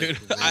that's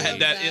I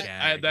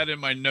had that in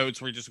my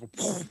notes where you just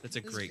go. That's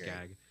a great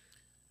gag.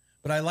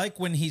 But I like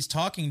when he's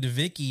talking to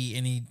Vicky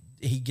and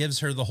he gives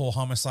her the whole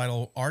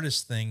homicidal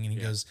artist thing, and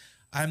he goes,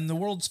 "I'm the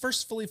world's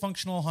first fully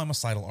functional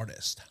homicidal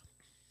artist."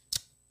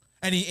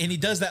 And he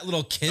does that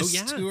little kiss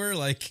to her,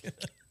 like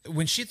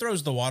when she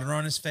throws the water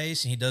on his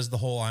face and he does the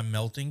whole "I'm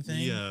melting" thing.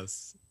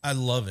 Yes, I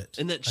love it.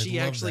 And that she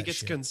actually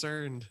gets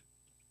concerned.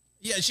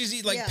 Yeah,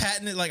 she's like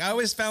patting it. Like I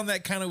always found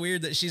that kind of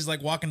weird that she's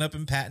like walking up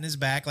and patting his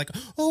back, like,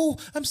 "Oh,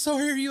 I'm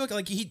sorry. Are you okay?"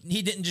 Like he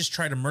didn't just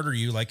try to murder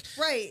you, like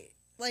right.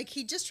 Like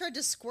he just tried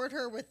to squirt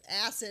her with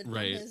acid from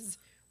his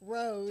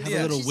rose. Have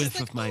a little whiff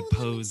of my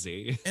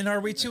posy. And are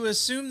we to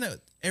assume that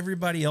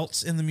everybody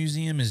else in the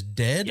museum is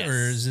dead, or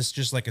is this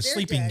just like a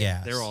sleeping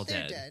gas? They're all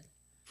dead.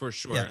 For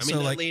sure. Yeah, I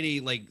mean, that lady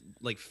like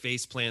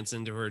face plants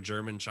into her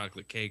German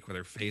chocolate cake with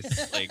her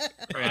face like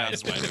her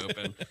eyes wide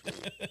open.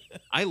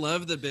 I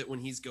love the bit when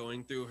he's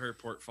going through her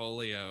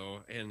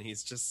portfolio and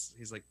he's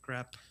like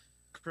crap.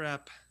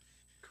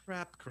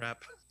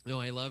 No,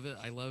 I love it.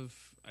 I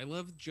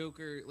love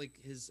Joker. Like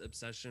his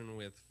obsession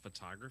with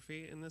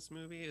photography in this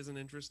movie is an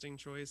interesting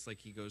choice. Like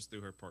he goes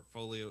through her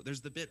portfolio.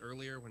 There's the bit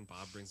earlier when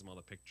Bob brings him all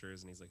the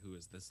pictures and he's like, "Who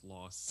is this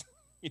loss?"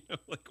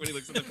 Like when he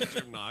looks at the picture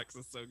of Knox,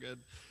 it's so good.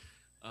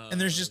 And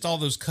there's just all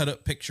those cut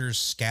up pictures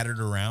scattered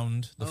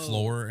around the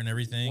floor and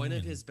everything. One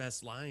of his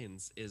best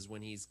lines is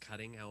when he's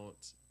cutting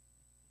out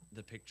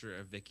the picture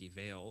of Vicky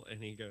Vale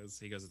and he goes,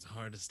 "It's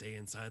hard to stay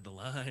inside the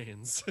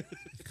lines."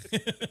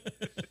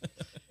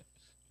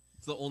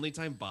 It's the only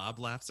time Bob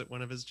laughs at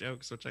one of his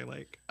jokes, which I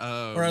like.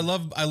 Or I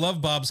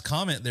love Bob's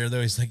comment there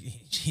though. He's like,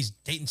 she's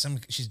dating some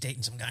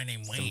guy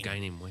named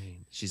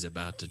Wayne. She's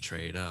about to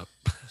trade up.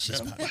 She's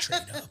about to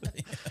trade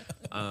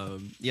up.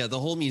 Yeah, the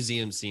whole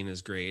museum scene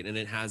is great, and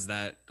it has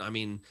that. I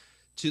mean,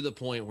 to the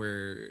point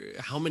where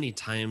how many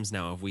times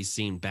now have we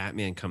seen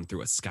Batman come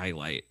through a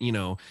skylight?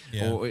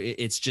 Or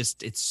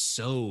it's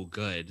so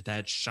good.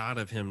 That shot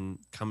of him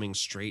coming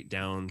straight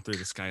down through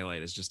the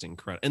skylight is just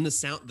incredible, and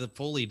the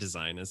Foley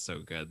design is so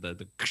good.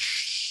 The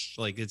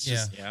like it's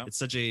just it's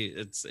such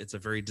it's a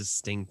very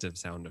distinctive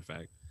sound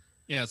effect.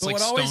 Yeah, it's like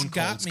Stone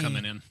Cold's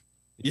coming in.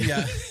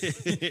 Yeah.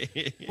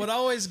 What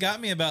always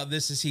got me about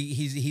this is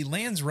he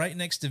lands right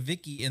next to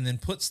Vicky and then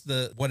puts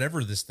the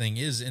whatever this thing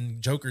is in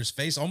Joker's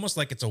face, almost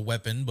like it's a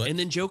weapon. But and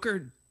then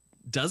Joker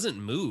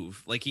doesn't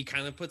move. Like he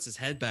kind of puts his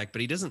head back,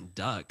 but he doesn't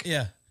duck.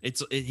 Yeah,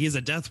 he has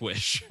a death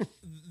wish.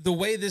 The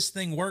way this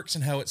thing works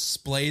and how it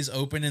splays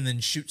open and then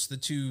shoots the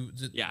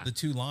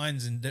two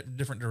lines in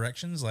different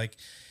directions, like.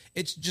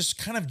 It's just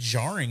kind of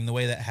jarring the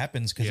way that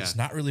happens because it's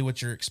not really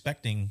what you're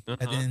expecting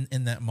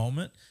in that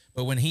moment.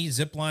 But when he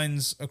zip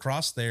lines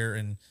across there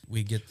and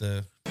we get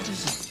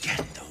doesn't get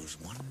those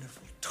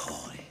wonderful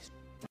toys.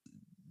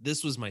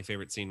 This was my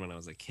favorite scene when I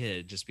was a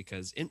kid, just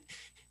because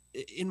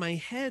in my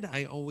head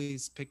I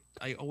always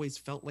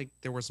felt like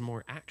there was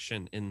more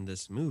action in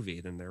this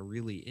movie than there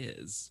really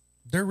is.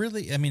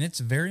 It's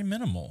very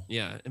minimal.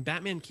 Yeah, and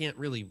Batman can't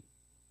really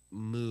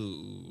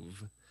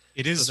move.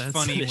 It is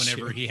funny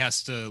whenever he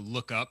has to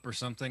look up or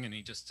something and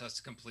he just has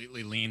to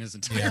completely lean his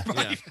entire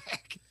body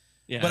back.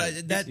 Yeah,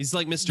 but he's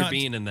like Mr.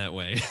 Bean in that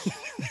way.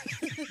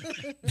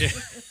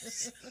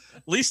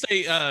 At least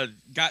they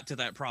got to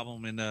that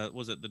problem in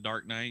was it The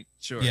Dark Knight?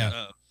 Sure.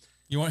 Yeah.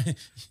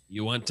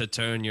 You want to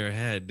turn your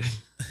head.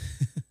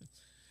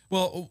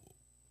 Well,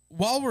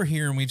 while we're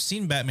here and we've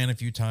seen Batman a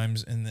few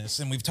times in this,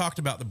 and we've talked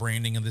about the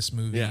branding of this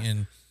movie,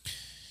 and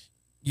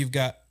you've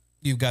got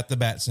you've got the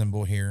bat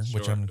symbol here,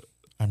 which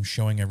I'm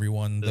showing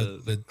everyone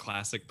the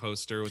classic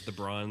poster with the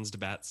bronzed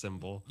bat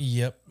symbol.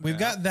 Yep, we've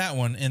got that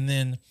one, and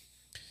then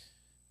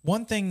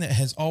one thing that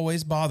has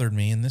always bothered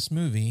me in this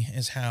movie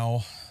is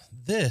how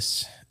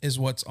this is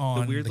what's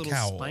on the weird little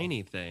cowl.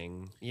 spiny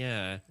thing.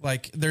 Yeah,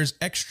 like there's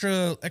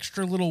extra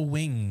little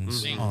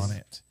wings on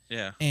it.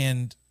 Yeah,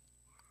 and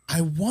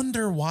I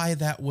wonder why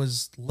that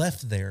was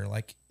left there.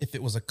 Like if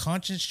it was a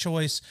conscious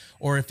choice,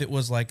 or if it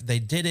was like they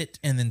did it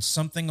and then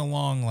something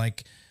along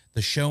like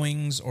the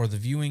showings or the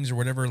viewings or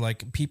whatever,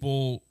 like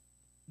people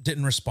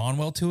didn't respond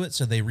well to it,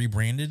 so they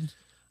rebranded.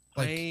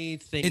 Like, I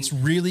think it's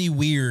really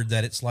weird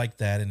that it's like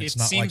that, and it's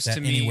not like that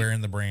anywhere in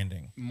the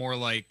branding. More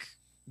like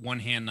one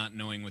hand not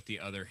knowing what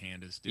the other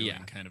hand is doing,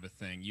 kind of a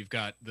thing. You've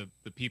got the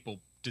people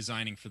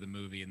designing for the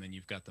movie, and then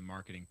you've got the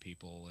marketing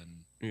people,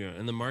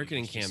 and the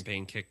marketing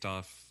campaign kicked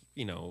off,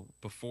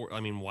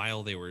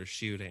 while they were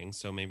shooting,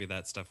 so maybe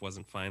that stuff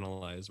wasn't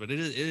finalized. But it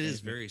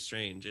is very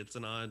strange. It's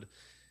an odd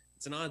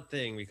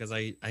thing, because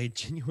I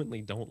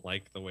genuinely don't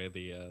like the way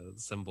the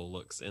symbol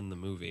looks in the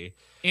movie,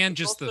 and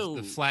just also,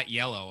 the flat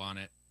yellow on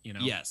it.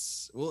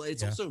 Yes. Well,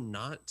 it's also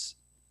not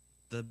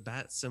the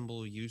bat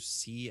symbol you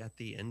see at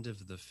the end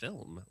of the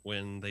film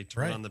when they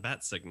turn on the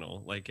bat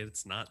signal. Like,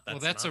 it's not.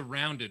 That's a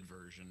rounded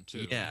version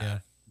too. Yeah.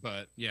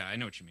 But yeah, I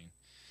know what you mean.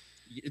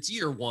 It's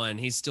year one.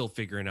 He's still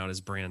figuring out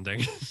his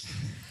branding.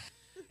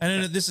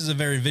 And this is a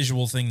very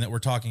visual thing that we're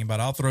talking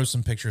about. I'll throw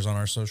some pictures on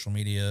our social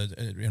media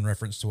in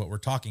reference to what we're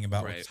talking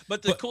about. Right.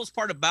 But the coolest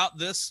part about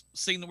this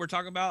scene that we're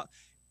talking about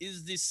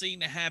is this scene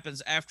that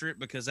happens after it,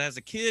 because as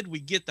a kid,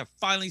 we get to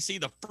finally see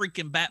the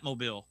freaking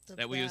Batmobile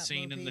that we have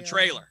seen in the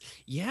trailer.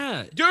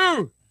 Yeah.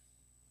 Dude!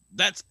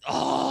 That's,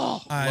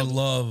 I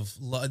love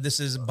this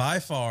is by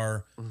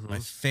far my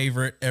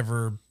favorite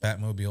ever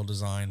Batmobile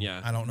design.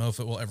 Yeah. I don't know if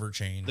it will ever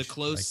change. The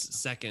close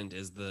second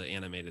is the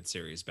animated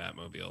series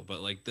Batmobile, but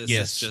like this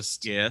is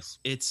just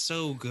it's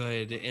so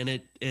good,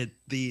 and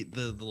the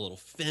little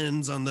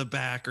fins on the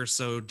back are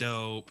so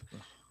dope.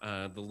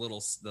 The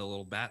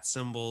little bat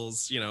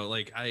symbols,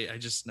 I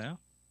just now,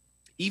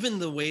 even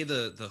the way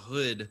the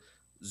hood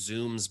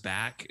zooms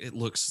back, it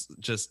looks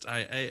just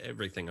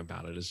everything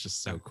about it is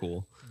just so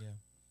cool. Yeah.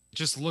 It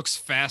just looks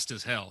fast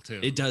as hell too.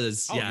 It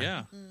does. Oh,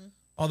 yeah.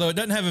 Although it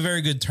doesn't have a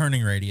very good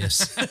turning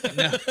radius.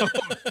 No.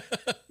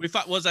 We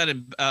thought was that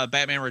in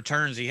Batman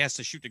Returns, he has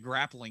to shoot the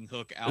grappling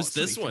hook out. It's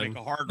this one. Make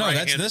a hard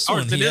that's this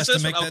one. He has to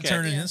make that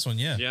turn in this one.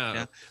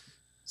 Yeah.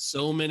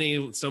 So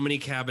many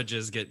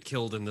cabbages get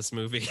killed in this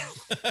movie.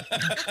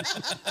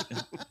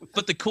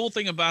 But the cool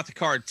thing about the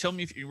card, tell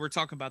me if you were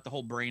talking about the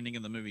whole branding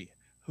in the movie.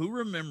 Who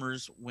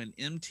remembers when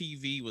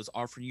MTV was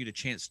offering you the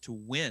chance to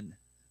win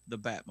the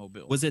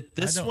Batmobile? Was it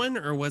this one,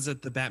 or was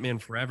it the Batman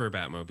Forever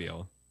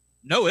Batmobile?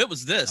 No, it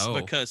was this,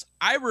 because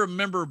I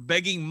remember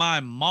begging my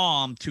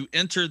mom to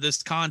enter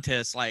this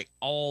contest like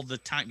all the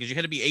time, because you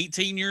had to be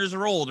 18 years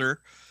or older.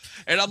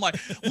 And I'm like,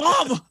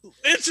 Mom,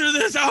 enter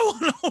this. I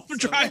want to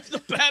drive the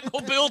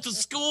Batmobile to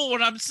school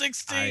when I'm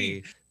 16.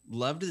 I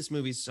loved this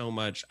movie so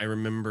much. I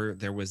remember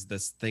there was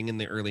this thing in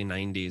the early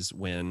 90s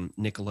when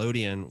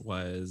Nickelodeon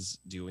was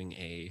doing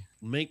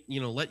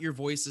let your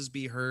voices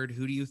be heard.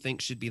 Who do you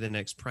think should be the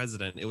next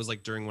president? It was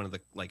like during one of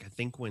the, I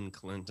think when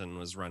Clinton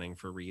was running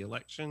for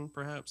re-election,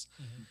 perhaps.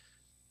 Mm-hmm.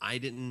 I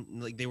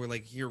didn't they were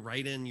like, here,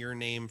 write in your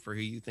name for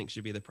who you think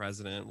should be the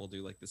president. We'll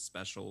do like this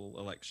special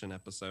election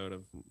episode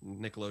of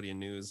Nickelodeon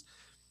News.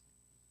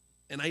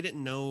 And I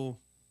didn't know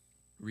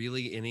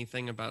really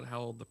anything about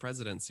how the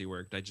presidency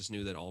worked. I just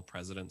knew that all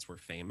presidents were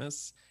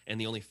famous,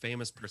 and the only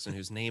famous person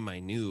whose name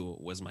I knew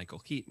was Michael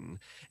Keaton.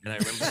 And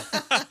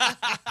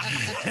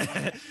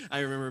I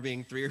remember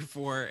being 3 or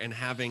 4 and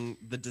having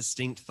the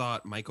distinct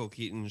thought, Michael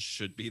Keaton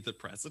should be the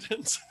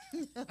president.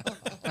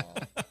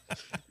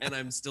 And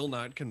I'm still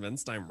not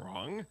convinced I'm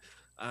wrong.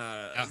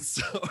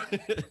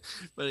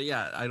 But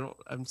yeah,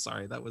 I'm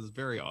sorry, that was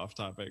very off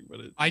topic, but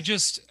I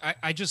just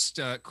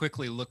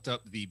quickly looked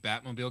up the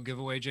Batmobile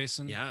giveaway,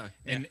 Jason. Yeah.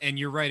 And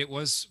you're right, it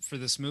was for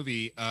this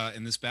movie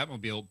in this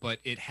Batmobile, but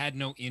it had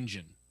no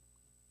engine.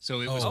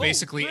 So it was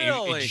basically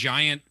a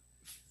giant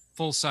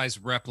full-size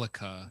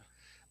replica.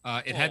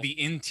 It had the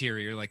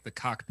interior, like the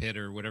cockpit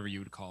or whatever you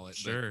would call it,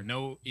 but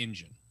no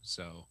engine.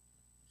 So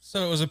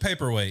it was a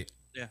paperweight.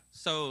 Yeah.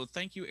 So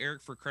thank you,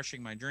 Eric, for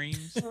crushing my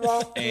dreams.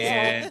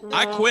 And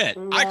I quit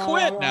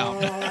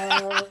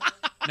now.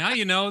 Now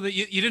you know that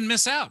you didn't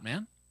miss out,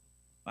 man.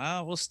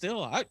 Well,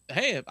 still, I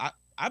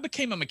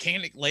became a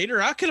mechanic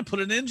later. I could have put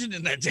an engine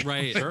in that damn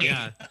right. thing.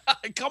 Yeah.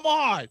 Come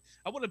on.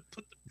 I would have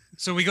put.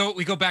 So we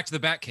go back to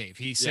the Batcave.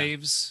 He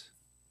saves.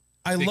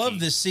 I love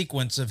this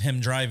sequence of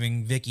him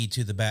driving Vicky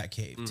to the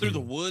Batcave through the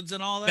woods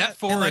and all that. That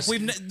forest.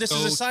 This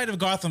is a side of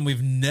Gotham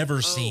we've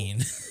never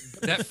seen.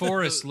 That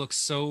forest looks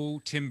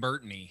so Tim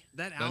Burton-y.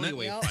 That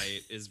alleyway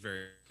fight is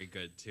very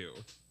good too.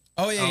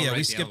 Oh yeah. Right,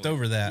 we skipped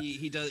over that.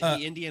 He does.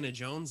 Indiana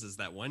Jones is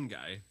that one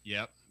guy.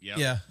 Yep.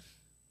 Yeah.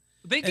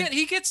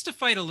 He gets to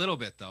fight a little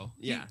bit though.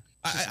 Yeah.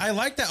 I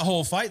like that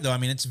whole fight though. I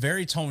mean, it's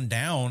very toned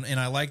down, and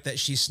I like that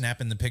she's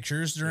snapping the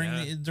pictures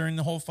during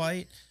the whole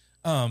fight.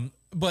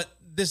 but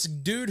this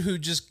dude who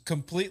just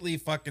completely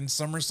fucking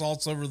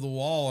somersaults over the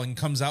wall and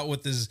comes out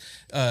with his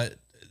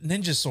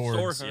ninja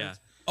swords. Yeah.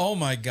 Oh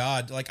my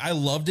God. Like, I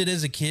loved it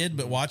as a kid,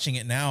 but watching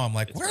it now, I'm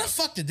like, where the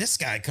fuck did this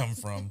guy come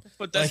from?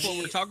 But that's what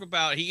we're talking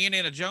about. He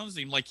Indiana Jones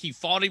him. Like, he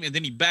fought him and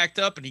then he backed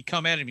up and he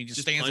come at him. He just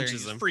stands there and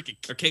punches he him.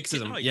 freaking Or kicks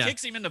him. He Yeah.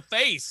 kicks him in the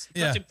face.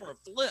 Yeah. Puts him for a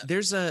flip.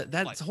 There's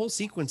that whole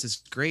sequence is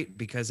great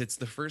because it's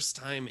the first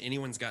time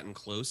anyone's gotten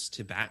close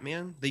to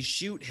Batman. They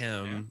shoot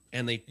him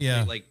and they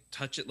like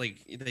touch it,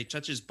 like they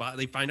touch his body.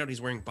 They find out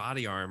he's wearing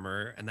body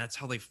armor, and that's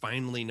how they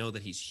finally know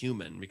that he's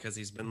human, because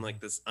he's been like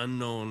this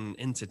unknown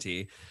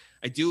entity.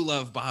 I do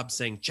love Bob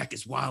saying, "Check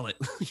his wallet."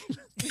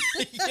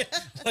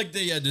 Like,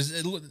 does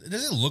it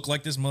look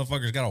like this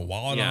motherfucker's got a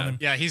wallet on him?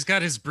 Yeah, he's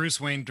got his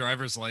Bruce Wayne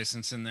driver's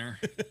license in there.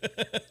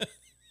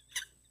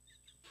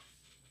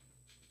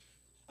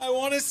 I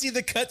want to see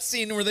the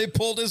cutscene where they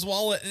pulled his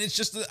wallet and it's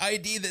just the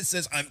ID that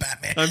says, "I'm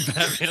Batman." I'm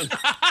Batman.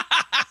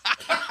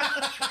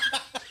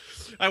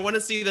 I want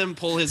to see them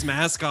pull his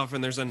mask off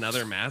and there's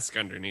another mask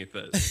underneath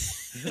it.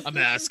 A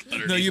mask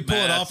underneath. No, you pull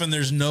it off and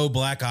there's no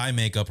black eye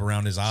makeup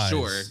around his eyes.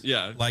 Sure,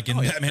 yeah. Like in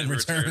Batman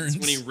Returns.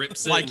 When he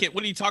rips it. Like it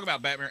when you talk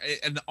about Batman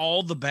and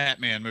all the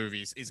Batman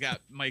movies, he's got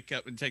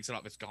makeup and takes it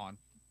off, it's gone.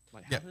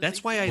 Like,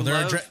 that's why I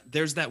love.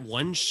 There's that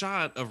one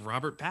shot of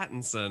Robert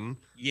Pattinson.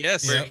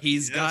 Yes, where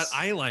he's got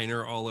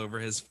eyeliner all over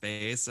his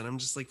face, and I'm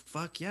just like,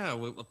 "Fuck yeah,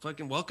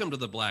 fucking welcome to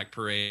the Black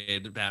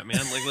Parade,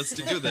 Batman! Like, let's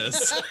do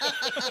this."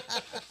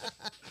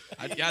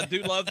 I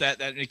do love that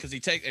because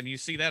and you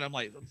see that, I'm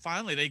like,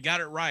 finally they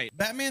got it right.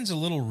 Batman's a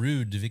little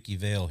rude to Vicky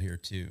Vale here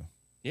too.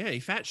 Yeah,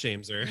 he fat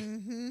shames her.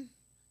 Mm-hmm.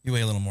 You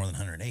weigh a little more than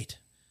 108.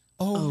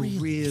 Oh,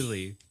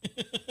 really?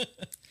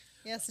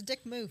 Yeah, it's a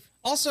dick move.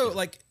 Also,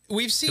 like,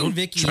 we've seen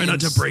Vicky. Try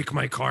not to break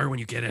my car when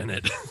you get in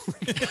it.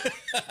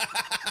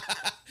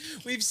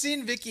 We've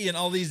seen Vicky in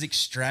all these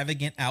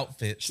extravagant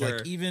outfits. Sure.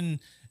 Like, even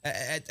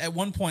at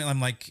one point,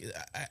 I'm like,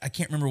 I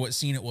can't remember what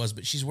scene it was,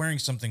 but she's wearing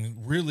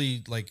something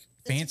really like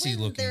fancy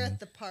looking. They're at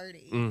the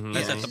party. Mm-hmm.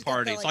 He's at the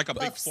party. The, it's like a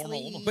big buff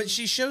formal. sleeve. But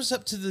she shows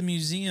up to the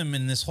museum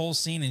in this whole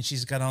scene, and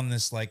she's got on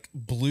this like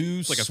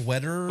blue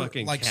sweater,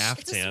 fucking like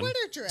caftan. It's a sweater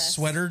dress.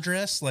 Sweater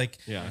dress, like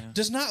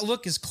does not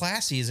look as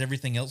classy as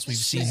everything else we've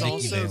seen. She's Vicky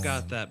also Vale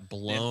got in. that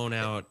blown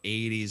out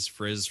 80s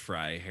frizz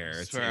fry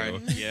hair too. Right.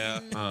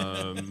 Yeah.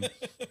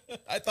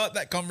 I thought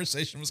that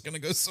conversation was going to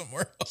go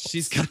somewhere else.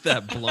 She's got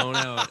that blown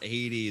out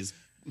 80s.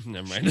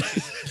 Never mind.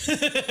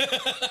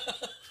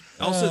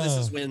 Also,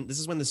 this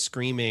is when the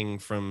screaming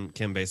from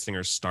Kim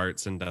Basinger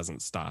starts and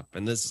doesn't stop.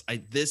 And this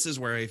is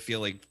where I feel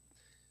like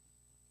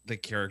the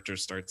character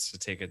starts to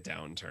take a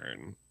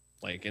downturn.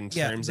 Like in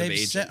terms of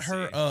agency. They've set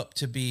her up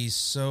to be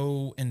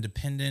so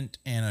independent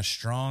and a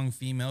strong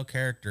female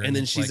character. And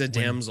then it's she's like a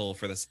damsel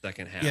for the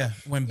second half. Yeah.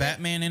 When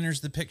Batman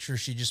enters the picture,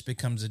 she just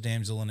becomes a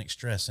damsel in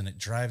distress, and it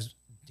drives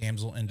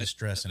damsel in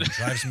distress, and it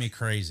drives me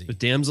crazy. The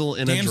damsel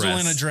in a dress. Damsel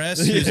in a dress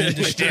who's in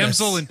distress.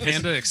 Damsel in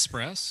Panda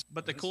Express.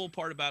 But the cool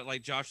part about,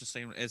 like Josh was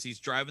saying, as he's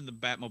driving the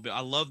Batmobile,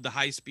 I love the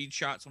high speed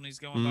shots when he's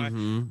going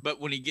Mm-hmm. by. But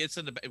when he gets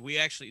in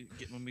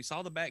when we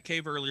saw the Bat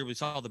Cave earlier, we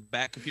saw the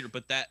Bat Computer,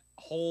 but that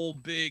whole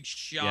big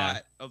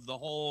shot of the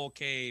whole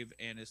cave,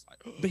 and it's like,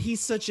 but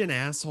he's such an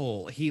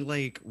asshole. He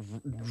like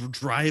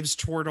drives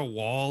toward a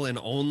wall and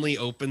only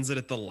opens it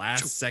at the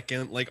last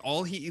second. Like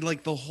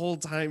the whole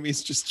time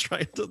he's just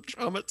trying to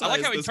traumatize. I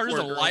like how he this turns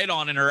poor the girl. light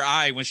on in her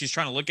eye when she's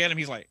trying to look at him.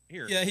 He's like,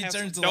 here. Yeah, he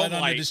turns the light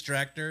on to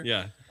distract her.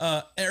 Yeah.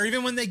 Or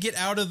even when they get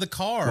out of the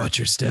car. Watch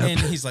your step. And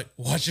he's like,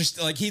 watch your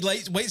step. Like, he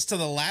waits till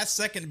the last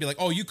second to be like,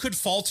 oh, you could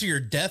fall to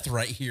your death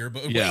right here.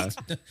 But wait,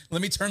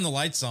 let me turn the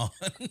lights on.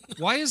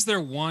 Why is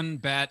there one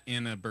bat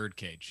in a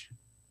birdcage?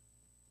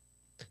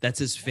 That's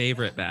his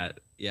favorite bat.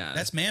 Yeah.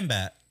 That's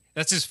Man-Bat.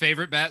 That's his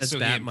favorite bat, That's so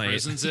Bat he Mite.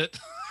 imprisons it.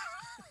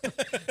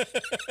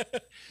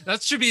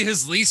 That should be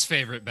his least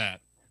favorite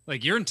bat.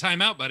 Like, you're in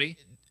timeout, buddy.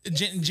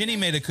 Jenny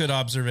made a good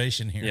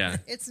observation here. Yeah.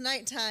 It's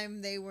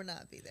nighttime. They will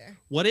not be there.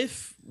 What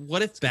if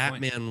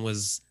Batman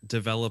was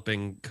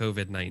developing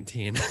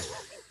COVID-19?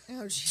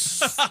 Oh,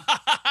 jeez.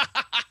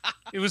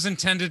 It was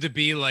intended to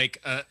be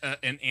like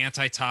an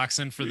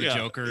antitoxin for the Yeah,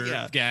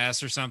 Joker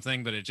gas or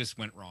something, but it just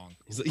went wrong.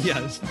 He's like,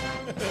 yes.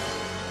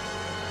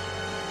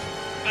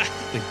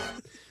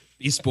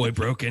 Beast Boy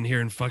broke in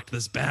here and fucked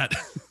this bat.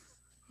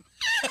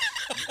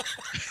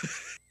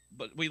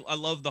 But I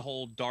love the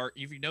whole dark.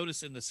 If you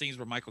notice in the scenes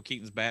where Michael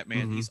Keaton's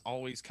Batman, he's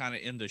always kind of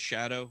in the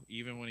shadow,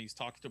 even when he's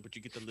talking to her, but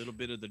you get the little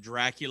bit of the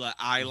Dracula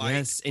eye light.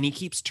 Yes, and he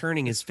keeps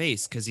turning his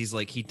face because he's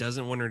like, he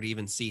doesn't want her to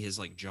even see his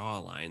like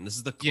jawline. This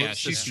is the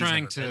closest she's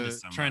trying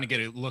to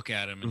get a look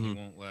at him, and he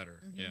won't let her.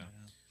 Mm-hmm. Yeah.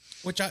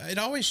 Which it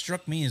always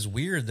struck me as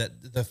weird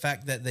that the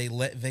fact that they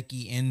let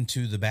Vicky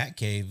into the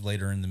Batcave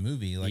later in the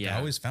movie. Like, I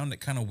always found it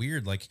kind of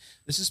weird. Like,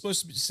 this is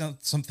supposed to be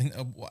something.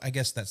 I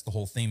guess that's the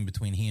whole theme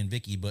between he and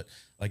Vicky. But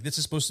like, this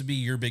is supposed to be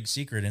your big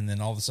secret, and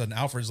then all of a sudden,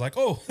 Alfred's like,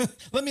 "Oh,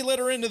 let me let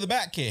her into the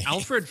Batcave."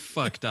 Alfred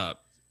fucked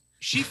up.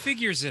 She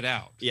figures it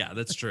out. Yeah,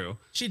 that's true.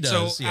 She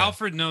does. So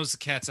Alfred knows the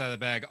cat's out of the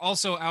bag.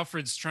 Also,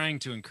 Alfred's trying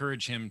to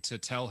encourage him to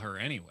tell her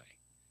anyway.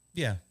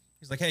 Yeah.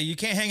 He's like, hey, you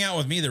can't hang out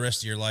with me the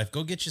rest of your life.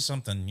 Go get you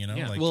something, you know?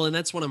 Yeah. Like, well, and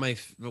that's one of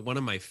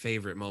my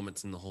favorite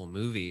moments in the whole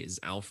movie is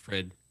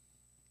Alfred.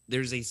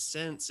 There's a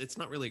sense, it's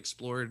not really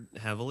explored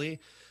heavily.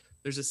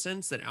 There's a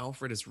sense that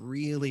Alfred is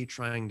really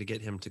trying to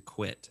get him to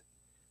quit.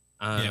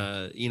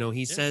 You know,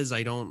 he says,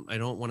 I don't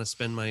want to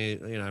spend my,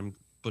 you know, I'm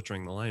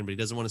butchering the line, but he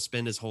doesn't want to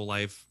spend his whole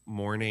life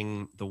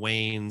mourning the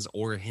Waynes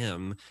or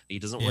him. He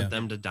doesn't want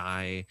them to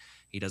die.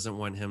 He doesn't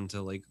want him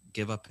to like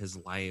give up his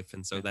life.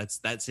 And so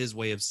that's his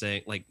way of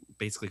saying, like,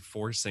 basically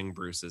forcing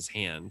Bruce's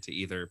hand to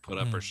either put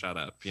up or shut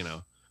up, you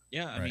know?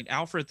 Yeah. I mean,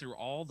 Alfred through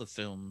all the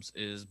films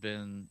has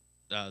been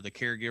the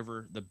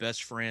caregiver, the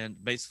best friend,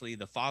 basically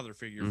the father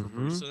figure for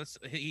Bruce. So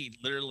he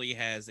literally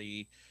has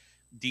a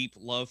deep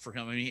love for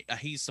him. I mean,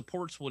 he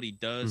supports what he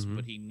does,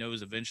 but he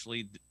knows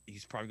eventually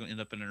he's probably going to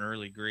end up in an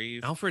early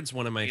grave. Alfred's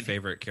one of my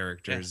favorite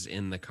characters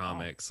in the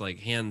comics, like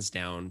hands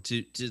down,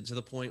 to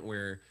the point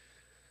where,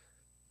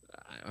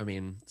 I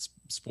mean,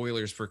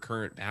 spoilers for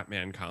current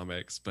Batman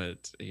comics,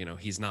 but you know,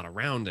 he's not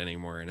around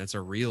anymore, and it's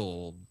a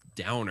real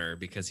downer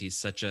because he's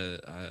such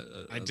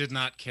I did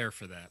not care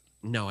for that.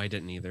 No, I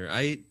didn't either.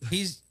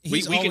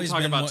 We can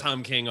talk about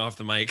Tom King off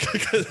the mic.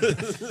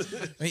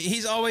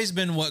 He's always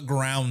been what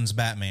grounds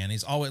Batman.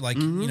 He's always like,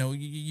 you know,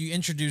 you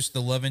introduce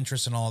the love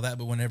interest and all that,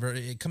 but whenever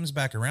it comes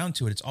back around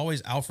to it, it's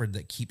always Alfred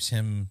that keeps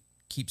him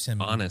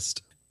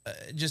honest.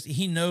 Just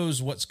he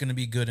knows what's going to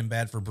be good and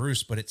bad for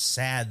Bruce, but it's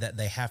sad that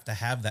they have to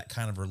have that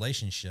kind of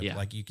relationship. Yeah.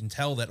 Like you can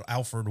tell that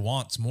Alfred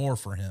wants more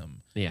for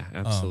him. Yeah,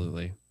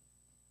 absolutely.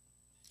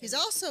 He's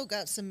also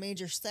got some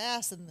major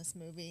sass in this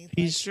movie.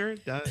 He sure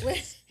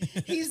does.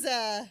 He's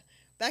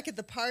back at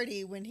the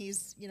party when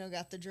he's, you know,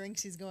 got the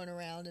drinks, he's going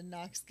around and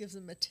Knox gives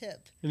him a tip.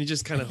 And he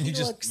just kind of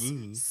looks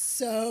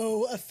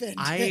so offended.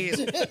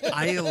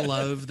 I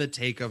love the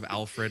take of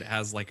Alfred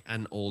as like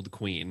an old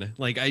queen.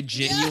 Like I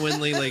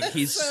genuinely like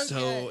he's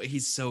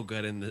so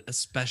good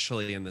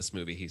especially in this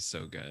movie. He's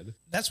so good.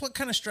 That's what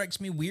kind of strikes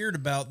me weird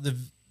about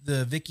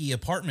the Vicky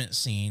apartment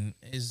scene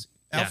is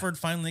Alfred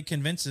finally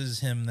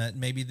convinces him that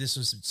maybe this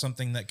is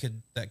something that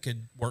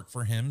could work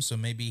for him. So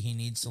maybe he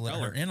needs to let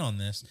her in on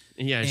this.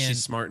 Yeah, and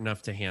she's smart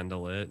enough to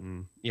handle it.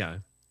 And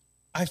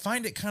I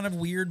find it kind of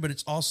weird, but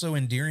it's also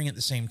endearing at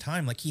the same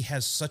time. Like he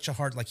has such a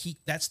hard,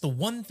 that's the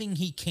one thing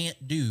he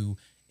can't do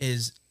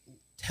is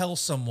tell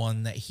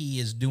someone that he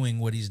is doing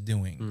what he's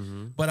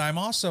doing. But I'm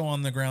also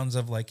on the grounds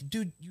of like,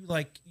 dude,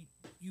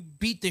 you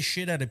beat the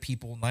shit out of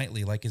people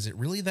nightly. Like, is it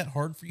really that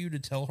hard for you to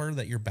tell her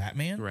that you're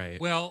Batman?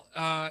 Right. Well,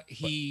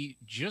 he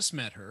just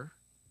met her.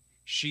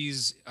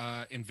 She's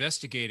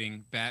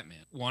investigating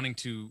Batman, wanting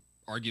to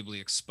arguably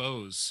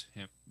expose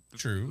him.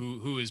 True.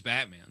 Who is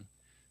Batman?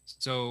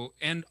 So,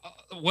 and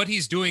what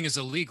he's doing is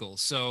illegal.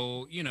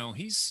 So, you know,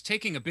 he's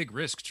taking a big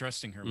risk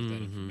trusting her with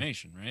that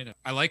information, right?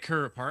 I like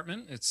her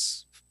apartment.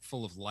 It's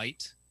full of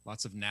light,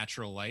 lots of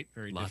natural light,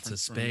 very lots different of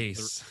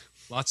space.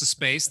 Lots of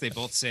space. They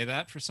both say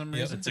that for some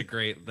reason.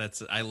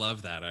 I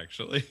love that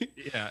actually.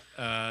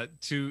 Yeah.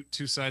 Two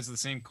sides of the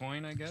same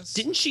coin, I guess.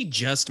 Didn't she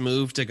just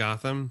move to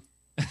Gotham?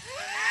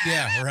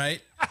 Yeah,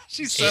 right.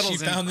 She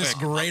found this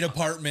great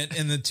apartment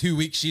in the 2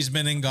 weeks she's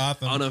been in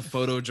Gotham on a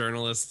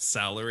photojournalist's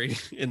salary.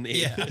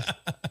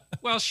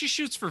 Well, she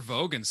shoots for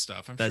Vogue and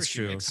stuff. That's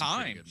true.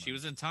 She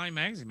was in Time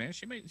magazine, man.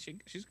 She's making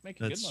good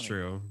money. That's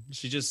true.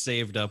 She just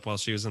saved up while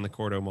she was in the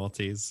Cordo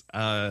Maltese.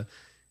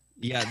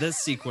 Yeah, this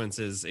sequence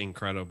is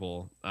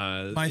incredible.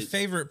 My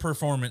favorite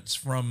performance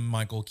from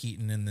Michael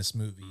Keaton in this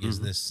movie is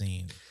this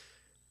scene.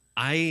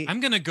 I'm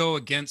going to go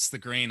against the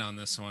grain on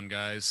this one,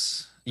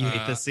 guys. You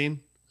hate this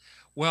scene?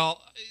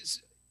 Well,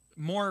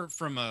 more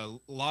from a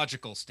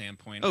logical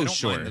standpoint. I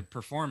don't mind the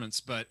performance,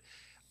 but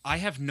I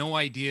have no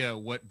idea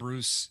what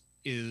Bruce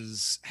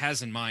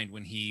has in mind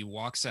when he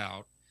walks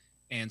out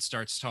and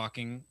starts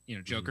talking. You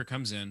know, Joker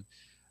comes in.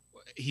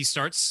 He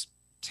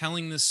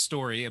telling this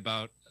story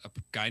about a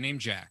guy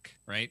named Jack,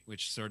 right?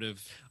 Which sort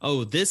of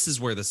this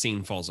is where the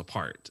scene falls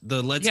apart.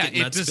 The let's get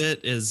nuts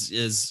bit is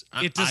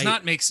it does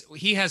not make.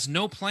 He has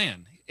no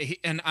plan,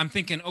 and I'm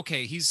thinking,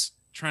 okay, he's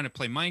trying to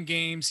play mind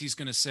games. He's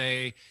going to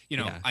say, you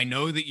know, I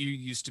know that you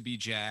used to be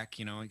Jack.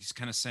 You know, he's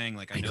kind of saying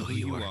like, I know who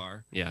you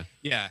are.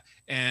 Yeah.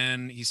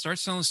 And he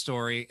starts telling a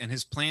story, and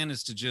his plan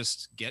is to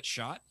just get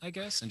shot, I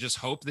guess, and just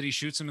hope that he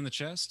shoots him in the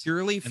chest.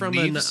 Purely from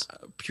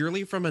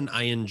an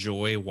I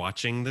enjoy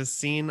watching this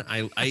scene.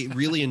 I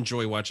really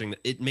enjoy watching.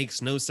 It makes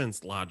no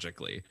sense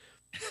logically,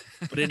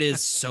 but it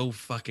is so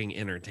fucking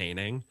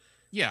entertaining.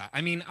 Yeah,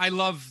 I mean, I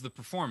love the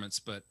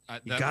performance, but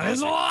that got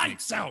his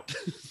lights out.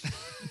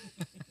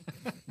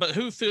 But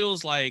who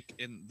feels like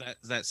in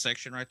that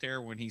section right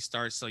there when he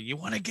starts, so you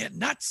want to get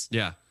nuts?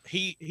 Yeah.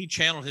 He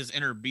channeled his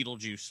inner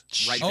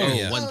Beetlejuice right there.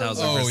 Yeah.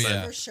 1000%.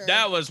 Yeah. For sure.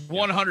 That was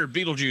 100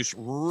 Beetlejuice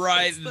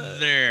right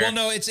there. Well,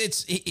 no,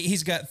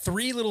 he's got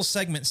three little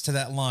segments to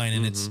that line,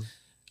 and it's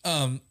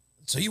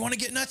so you want to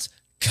get nuts?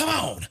 Come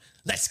on.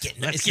 Let's get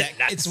nuts.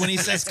 It's when he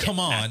says, come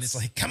on. It's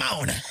like, come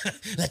on.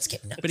 Let's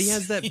get nuts. But he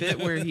has that bit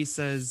where he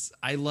says,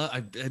 I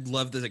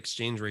love this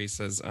exchange where he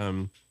says,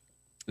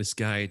 this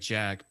guy,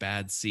 Jack,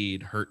 bad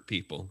seed, hurt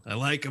people. I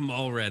like him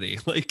already.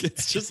 Like,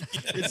 it's just,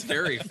 it's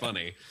very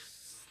funny.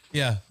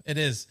 Yeah, it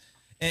is.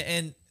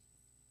 And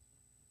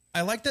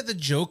I like that the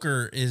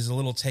Joker is a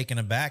little taken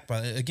aback by,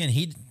 again,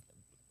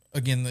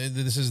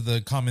 this is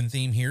the common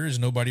theme here, is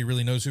nobody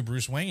really knows who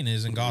Bruce Wayne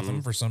is in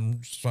Gotham for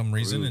some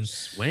reason.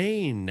 Bruce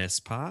Wayne, n'est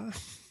pas?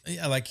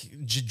 Yeah, like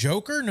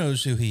Joker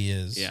knows who he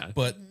is. Yeah.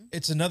 But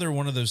it's another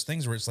one of those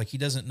things where it's like he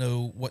doesn't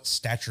know what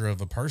stature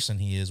of a person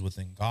he is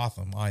within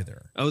Gotham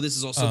either. Oh, this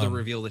is also the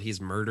reveal that he's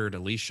murdered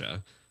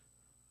Alicia.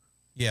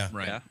 Yeah.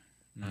 Right. Yeah.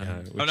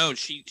 Which, no,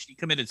 she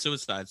committed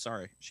suicide.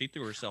 Sorry, she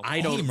threw herself.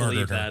 I don't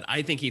believe that.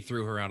 I think he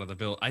threw her out of the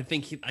building. I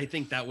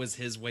think that was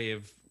his way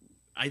of.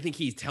 I think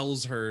he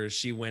tells her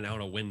she went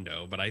out a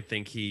window, but I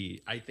think he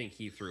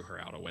threw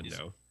her out a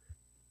window.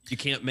 You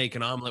can't make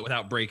an omelet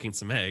without breaking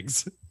some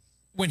eggs.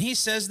 When he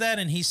says that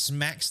and he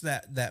smacks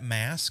that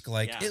mask,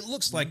 it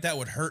looks like that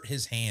would hurt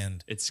his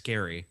hand. It's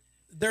scary.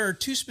 There are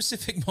two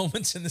specific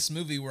moments in this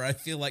movie where I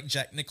feel like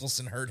Jack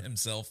Nicholson hurt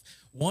himself.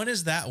 One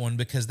is that one,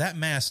 because that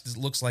mask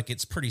looks like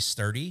it's pretty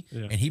sturdy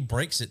and he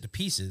breaks it to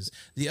pieces.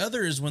 The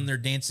other is when they're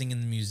dancing in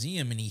the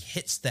museum and he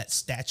hits that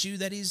statue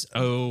that he's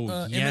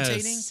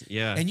imitating.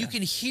 Yeah. And you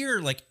can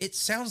hear, it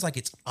sounds like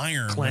it's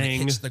iron Clang. when it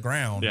hits the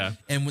ground. Yeah.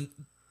 And when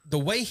the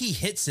way he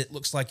hits it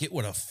looks like it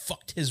would have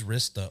fucked his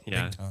wrist up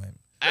big time.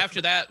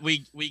 After that,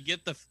 we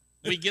get the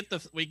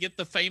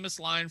famous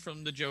line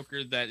from the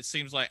Joker that it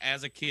seems like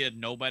as a kid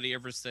nobody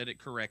ever said it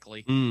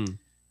correctly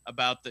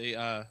about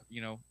the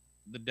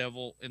the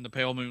devil in the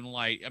pale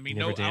moonlight. I mean,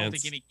 I don't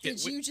think any kid.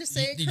 Did you just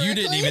say it correctly? You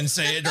didn't even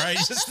say it right.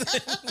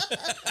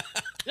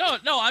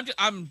 No,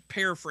 I'm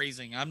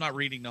paraphrasing. I'm not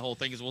reading the whole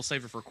thing, because we'll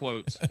save it for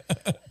quotes.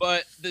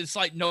 But it's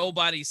like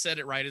nobody said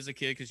it right as a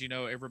kid, because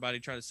everybody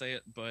tried to say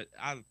it. But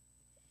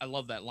I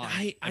love that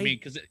line. I mean,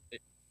 because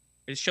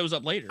it shows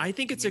up later. I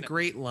think it's a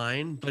great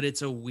line, but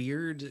it's a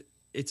weird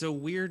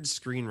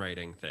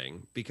screenwriting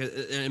thing,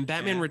 and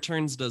Batman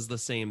Returns does the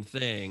same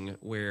thing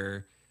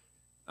where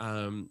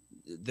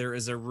there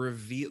is a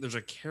reveal. There's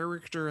a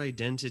character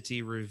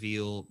identity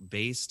reveal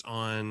based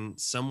on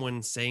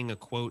someone saying a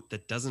quote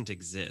that doesn't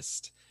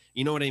exist.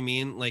 You know what I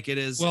mean? Like, it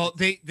is. Well,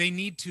 they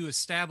need to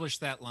establish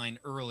that line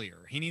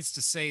earlier. He needs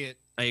to say it.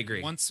 I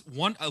agree.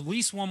 At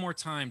least one more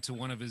time to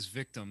one of his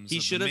victims. He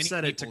should have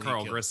said it to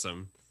Carl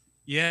Grissom.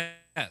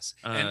 Yes,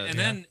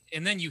 and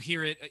then you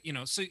hear it,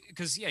 so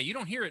because you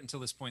don't hear it until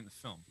this point in the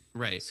film,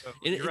 right? So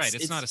you're right;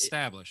 it's not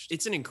established.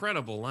 It's an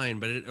incredible line,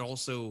 but it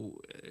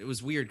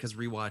was weird because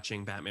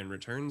rewatching Batman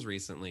Returns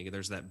recently,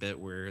 there's that bit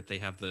where they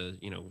have the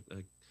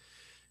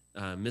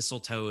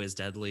mistletoe is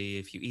deadly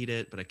if you eat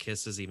it, but a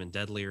kiss is even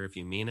deadlier if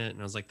you mean it. And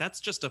I was like, that's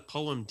just a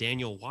poem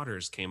Daniel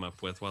Waters came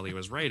up with while he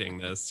was writing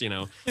this.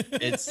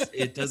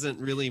 It doesn't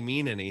really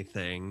mean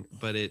anything,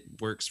 but it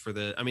works for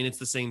it's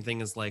the same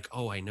thing as like,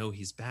 oh, I know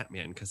he's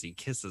Batman because he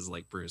kisses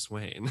like Bruce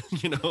Wayne.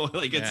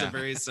 It's a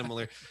very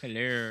similar.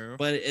 Hello.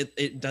 But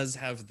it does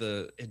have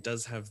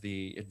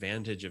the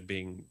advantage of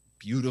being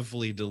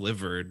beautifully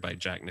delivered by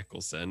Jack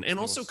Nicholson, and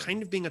also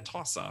kind of being a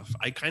toss off.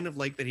 I kind of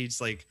like that he's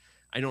like,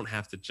 I don't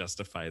have to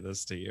justify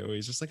this to you.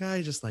 He's just like,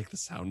 I just like the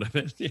sound of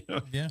it.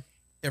 Yeah.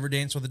 Ever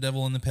dance with the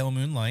devil in the pale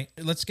moonlight?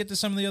 Let's get to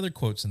some of the other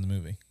quotes in the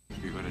movie.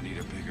 You're gonna need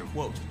a bigger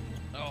quote.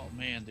 Oh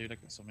man, dude, I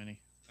got so many.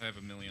 I have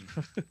a million.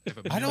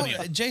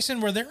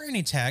 Jason, were there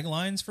any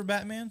taglines for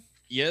Batman?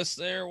 Yes,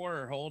 there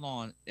were. Hold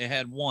on. It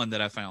had one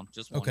that I found.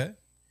 Just one. Okay.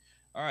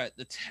 All right.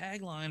 The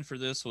tagline for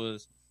this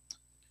was,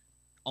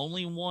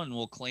 only one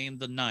will claim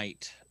the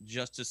night.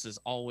 Justice is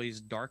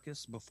always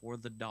darkest before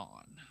the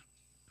dawn.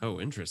 Oh,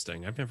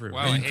 interesting. I've never.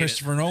 Wow, and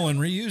Christopher Nolan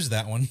reused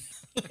that one.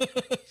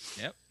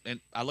 Yep,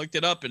 and I looked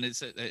it up, and it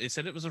said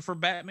it was for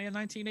Batman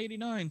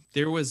 1989.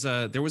 There was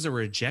a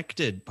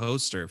rejected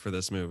poster for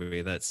this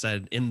movie that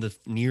said "in the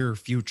near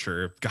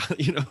future,"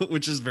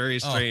 which is very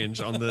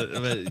strange. On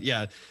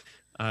the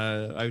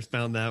I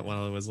found that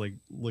while I was like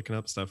looking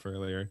up stuff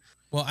earlier.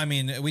 Well, I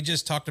mean, we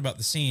just talked about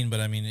the scene, but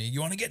I mean,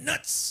 you want to get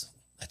nuts?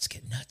 Let's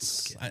get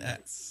nuts.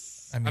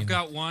 I've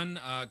got one,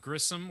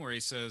 Grissom, where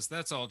he says,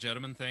 "That's all,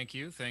 gentlemen. Thank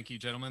you,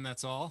 gentlemen.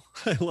 That's all."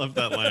 I love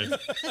that line.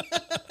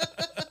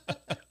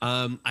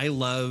 I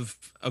love.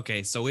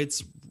 Okay, so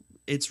it's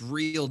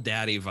real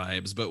daddy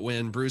vibes. But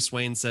when Bruce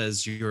Wayne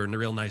says, "You're a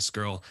real nice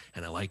girl,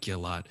 and I like you a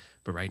lot,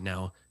 but right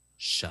now,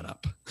 shut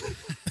up."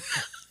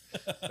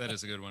 That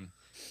is a good one.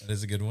 That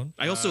is a good one.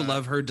 I also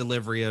love her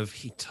delivery of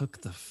 "He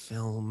took the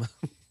film."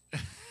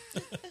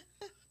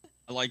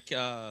 I like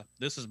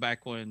this is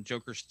back when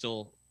Joker's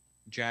still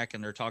Jack,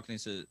 and they're talking. He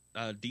said,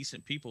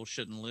 "Decent people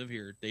shouldn't live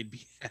here. They'd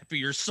be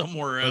happier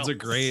somewhere else." That's a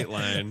great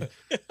line.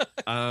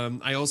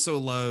 I also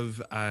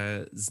love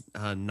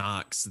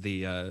Knox,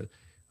 the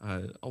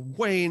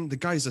Wayne. The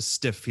guy's a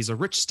stiff. He's a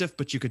rich stiff,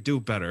 but you could do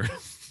better.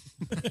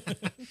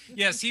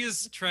 Yes, he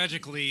is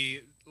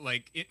tragically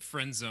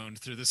friend zoned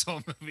through this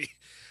whole movie.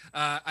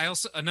 I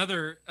also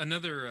another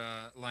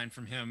line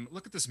from him.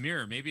 Look at this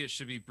mirror. Maybe it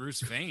should be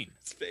Bruce Wayne.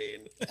 It's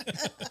Wayne.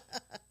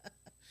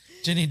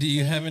 Jenny, do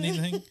you have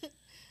anything?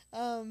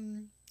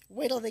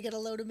 Wait till they get a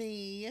load of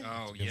me.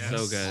 Oh yeah,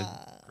 so good.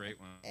 Great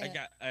one.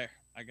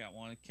 I I got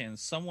one. Can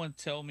someone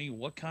tell me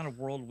what kind of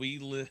world we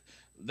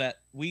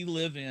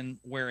live in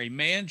where a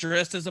man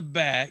dressed as a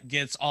bat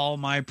gets all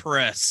my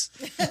press?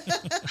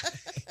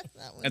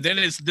 And then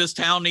it's this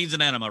town needs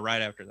an enema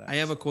right after that. I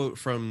have a quote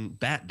from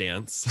Bat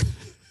Dance.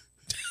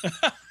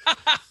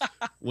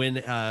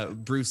 When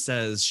Bruce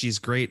says, "She's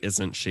great,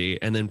 isn't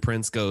she?" And then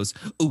Prince goes,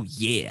 "Oh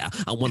yeah,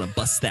 I want to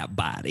bust that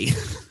body."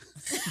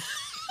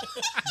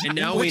 And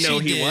now we know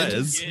he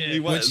was. Yeah.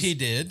 He was. Which he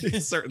did. He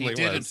certainly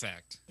did, was. in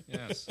fact.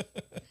 Yes.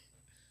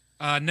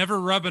 Never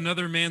rub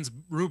another man's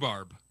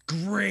rhubarb.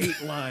 Great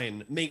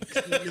line. Makes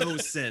no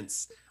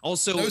sense.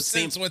 Also, no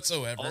sense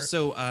whatsoever.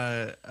 Also,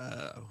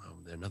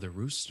 another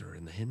rooster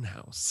in the hen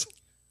house.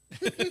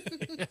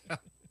 Yeah.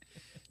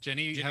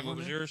 Jenny, what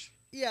was yours?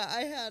 Yeah,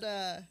 I had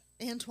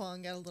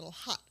Antoine got a little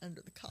hot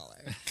under the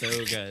collar.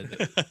 So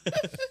good.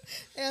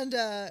 And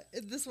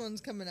this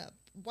one's coming up.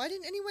 Why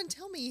didn't anyone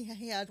tell me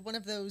he had one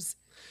of those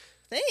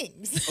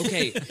things?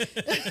 Okay,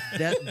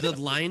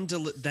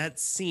 that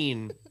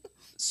scene.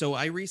 So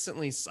I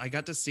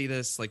got to see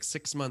this like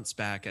 6 months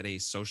back at a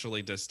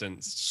socially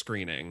distanced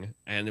screening,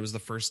 and it was the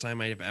first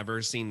time I've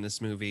ever seen this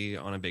movie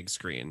on a big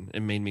screen. It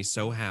made me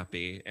so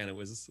happy, and it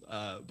was,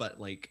 but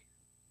like,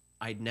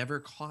 I'd never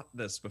caught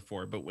this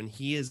before. But when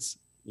he is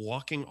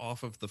walking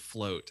off of the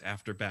float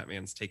after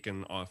Batman's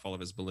taken off all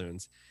of his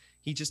balloons,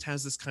 he just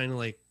has this kind of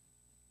like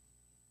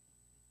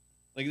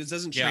this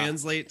doesn't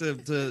translate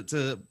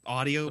to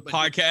audio, but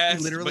podcast.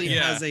 He literally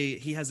has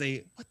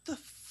a what the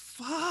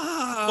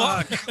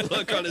fuck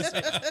look on his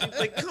face.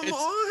 Like, come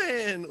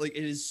on. Like,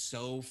 it is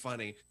so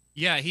funny.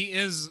 Yeah, he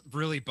is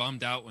really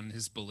bummed out when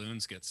his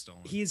balloons get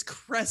stolen. He's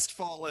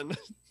crestfallen.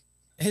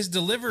 His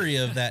delivery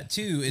of that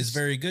too is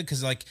very good,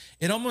 because like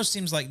it almost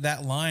seems like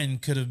that line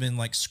could have been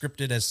like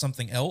scripted as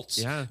something else.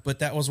 Yeah. But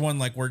that was one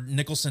like where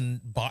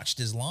Nicholson botched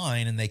his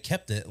line and they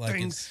kept it.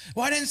 Like,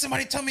 why didn't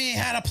somebody tell me he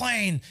had a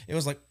plane? It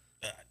was like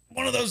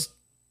one of those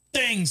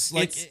things.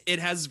 Like it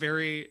has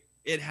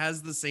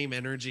the same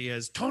energy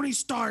as Tony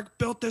Stark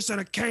built this in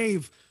a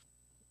cave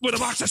with a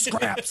box of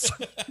scraps.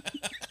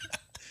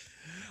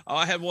 Oh,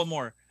 I had one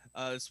more.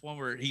 It's one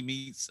where he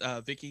meets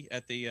Vicky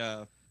at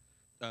the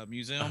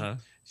museum. Uh-huh.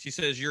 She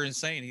says, "You're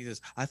insane." He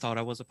says, "I thought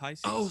I was a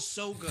Pisces." Oh,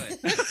 so good.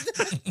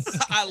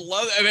 I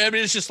love it. I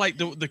mean, it's just like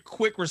the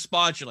quick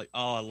response. You're like,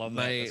 "Oh, I love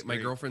that." My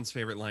girlfriend's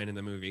favorite line in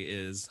the movie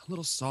is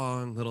little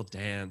song, little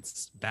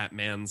dance,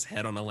 Batman's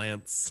head on a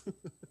lance.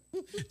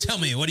 Tell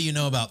me, what do you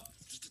know about?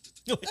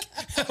 I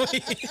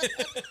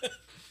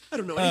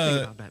don't know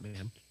anything about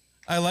Batman.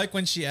 I like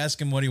when she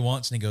asks him what he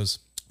wants and he goes,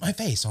 "My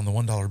face on the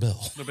 $1 bill."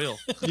 The bill.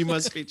 You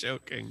must be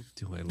joking.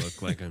 Do I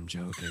look like I'm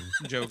joking?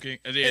 Joking.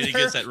 And he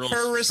gets that real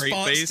her straight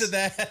response face to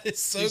that is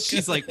so good.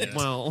 She's like,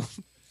 well.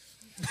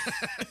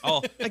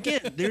 Oh,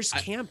 again, there's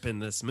camp in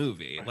this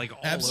movie. Like, all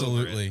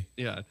absolutely. Over it.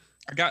 Yeah.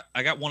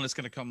 I got one that's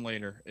gonna come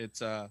later.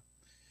 It's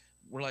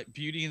we're like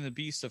Beauty and the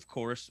Beast, of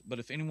course, but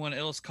if anyone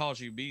else calls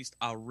you Beast,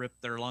 I'll rip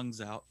their lungs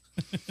out.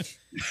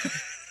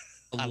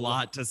 A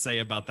lot to say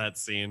about that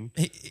scene.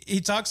 He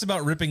talks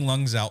about ripping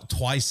lungs out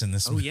twice in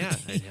this movie. Oh, yeah.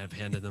 I'd have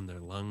handed them their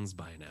lungs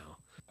by now.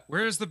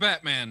 Where's the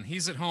Batman?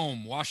 He's at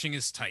home washing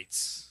his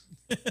tights.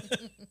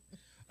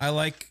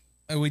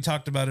 We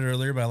talked about it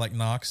earlier, but I like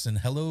Knox and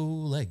Hello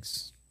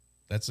Legs.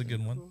 That's a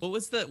good one.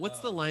 What's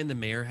the line the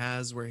mayor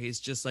has where he's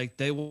just like,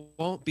 they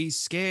won't be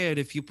scared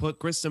if you put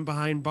Grissom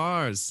behind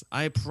bars.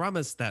 I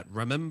promised that,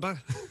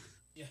 remember?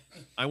 Yeah.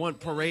 I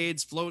want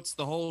parades, floats,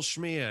 the whole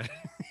schmear.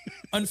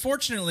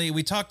 Unfortunately,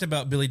 we talked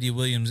about Billy D.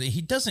 Williams.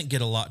 He doesn't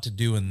get a lot to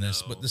do in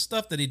this, but the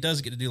stuff that he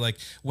does get to do, like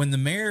when the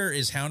mayor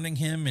is hounding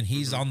him and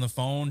he's on the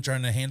phone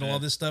trying to handle all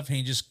this stuff, and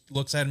he just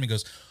looks at him and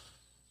goes,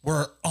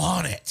 "We're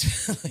on it."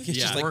 Like, it's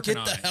just like,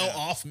 get the hell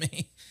off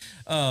me.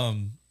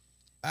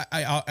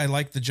 I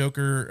like the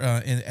Joker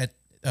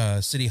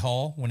at City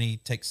Hall when he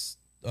takes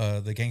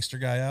the gangster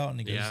guy out and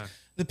he goes,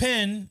 "The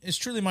pen is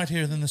truly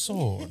mightier than the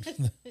sword."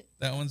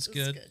 That one's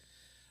good.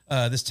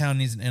 This town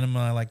needs an enema.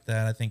 I like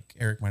that. I think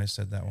Eric might have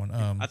said that one.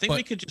 I think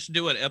we could just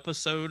do an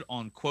episode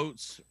on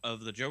quotes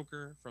of the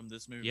Joker from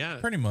this movie. Yeah,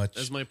 pretty much.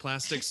 As my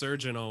plastic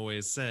surgeon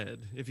always said,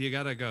 if you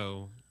gotta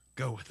go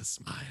with a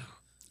smile.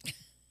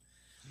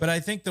 But I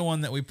think the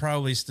one that we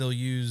probably still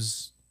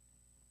use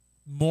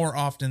more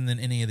often than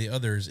any of the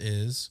others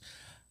is,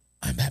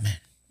 "I'm Batman."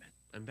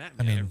 I'm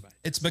Batman. I mean,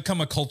 it's become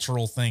a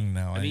cultural thing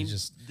now. I mean,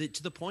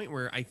 to the point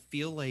where I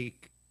feel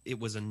like it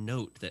was a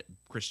note that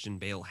Christian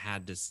Bale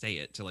had to say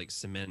it to like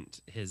cement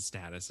his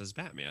status as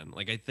Batman.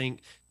 Like, I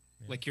think,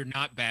 like, you're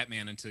not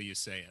Batman until you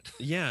say it.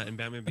 Yeah, and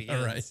Batman Begins.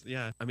 All right.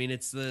 Yeah, I mean,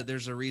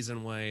 there's a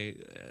reason why.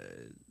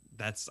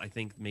 That's, I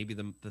think, maybe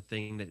the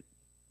thing that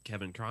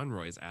Kevin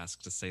Conroy is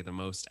asked to say the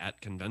most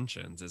at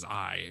conventions is,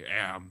 "I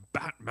am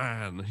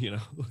Batman." You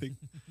know, like,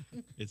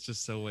 it's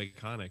just so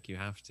iconic. You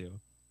have to.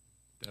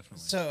 Definitely.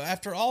 So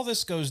after all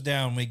this goes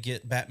down, we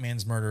get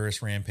Batman's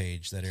murderous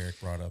rampage that Eric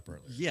brought up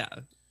earlier. Yeah.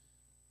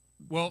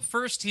 Well,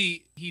 first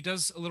he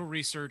does a little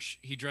research.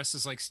 He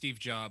dresses like Steve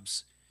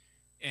Jobs,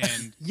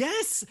 and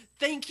yes,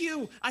 thank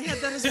you. I had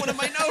that as one of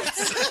my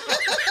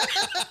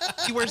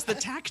notes. He wears the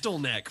tactile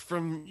neck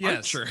from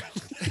Archer.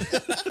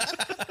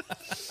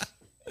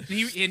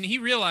 he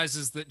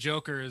realizes that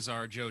Joker is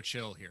our Joe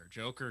Chill here.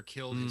 Joker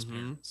killed his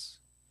parents.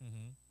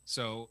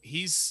 So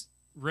he's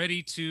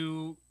ready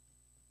to...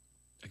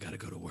 I got to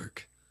go to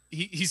work.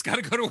 He's got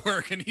to go to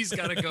work, and he's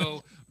got to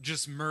go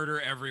just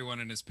murder everyone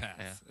in his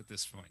path at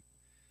this point.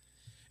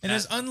 And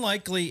as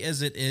unlikely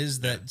as it is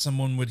that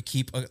someone would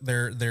keep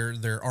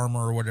their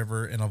armor or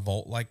whatever in a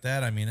vault like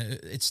that, I mean,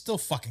 it's still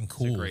fucking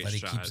cool that he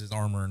keeps his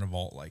armor in a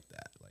vault like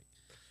that.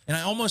 And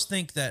I almost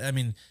think that, I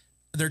mean,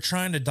 they're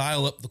trying to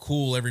dial up the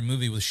cool every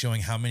movie with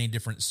showing how many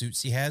different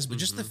suits he has, but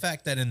just the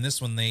fact that in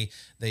this one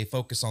they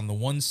focus on the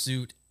one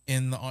suit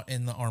in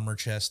the armor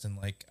chest, and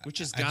like, which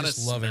has got to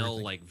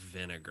smell like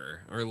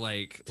vinegar, or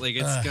like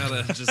it's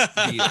gotta just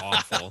be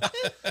awful.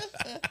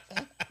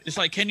 It's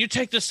like, can you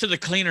take this to the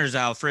cleaners,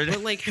 Alfred?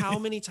 But like, how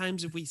many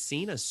times have we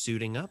seen a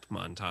suiting up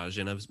montage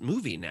in a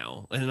movie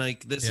now? And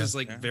like, this is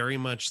like very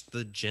much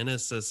the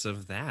genesis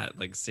of that,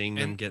 like seeing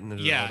them getting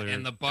into all their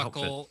and the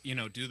buckle,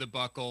 outfit. Do the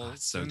buckle.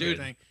 So good.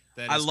 good.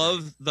 I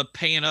love the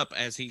paying up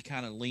as he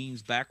kind of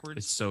leans backwards.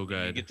 It's so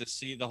good. You get to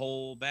see the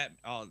whole bat.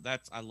 Oh,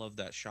 I love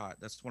that shot.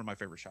 That's one of my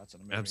favorite shots in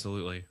the movie.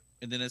 Absolutely.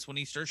 And then it's when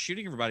he starts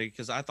shooting everybody,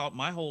 because I thought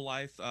my whole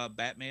life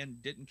Batman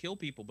didn't kill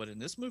people, but in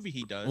this movie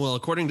he does. Well,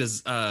 according to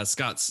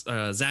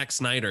Zack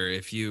Snyder,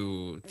 if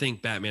you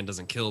think Batman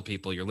doesn't kill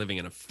people, you're living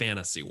in a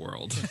fantasy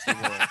world.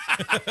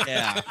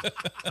 Yeah.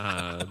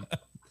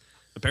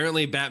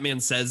 Apparently, Batman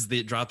says that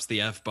it drops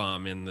the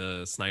F-bomb in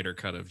the Snyder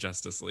cut of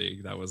Justice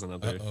League. That was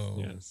another.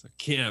 Yes, I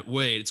can't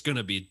wait. It's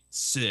gonna be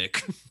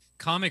sick.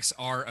 Comics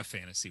are a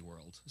fantasy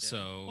world,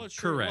 so well,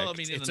 correct. Well, I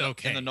mean, it's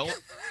okay. In the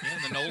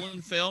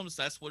Nolan films,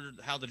 that's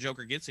how the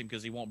Joker gets him,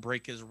 because he won't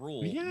break his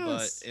rule.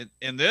 Yes. But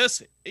in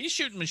this, he's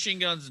shooting machine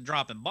guns and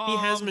dropping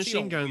bombs. He has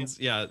machine guns.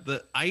 Yeah.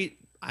 I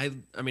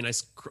mean,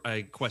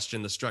 I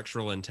question the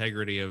structural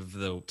integrity of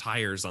the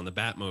tires on the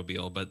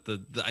Batmobile, but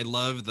I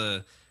love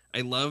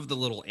the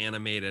little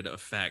animated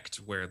effect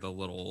where the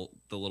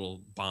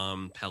little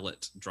bomb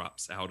pellet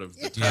drops out of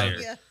the tire.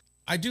 Yeah.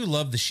 I do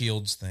love the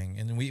shields thing,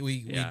 and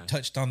we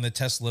touched on the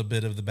Tesla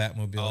bit of the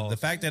Batmobile. The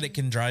fact that it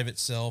can drive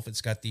itself,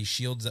 it's got these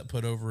shields that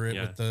put over it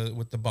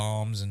with the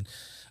bombs, and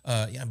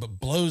but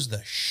blows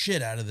the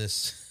shit out of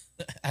this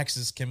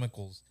Axis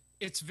chemicals.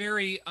 It's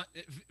very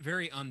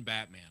very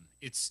un-Batman.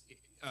 It's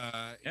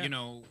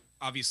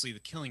obviously the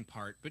killing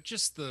part, but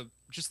just the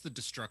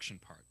destruction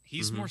part.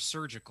 He's more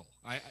surgical.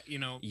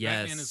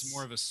 Batman is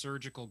more of a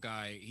surgical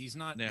guy. He's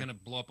not gonna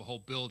blow up a whole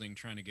building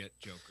trying to get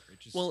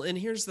Joker. And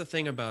here's the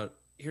thing about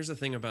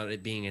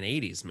it being an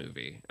 80s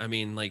movie. I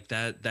mean, like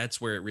that's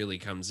where it really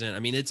comes in. I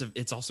mean,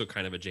 it's also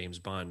kind of a James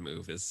Bond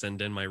move, is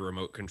send in my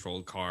remote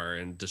controlled car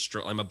and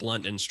destroy. I'm a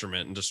blunt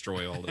instrument and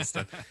destroy all this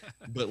stuff.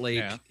 But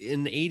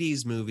in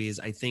 80s movies,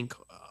 I think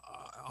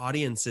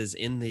audiences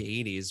in the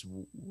 80s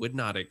would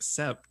not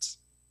accept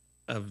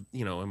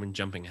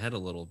jumping ahead a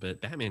little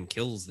bit, Batman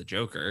kills the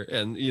Joker,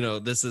 and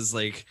this is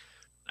like,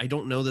 I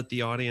don't know that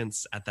the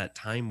audience at that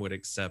time would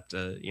accept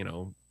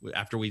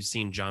after we've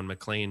seen John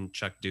McClane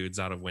chuck dudes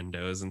out of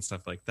windows and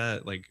stuff like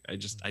that. Like,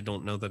 I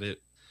don't know that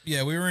it.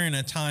 Yeah, we were in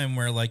a time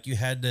where like you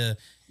had to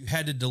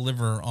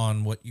deliver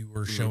on what you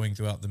were showing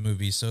throughout the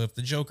movie. So if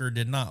the Joker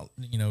did not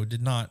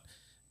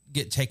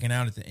get taken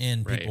out at the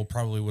end, people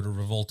probably would have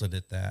revolted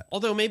at that.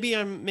 Although maybe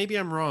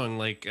I'm wrong.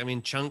 Like, I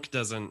mean, Chunk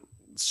doesn't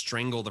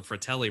strangle the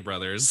Fratelli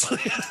brothers.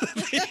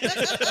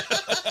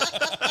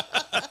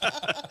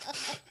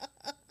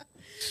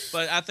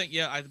 But I think,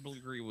 I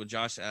agree with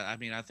Josh. I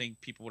mean, I think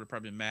people would have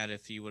probably been mad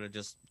if he would have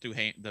just threw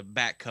the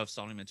back cuffs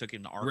on him and took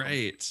him to Arkham.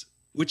 Right.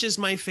 Which is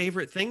my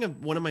favorite thing.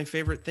 One of my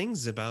favorite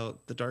things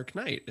about The Dark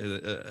Knight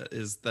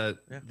is that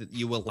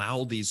you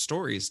allow these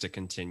stories to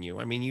continue.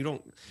 I mean, you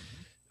don't.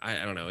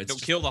 I don't know. It's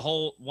don't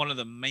kill one of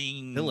the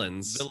main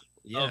villains of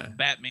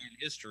Batman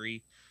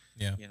history.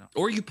 Yeah.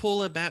 Or you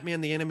pull a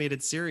Batman the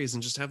Animated Series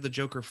and just have the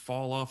Joker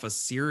fall off a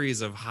series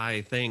of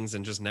high things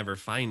and just never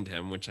find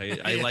him, which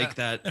I like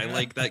that. I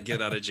like that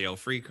get out of jail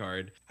free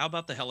card. How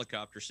about the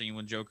helicopter scene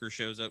when Joker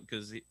shows up,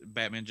 because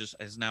Batman just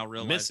has now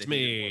realized Missed me.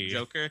 He didn't want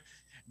Joker.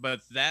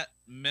 But that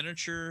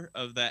miniature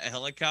of that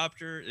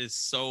helicopter is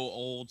so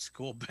old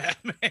school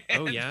Batman.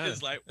 Oh yeah.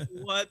 It's like,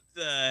 what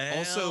the hell?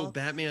 Also,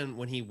 Batman,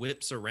 when he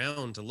whips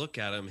around to look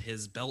at him,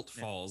 his belt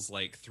falls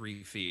like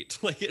 3 feet.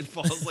 Like, it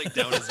falls like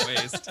down his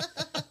waist.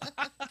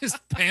 His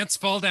pants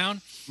fall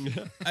down.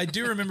 I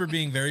do remember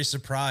being very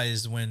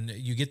surprised when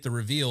you get the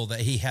reveal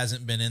that he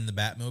hasn't been in the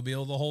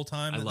Batmobile the whole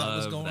time that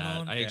was going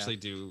on. I actually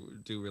do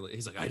really.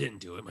 He's like, I didn't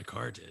do it. My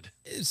car did.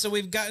 So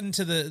we've gotten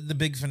to the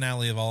big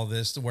finale of all of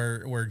this,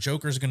 where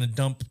Joker's going to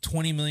dump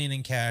 $20 million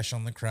in cash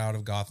on the crowd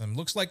of Gotham.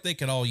 Looks like they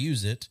could all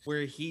use it.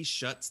 Where he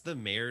shuts the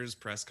mayor's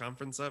press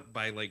conference up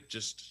by like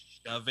just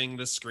shoving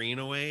the screen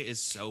away is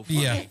so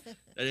funny.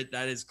 Yeah.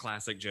 That is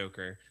classic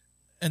Joker.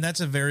 And that's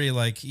a very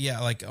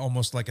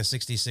almost like a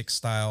 66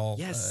 style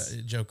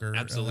Joker.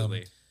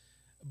 Absolutely.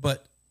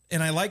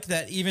 And I like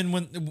that even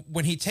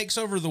when he takes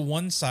over the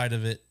one side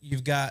of it,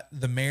 you've got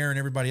the mayor and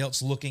everybody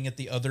else looking at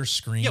the other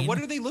screen. Yeah, what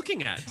are they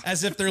looking at?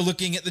 As if they're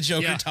looking at the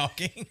Joker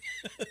talking.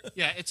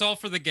 Yeah, it's all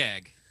for the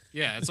gag.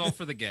 Yeah, it's all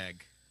for the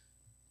gag.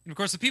 And of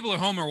course, the people at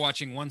home are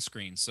watching one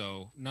screen,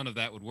 so none of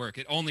that would work.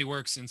 It only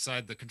works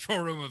inside the control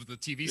room of the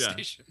TV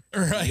station.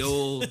 Right. The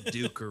old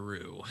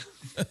Dukaroo.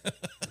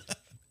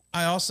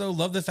 I also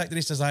love the fact that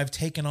he says, I've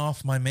taken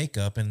off my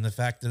makeup. And the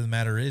fact of the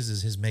matter is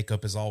his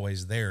makeup is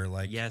always there.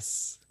 Like,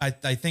 yes, I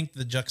think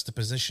the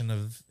juxtaposition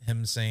of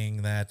him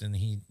saying that and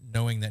he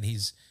knowing that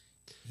he's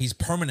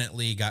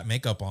permanently got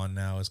makeup on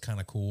now is kind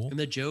of cool. And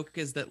the joke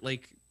is that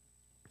like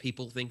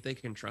people think they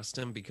can trust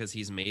him because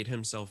he's made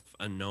himself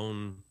a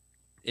known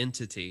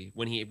entity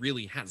when he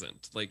really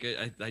hasn't. Like,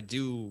 I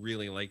do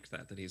really like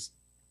that he's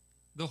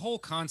the whole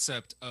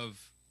concept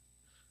of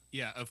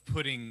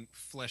putting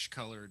flesh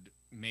colored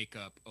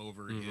makeup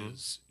over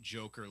his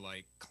Joker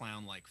like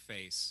clown like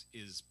face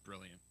is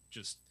brilliant.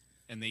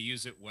 And they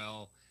use it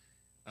well,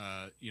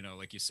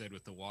 like you said,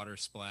 with the water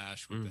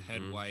splash, with the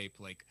head wipe,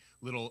 like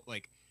little,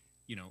 like,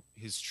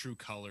 his true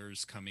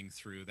colors coming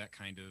through, that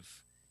kind of.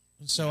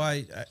 So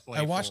I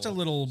watched a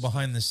little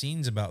behind the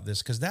scenes about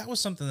this, because that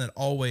was something that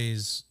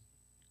always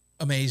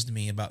amazed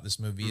me about this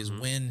movie is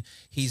when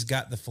he's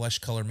got the flesh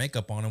color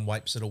makeup on and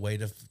wipes it away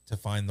to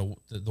find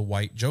the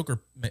white Joker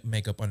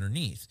makeup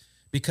underneath,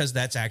 because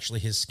that's actually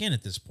his skin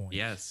at this point.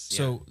 Yes.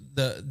 So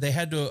they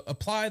had to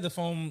apply the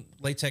foam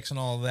latex and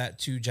all of that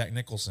to Jack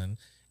Nicholson.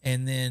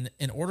 And then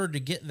in order to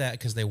get that,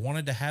 because they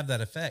wanted to have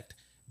that effect,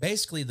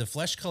 basically the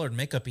flesh colored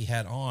makeup he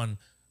had on,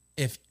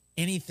 if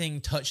anything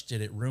touched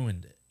it, it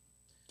ruined it.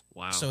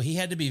 Wow. So he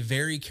had to be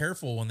very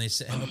careful when they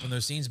set him up in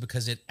those scenes,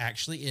 because it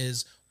actually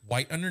is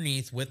white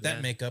underneath with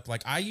that makeup.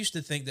 Like, I used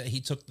to think that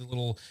he took the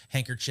little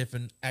handkerchief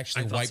and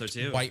actually wiped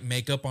white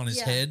makeup on his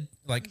head,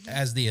 like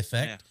as the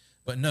effect. Yeah.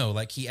 But no,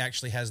 like he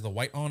actually has the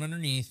white on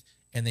underneath,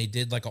 and they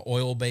did like an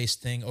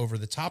oil-based thing over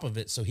the top of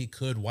it so he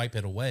could wipe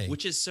it away.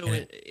 Which is so,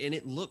 and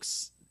it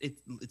looks,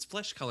 it's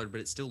flesh colored, but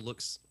it still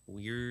looks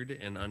weird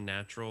and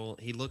unnatural.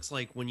 He looks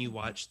like when you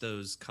watch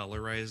those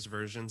colorized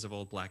versions of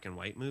old black and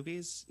white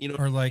movies,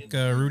 or like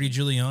Rudy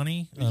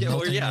Giuliani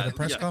at a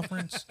press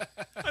conference.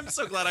 I'm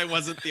so glad I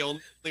wasn't the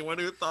only one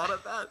who thought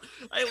of that.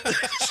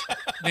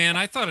 Man,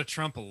 I thought of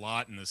Trump a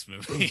lot in this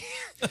movie.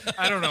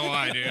 I don't know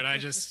why, dude. I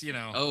just,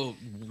 Oh,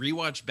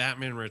 rewatch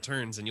Batman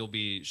Returns and you'll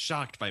be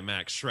shocked by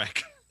Max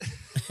Schreck.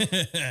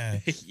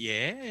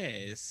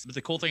 Yes. But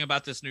the cool thing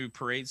about this new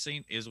parade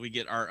scene is we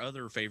get our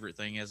other favorite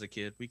thing as a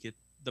kid. We get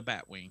the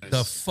Batwing.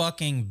 The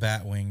fucking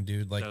Batwing,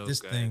 dude. Like, so this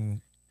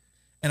thing.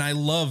 And I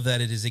love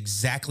that it is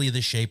exactly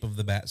the shape of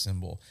the bat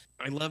symbol.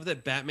 I love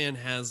that Batman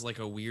has like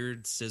a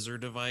weird scissor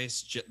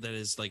device that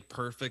is like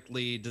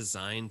perfectly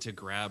designed to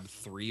grab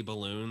 3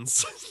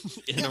 balloons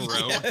in a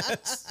row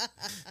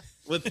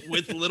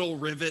with little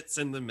rivets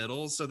in the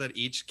middle so that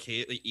each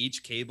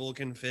cable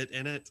can fit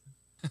in it.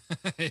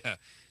 Yeah,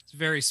 it's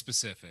very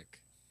specific.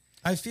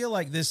 I feel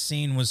like this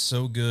scene was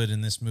so good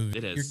in this movie.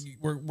 It is.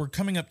 We're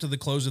coming up to the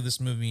close of this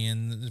movie,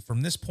 and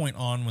from this point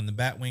on, when the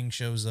Batwing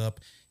shows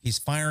up, he's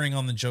firing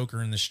on the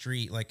Joker in the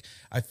street. Like,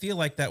 I feel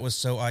like that was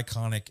so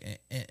iconic,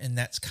 and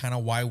that's kind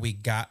of why we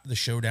got the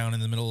showdown in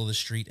the middle of the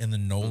street in the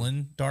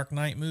Nolan Dark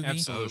Knight movie.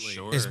 Absolutely.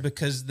 Sure. Is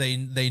because they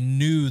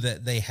knew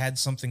that they had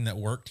something that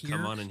worked here.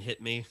 Come on and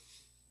hit me.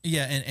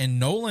 Yeah, and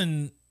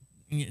Nolan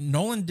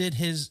did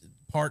his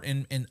part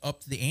and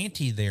upped the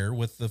ante there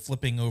with the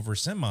flipping over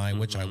semi,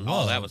 which I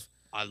love.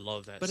 I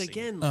love that. But scene.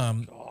 again,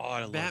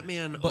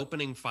 Batman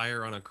opening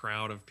fire on a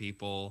crowd of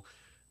people,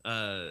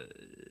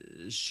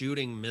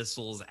 shooting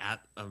missiles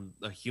at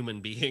a human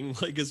being,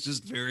 like, it's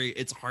just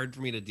it's hard for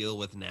me to deal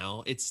with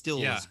now. It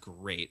still is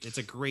great. It's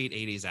a great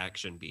 80s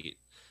action beat.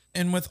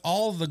 And with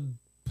all the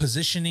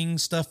positioning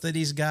stuff that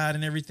he's got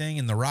and everything,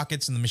 and the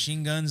rockets and the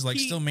machine guns, like,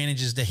 still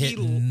manages to hit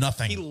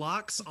nothing. He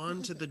locks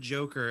onto the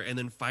Joker and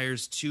then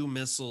fires 2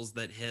 missiles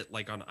that hit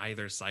like on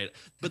either side.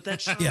 But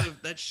that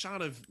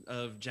shot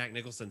of Jack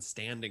Nicholson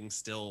standing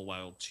still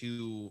while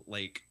 2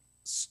 like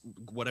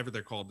whatever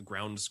they're called,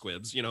 ground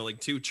squibs, like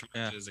 2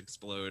 charges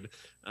explode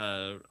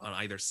on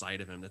either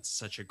side of him. That's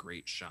such a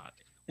great shot.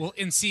 Well,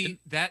 and see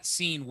that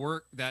scene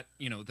work that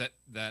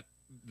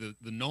the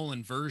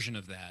Nolan version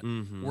of that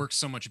works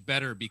so much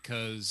better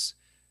because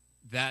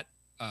that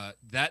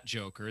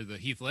Joker, the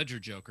Heath Ledger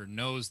Joker,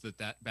 knows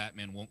that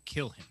Batman won't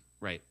kill him.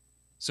 Right.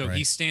 So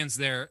he stands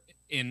there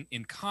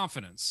in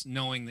confidence,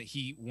 knowing that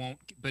he won't.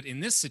 But in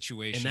this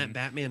situation, and that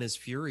Batman is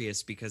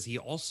furious because he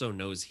also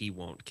knows he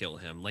won't kill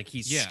him. Like,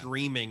 he's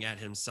screaming at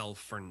himself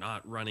for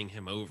not running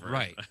him over.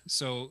 Right.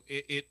 So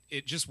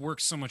it just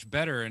works so much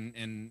better,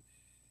 and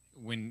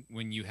when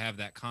you have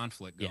that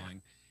conflict going. Yeah.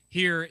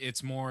 Here,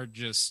 it's more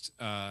just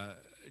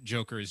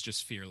Joker is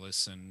just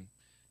fearless, and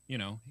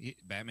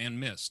Batman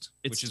missed,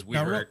 which is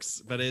weird. It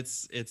works, but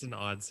it's an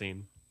odd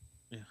scene.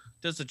 Yeah.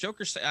 Does the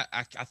Joker say?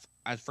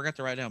 I forgot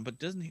to write down, but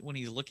doesn't he, when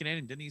he's looking at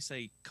him, didn't he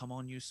say, "Come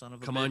on, you son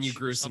of a Come bitch," on, you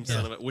gruesome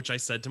son of a," which I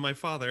said to my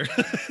father.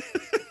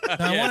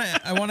 Now,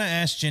 I want to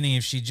ask Jenny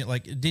if she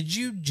did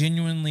you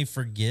genuinely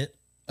forget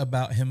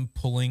about him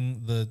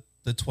pulling the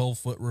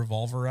 12-foot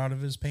revolver out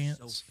of his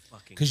pants?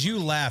 Because you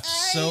laughed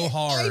so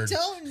hard. I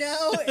don't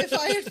know if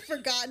I had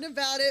forgotten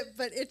about it,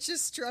 but it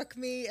just struck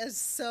me as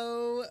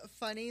so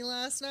funny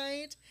last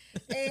night.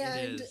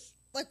 And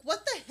like,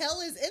 what the hell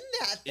is in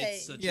that thing?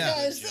 It's such a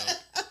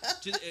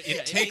good joke.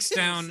 It takes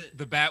down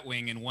the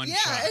Batwing in one shot.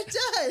 Yeah, it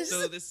does.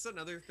 So this is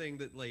another thing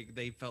that like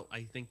they felt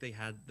like they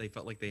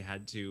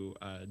had to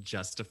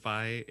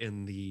justify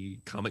in the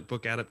comic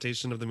book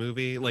adaptation of the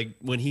movie. Like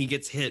when he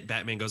gets hit,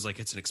 Batman goes like,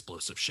 "It's an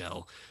explosive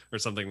shell" or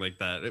something like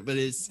that. But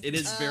it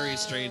is very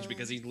strange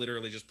because he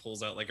literally just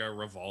pulls out like a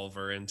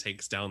revolver and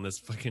takes down this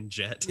fucking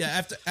jet.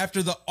 Yeah,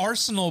 after the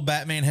arsenal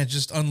Batman had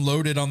just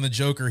unloaded on the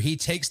Joker, he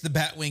takes the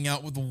Batwing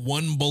out with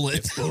one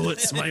bullet.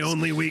 Bullets, my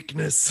only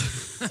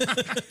weakness.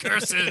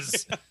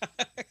 Curses.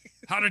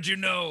 How did you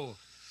know?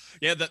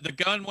 Yeah, the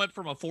gun went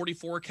from a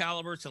 44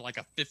 caliber to like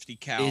a 50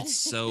 cal. It's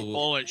so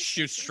bullet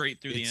shoots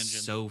straight through the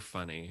engine. So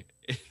funny.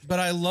 But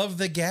I love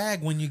the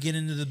gag when you get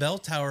into the bell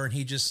tower and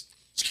he just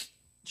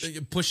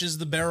pushes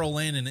the barrel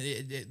in, and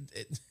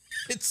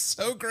it's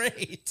so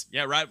great.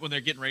 Yeah, right when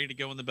they're getting ready to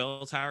go in the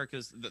bell tower,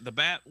 because the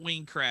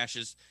Batwing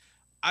crashes.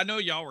 I know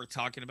y'all were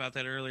talking about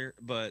that earlier,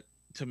 but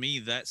to me,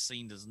 that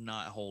scene does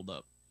not hold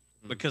up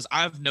because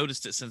I've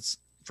noticed it since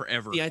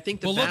forever. Yeah, I think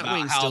the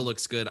Batwing still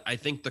looks good. I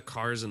think the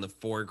cars in the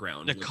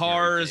foreground, the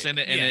cars and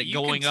it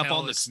going up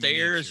on the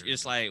stairs,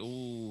 it's like,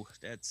 ooh,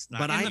 that's not.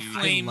 But I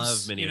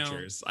love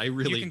miniatures. I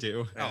really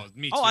do. Oh,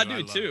 me too. Oh, I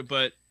do too.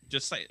 But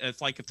just like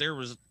it's like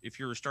if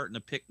you were starting to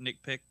pick,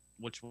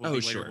 which will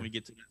be later when we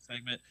get to that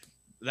segment,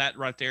 that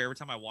right there. Every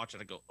time I watch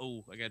it, I go,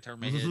 oh, I gotta turn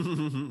my head. I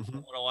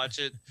want to watch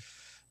it.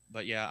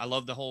 But yeah, I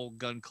love the whole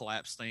gun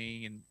collapse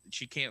thing, and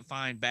she can't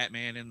find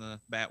Batman in the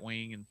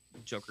Batwing, and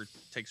Joker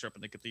takes her up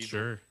in the cathedral.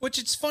 Sure. Which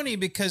it's funny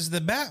because the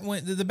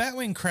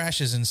Batwing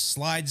crashes and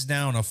slides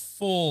down a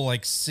full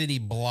like city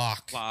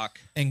block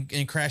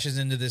and crashes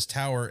into this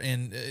tower,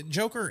 and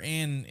Joker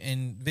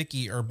and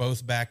Vicky are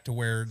both back to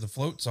where the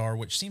floats are,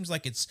 which seems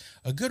like it's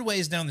a good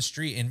ways down the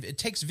street, and it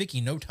takes Vicky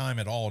no time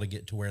at all to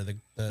get to where the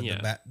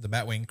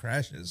Batwing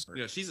crashes.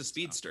 Yeah, she's a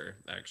speedster,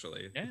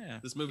 actually. Yeah,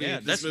 this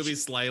movie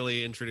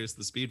slyly introduced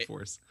the Speed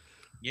Force.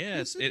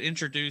 Yes, it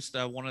introduced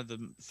one of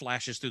the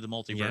flashes through the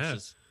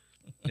multiverses. Yeah.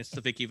 It's the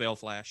Vicky Vale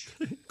Flash.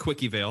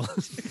 Quickie Vale.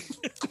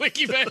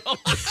 Quickie Vale.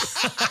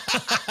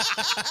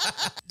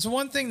 So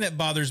one thing that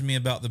bothers me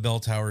about the bell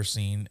tower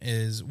scene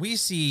is we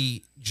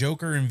see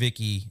Joker and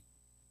Vicky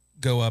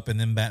go up and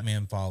then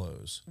Batman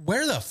follows.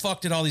 Where the fuck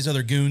did all these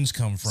other goons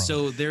come from?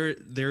 So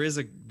there is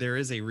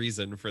a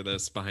reason for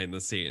this behind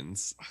the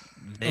scenes.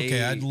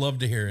 Okay, I'd love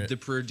to hear it. The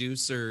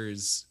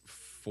producers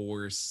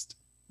forced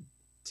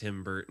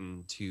Tim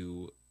Burton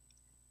to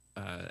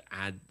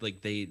add,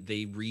 like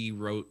they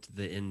rewrote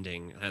the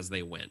ending as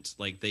they went.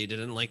 Like they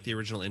didn't like the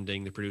original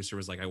ending. The producer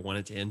was like, I want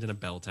it to end in a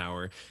bell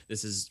tower.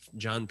 This is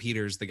John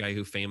Peters, the guy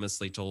who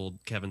famously told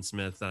Kevin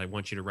Smith that I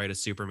want you to write a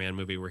Superman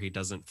movie where he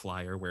doesn't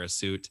fly or wear a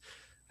suit.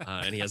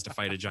 And he has to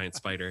fight a giant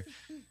spider.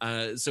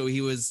 So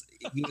he was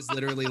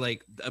literally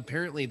like,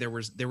 apparently there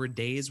were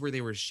days where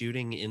they were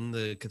shooting in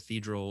the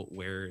cathedral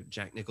where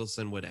Jack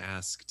Nicholson would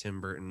ask Tim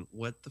Burton,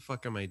 what the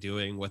fuck am I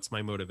doing? What's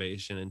my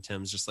motivation? And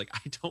Tim's just like,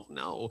 I don't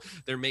know.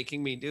 They're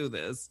making me do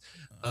this.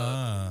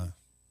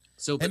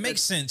 So it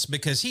makes sense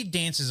because he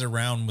dances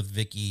around with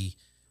Vicky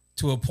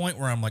to a point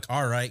where I'm like,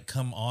 all right,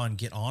 come on,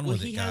 get on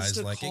with it, guys.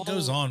 Like it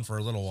goes on for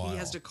a little while. He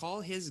has to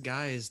call his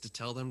guys to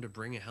tell them to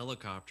bring a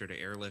helicopter to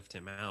airlift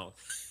him out.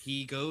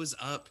 He goes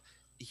up.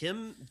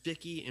 Him,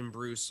 Vicky, and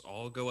Bruce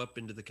all go up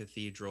into the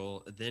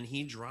cathedral. Then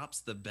he drops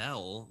the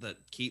bell that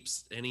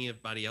keeps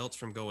anybody else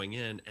from going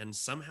in. And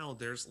somehow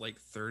there's like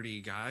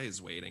 30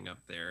 guys waiting up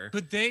there.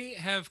 Could they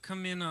have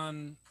come in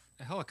on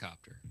a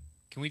helicopter?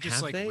 Can we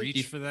just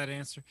reach for that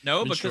answer?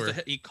 No,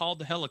 because he called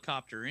the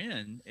helicopter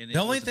in. And the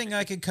only thing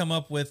I could come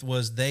up with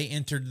was they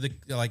entered the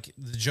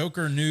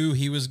Joker knew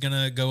he was going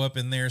to go up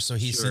in there. So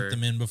he sent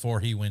them in before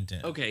he went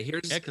in. Okay.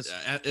 Here's,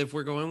 if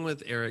we're going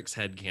with Eric's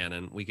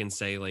headcanon, we can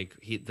say like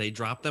they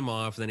dropped them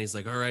off. Then he's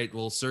like, all right,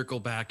 we'll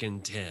circle back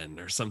in 10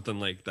 or something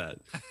like that.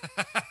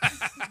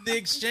 The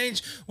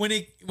exchange when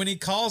he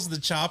calls the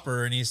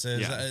chopper and he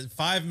says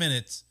 5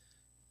 minutes,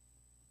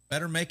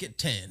 better make it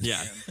 10.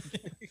 Yeah.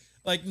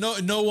 Like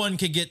no one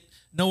could get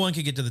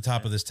to the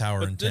top of this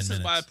tower in 10 minutes. This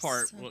is my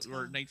part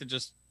where Nathan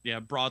just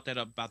brought that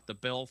up about the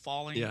bell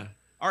falling. Yeah.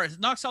 All right,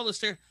 knocks all the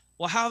stairs.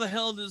 Well, how the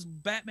hell does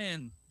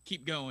Batman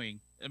keep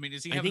going? I mean,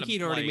 is he? I think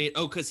he'd already made.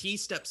 Oh, because he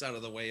steps out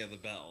of the way of the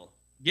bell.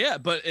 Yeah,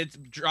 but it's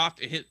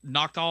dropped. It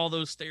knocked all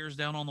those stairs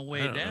down on the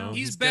way down.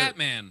 He's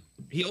Batman.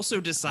 He also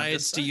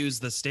decides to use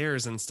the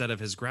stairs instead of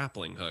his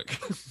grappling hook.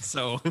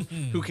 So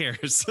who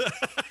cares?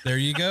 There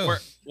you go.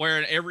 Where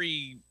in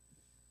every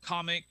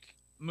comic,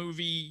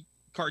 movie,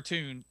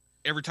 cartoon,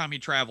 every time he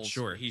travels,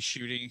 he's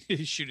shooting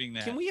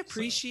that. Can we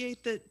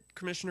appreciate that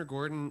Commissioner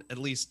Gordon at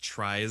least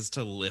tries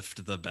to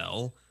lift the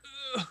bell?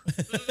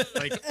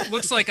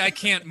 Looks like I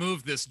can't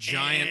move this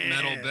giant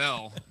metal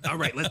bell. All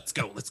right, let's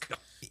go.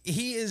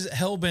 He is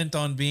hell-bent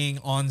on being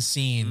on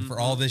scene for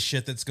all this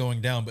shit that's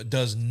going down, but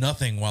does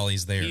nothing while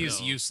he's there. He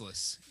is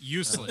useless.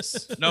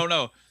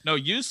 No.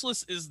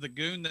 Useless is the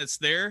goon that's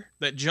there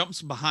that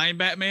jumps behind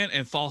Batman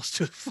and falls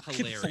to the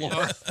fucking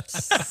floor.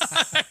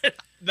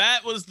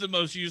 that was the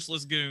most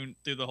useless goon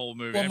through the whole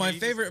movie. Well, my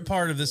favorite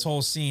part of this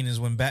whole scene is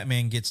when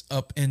Batman gets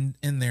up in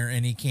there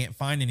and he can't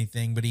find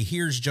anything, but he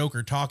hears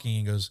Joker talking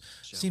and goes,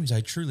 "Seems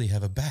I truly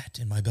have a bat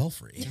in my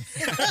belfry."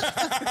 Shall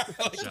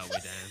we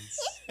dance?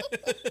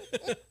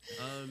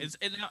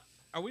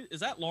 Is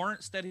that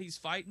Lawrence that he's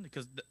fighting?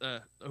 Because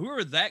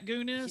whoever that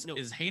goon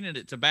is handing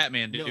it to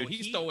Batman, dude.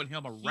 He's throwing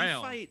him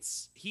around.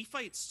 He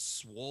fights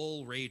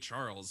Swole Ray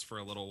Charles for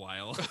a little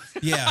while.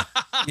 Yeah.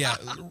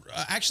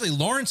 Actually,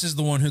 Lawrence is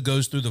the one who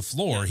goes through the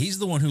floor. Yes. He's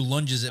the one who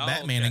lunges at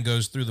Batman and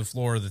goes through the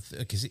floor of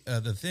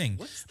the thing.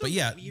 What's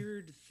the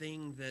weird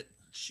thing that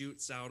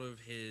shoots out of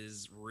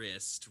his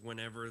wrist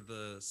whenever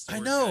the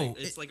sword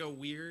it's like a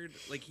weird,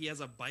 like he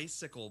has a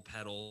bicycle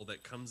pedal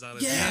that comes out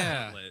of his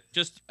outlet.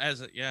 Just as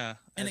and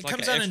it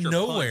comes out of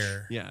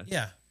nowhere. Punch.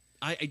 Yeah.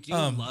 I do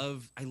I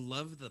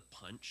love the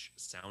punch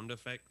sound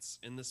effects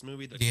in this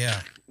movie.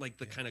 Like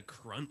the kind of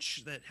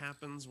crunch that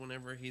happens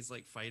whenever he's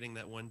like fighting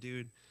that one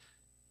dude.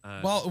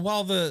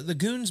 While the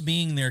goons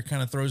being there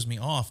kind of throws me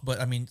off,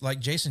 but I mean, like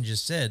Jason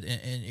just said,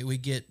 and we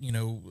get,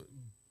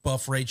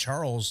 Buff Ray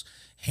Charles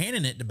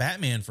handing it to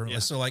Batman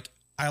so like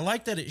I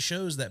like that it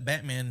shows that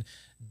Batman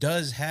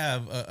does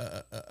have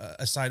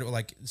a side of,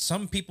 like,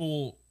 some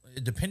people,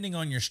 depending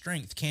on your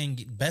strength, can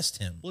best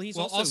him. Well, he's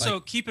also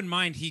keep in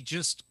mind he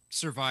just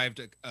survived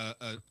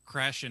a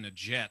crash in a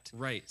jet,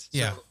 right?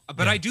 So,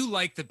 but I do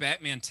like that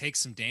Batman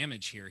takes some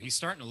damage here. He's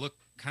starting to look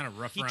kind of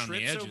rough around the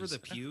edges. He trips over the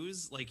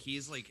pews, like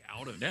he's like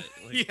out of it.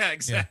 Like, yeah,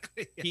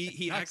 exactly.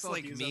 He acts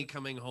like me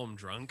coming home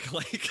drunk,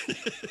 like.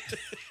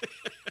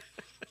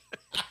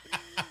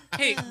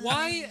 Hey,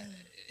 why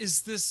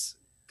is this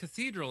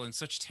cathedral in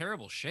such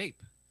terrible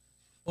shape?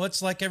 Well,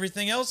 it's like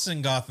everything else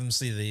in Gotham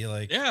City.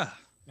 Like,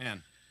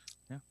 man.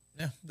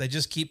 They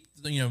just keep,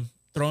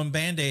 throwing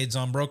Band-Aids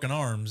on broken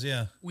arms.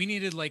 Yeah. We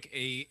needed like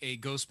a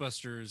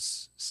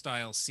Ghostbusters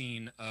style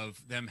scene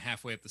of them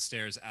halfway up the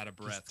stairs out of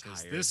breath,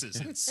 because this is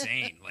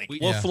insane. Like,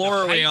 what floor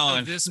are we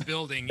on? This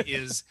building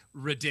is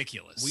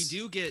ridiculous. We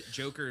do get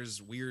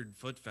Joker's weird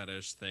foot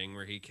fetish thing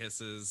where he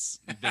kisses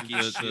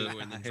Vicky's shoe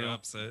and then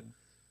drops it.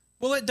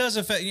 Well, it does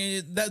affect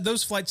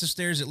those flights of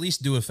stairs. At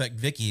least do affect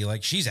Vicky.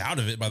 Like, she's out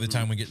of it by the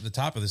time we get to the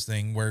top of this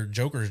thing, where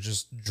Joker is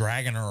just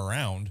dragging her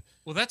around.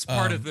 Well, that's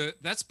part of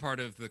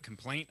the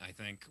complaint, I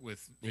think,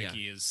 with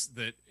Vicky is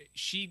that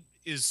she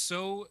is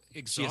so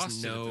exhausted.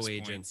 She has no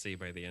agency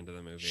by the end of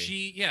the movie.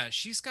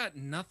 She's got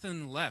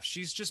nothing left.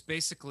 She's just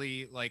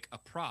basically like a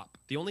prop.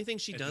 The only thing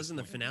she does in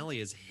the finale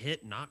is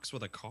hit Knox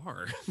with a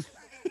car.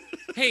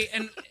 Hey,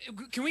 and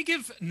can we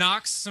give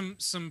Knox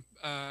some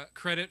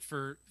credit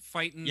for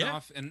fighting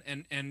off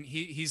and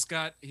he's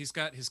got his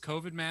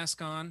COVID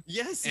mask on.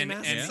 Yes, he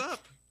masks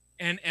up.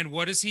 And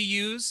what does he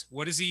use?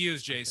 What does he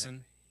use,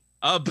 Jason?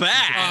 A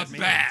bat. A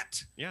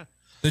bat. Yeah.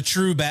 The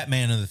true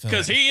Batman of the film.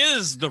 Because he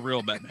is the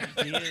real Batman.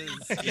 He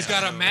is. He's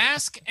got a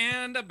mask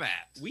and a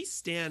bat. We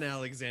stan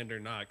Alexander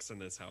Knox in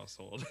this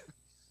household.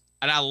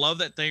 And I love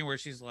that thing where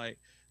she's like,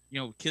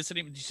 kissing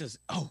him, and she says,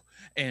 "Oh,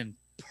 and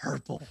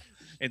purple."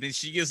 And then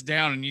she gets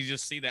down, and you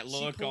just see that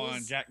look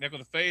on Jack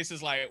Nicholson's face.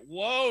 Is like,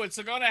 "Whoa,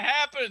 it's gonna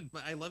happen!"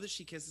 But I love that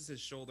she kisses his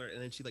shoulder, and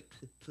then she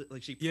pulls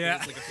like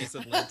a piece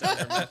of lint out of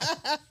her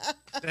mouth.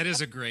 That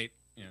is a great,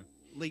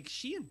 Like,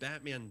 she and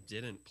Batman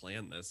didn't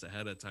plan this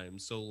ahead of time,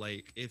 so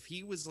like if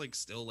he was like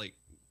still like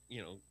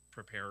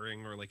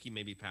preparing, or like he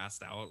maybe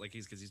passed out, like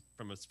because he's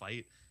from his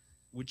fight,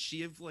 would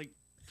she have like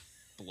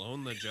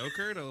blown the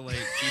Joker to like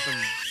keep him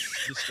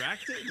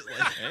distracted?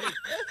 Like, hey.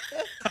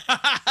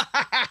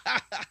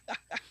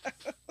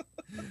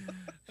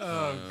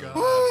 Oh God!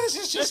 This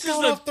is just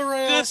going off the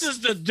rails. This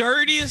is the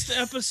dirtiest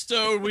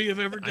episode we have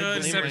ever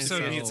done. This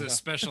episode needs a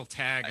special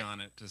tag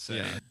on it to say.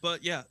 Yeah.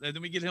 But and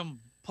then we get him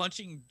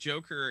punching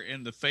Joker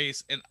in the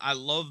face, and I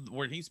love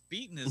where he's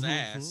beating his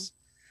ass,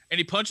 and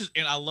he punches.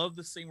 And I love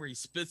the scene where he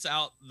spits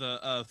out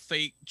the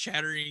fake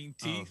chattering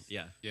teeth.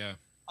 Yeah.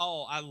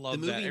 Oh, I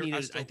love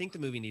that. I think the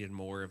movie needed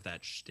more of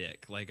that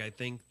shtick. Like, I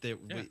think that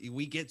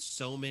we get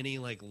so many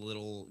like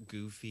little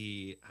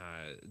goofy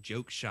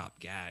joke shop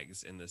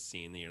gags in this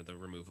scene. The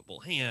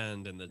removable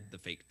hand and the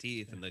fake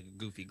teeth and the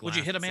goofy glasses. Would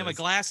you hit a man with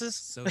glasses?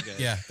 So good.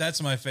 Yeah,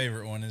 that's my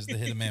favorite one, is the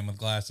hit a man with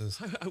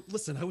glasses.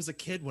 Listen, I was a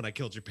kid when I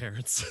killed your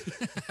parents.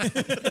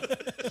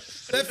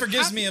 That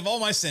forgives me of all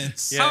my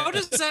sins. Yeah.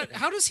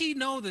 How does he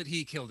know that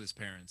he killed his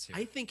parents here?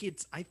 I think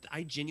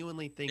I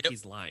genuinely think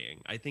he's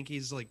lying. I think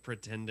he's like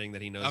pretending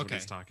that he knows what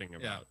he's talking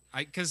about.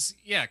 Because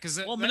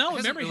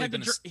remember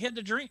he had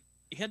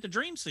the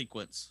dream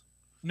sequence.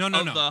 No.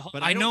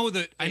 But I know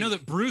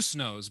that Bruce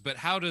knows, but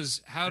how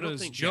does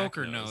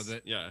Joker know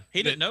that? Yeah,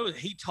 he didn't know.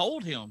 He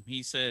told him.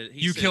 He said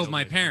you killed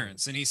my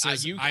parents, and he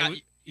says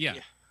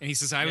and he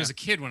says I was a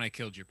kid when I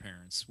killed your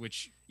parents,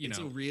 which it's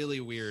a really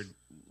weird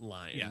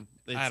line. Yeah,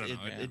 I don't know.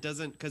 It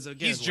doesn't, because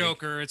again, he's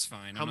Joker. It's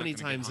fine. How many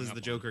times has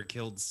the Joker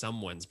killed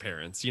someone's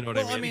parents? You know what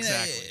I mean?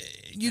 Exactly.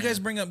 You guys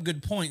bring up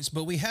good points,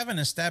 but we haven't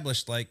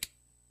established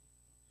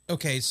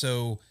okay,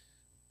 so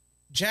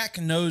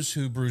Jack knows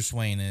who Bruce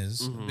Wayne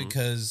is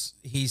because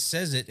he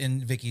says it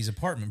in Vicky's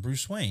apartment.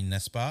 Bruce Wayne,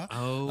 n'est-ce pas?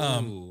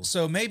 Oh.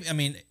 So maybe,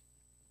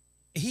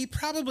 he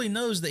probably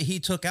knows that he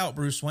took out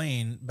Bruce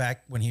Wayne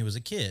back when he was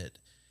a kid.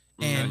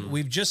 And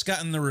we've just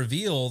gotten the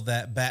reveal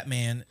that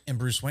Batman and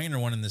Bruce Wayne are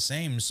one and the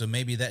same. So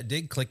maybe that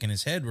did click in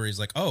his head where he's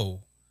like, oh,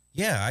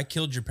 yeah, I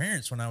killed your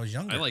parents when I was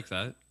younger. I like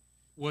that.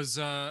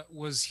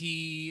 Was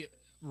he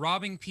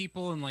robbing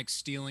people and like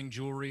stealing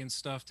jewelry and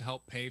stuff to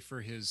help pay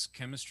for his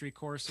chemistry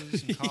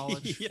courses in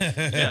college?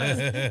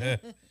 Yeah,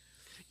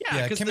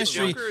 because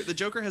chemistry. The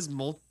Joker has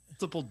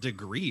multiple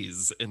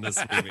degrees in this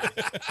movie.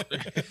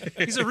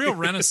 He's a real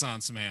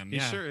Renaissance man. He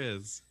sure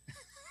is.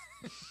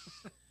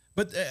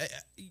 But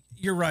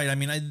you're right. I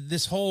mean,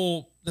 this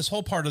whole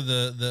part of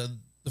the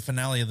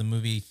finale of the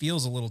movie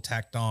feels a little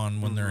tacked on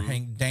when they're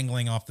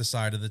dangling off the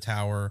side of the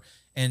tower,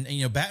 and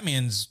you know,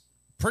 Batman's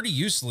pretty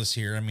useless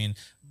here. I mean,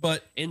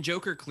 and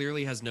Joker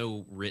clearly has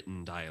no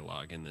written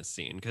dialogue in this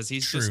scene because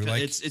he's true, just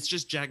like, it's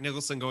just Jack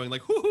Nicholson going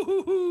like hoo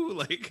hoo hoo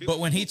like. But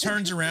when he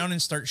turns around and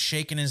starts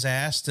shaking his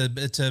ass to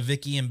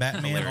Vicky and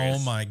Batman,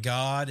 hilarious. Oh my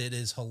God, it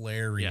is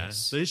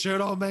hilarious. Yeah, they should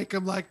all make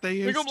him like they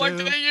used to. Make him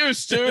like they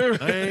used to.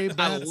 Hey,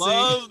 I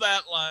love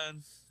that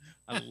line.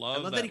 I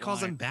love that he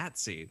calls him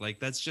Batsy.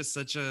 Like that's just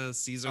such a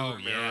Cesar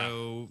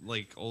Romero,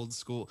 like old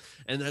school,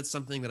 and that's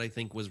something that I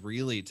think was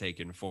really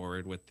taken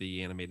forward with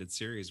the animated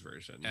series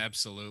version.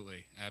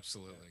 Absolutely.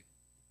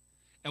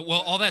 And,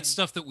 well, all that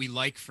stuff that we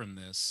like from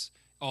this,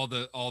 all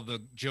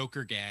the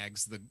Joker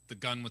gags, the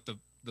gun with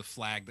the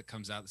flag that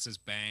comes out that says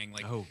bang,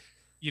 like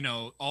you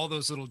know, all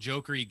those little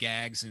jokery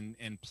gags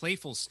and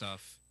playful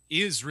stuff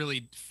is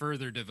really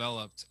further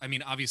developed. I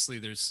mean, obviously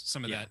there's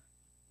some of that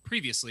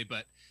previously,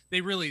 but they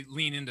really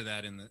lean into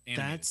that in the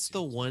animated That's series.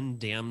 the one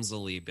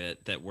damsel-y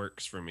bit that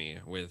works for me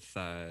with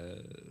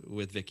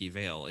Vicky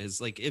Vale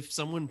is like if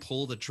someone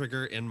pulled a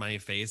trigger in my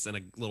face and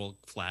a little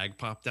flag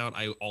popped out,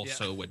 I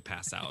also would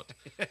pass out.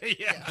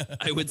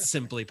 I would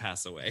simply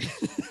pass away.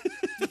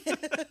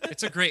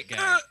 It's a great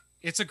gag.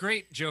 It's a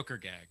great Joker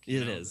gag.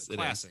 It is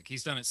classic.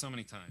 He's done it so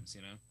many times.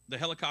 You know, the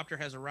helicopter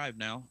has arrived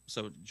now,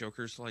 so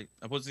Joker's like,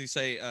 what does he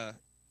say?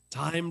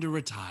 Time to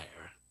retire.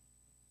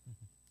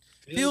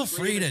 Feel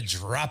free to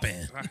drop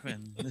in.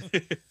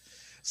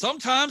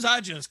 Sometimes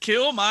I just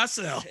kill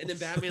myself. And then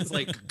Batman's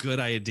like, good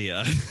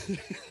idea.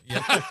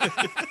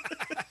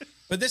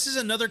 But this is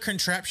another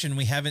contraption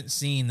we haven't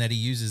seen that he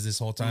uses this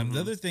whole time. The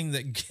other thing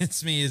that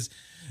gets me is,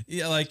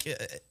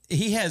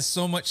 he has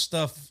so much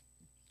stuff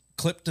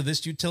clipped to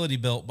this utility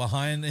belt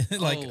behind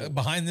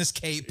this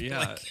cape. Yeah.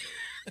 Like,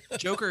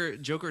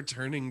 Joker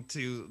turning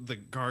to the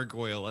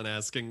gargoyle and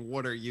asking,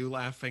 "What are you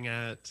laughing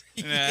at?"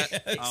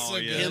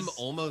 Him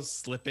almost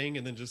slipping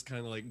and then just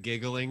kind of like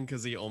giggling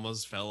because he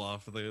almost fell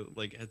off of the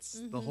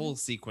the whole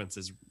sequence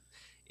is.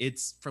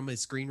 It's from a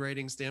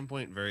screenwriting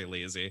standpoint very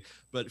lazy,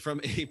 but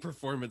from a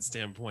performance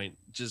standpoint,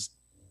 just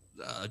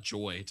a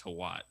joy to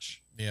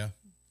watch. Yeah.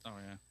 Oh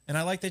yeah. And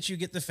I like that you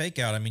get the fake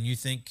out. I mean, you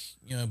think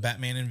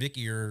Batman and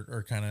Vicky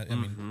are kind of. I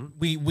mean,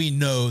 we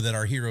know that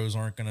our heroes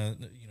aren't gonna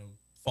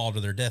fall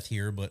to their death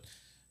here, but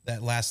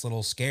that last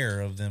little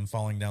scare of them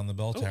falling down the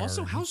bell tower.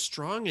 Also, how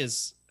strong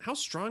is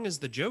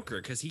the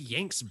Joker? Because he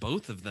yanks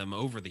both of them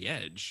over the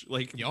edge,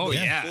 like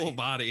full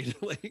bodied.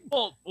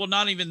 well,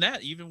 not even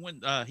that. Even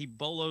when he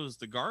bolos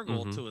the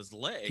gargoyle to his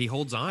leg, he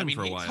holds on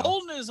for a while. He's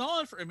holding his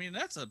on for. I mean,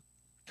 that's a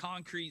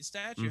concrete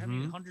statue. How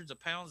many hundreds of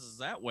pounds is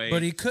that weight?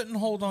 But he couldn't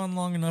hold on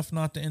long enough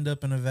not to end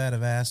up in a vat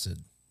of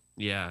acid.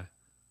 Yeah.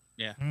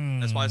 Yeah,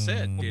 that's why I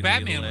said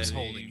Batman was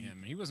holding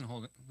him. He wasn't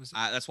holding.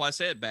 That's why I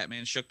said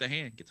Batman shook the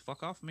hand. Get the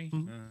fuck off of me.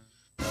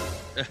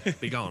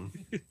 Be gone.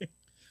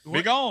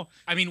 Be gone.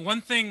 I mean,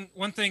 one thing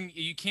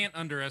you can't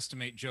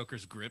underestimate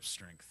Joker's grip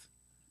strength.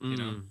 You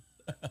know.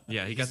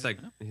 Yeah, he got that.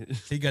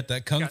 He got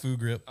that kung fu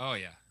grip. Oh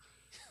yeah.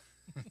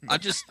 I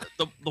just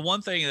the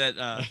one thing that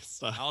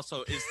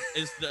also is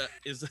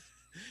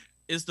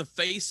the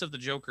face of the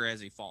Joker as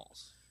he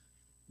falls.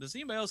 Does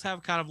anybody else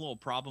have kind of a little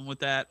problem with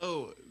that?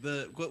 Oh,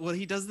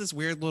 he does this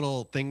weird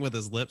little thing with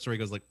his lips where he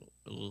goes like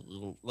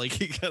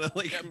he kind of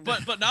like. Yeah,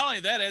 but not only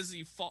that, as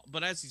he's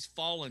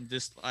falling,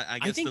 just I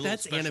guess I think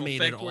that's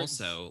animated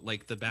also,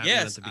 like the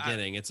Batman at the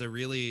beginning. It's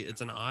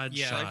an odd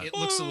shot. It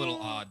looks a little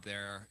odd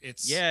there.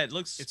 It's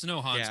It's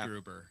no Hans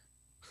Gruber,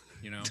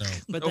 No.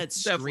 But that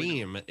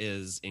scream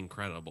is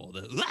incredible.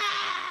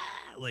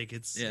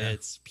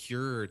 It's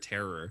pure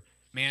terror.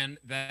 Man,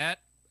 that.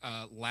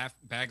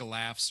 Bag of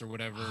laughs or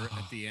whatever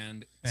at the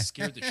end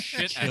scared the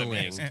shit out of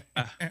me.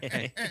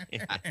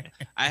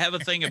 I have a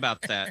thing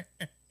about that.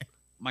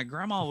 My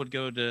grandma would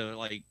go to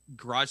like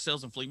garage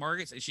sales and flea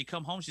markets, and she'd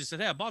come home. She said,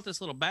 "Hey, I bought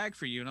this little bag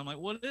for you," and I'm like,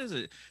 "What is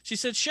it?" She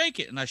said, "Shake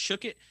it," and I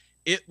shook it.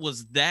 It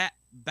was that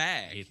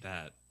bag. I hate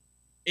that.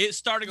 It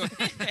started going,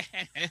 and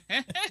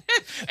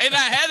I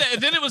had it,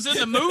 and then it was in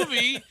the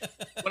movie.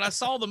 When I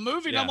saw the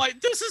movie, and I'm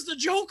like, "This is the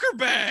Joker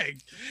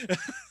bag."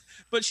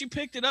 But she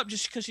picked it up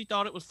just because she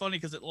thought it was funny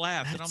because it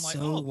laughed, and I'm like,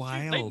 so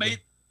wild.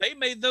 They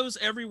made those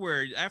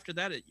everywhere. After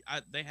that,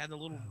 they had the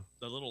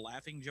little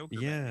laughing Joker.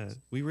 Yeah, bags.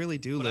 We really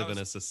do live in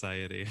a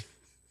society.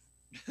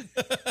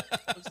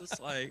 I was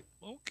just like,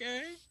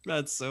 okay,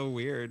 that's so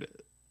weird.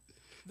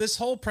 This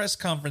whole press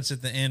conference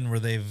at the end where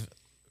they've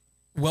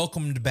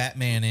welcomed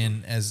Batman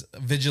in as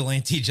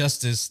vigilante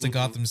justice to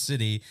Gotham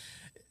City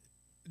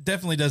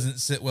definitely doesn't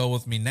sit well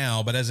with me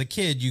now. But as a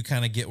kid, you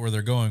kind of get where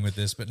they're going with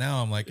this. But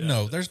now I'm like,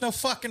 no, there's no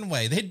fucking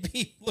way. They'd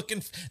be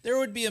looking. There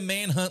would be a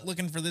manhunt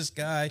looking for this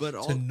guy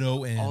to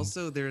no end.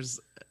 Also,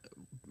 there's.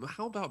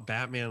 How about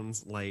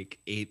Batman's like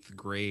 8th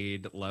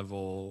grade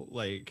level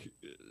like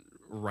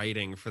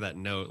writing for that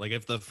note? Like,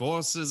 if the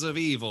forces of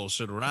evil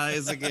should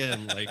rise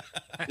again, like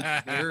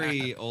it's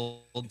very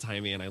old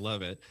timey, and I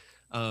love it.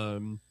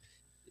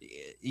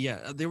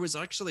 Yeah, there's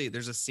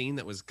a scene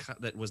that was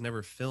cut that was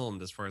never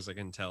filmed, as far as I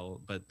can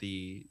tell. But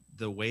the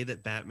way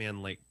that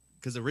Batman, like,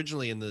 because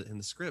originally in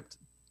the script,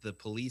 the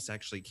police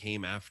actually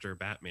came after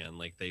Batman.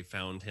 Like, they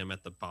found him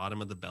at the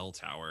bottom of the bell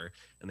tower,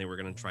 and they were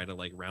going to try to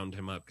like round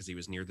him up because he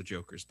was near the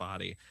Joker's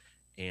body.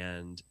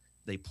 And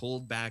they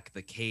pulled back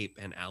the cape,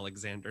 and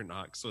Alexander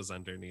Knox was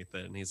underneath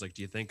it. And he's like,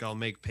 "Do you think I'll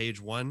make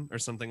page 1 or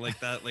something like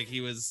that?" Like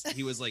he was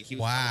helping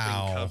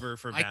cover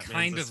for Batman's I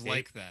kind escape. of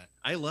like that.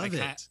 I love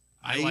it.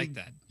 I like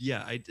that.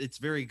 Yeah, it's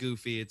very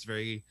goofy. It's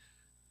very,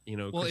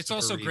 Well, it's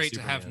also great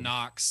to have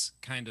Knox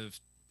kind of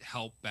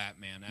help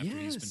Batman after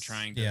he's been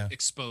trying to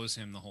expose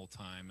him the whole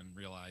time and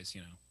realize,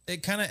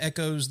 It kind of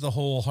echoes the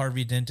whole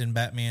Harvey Dent and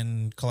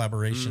Batman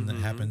collaboration that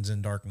happens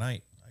in Dark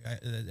Knight.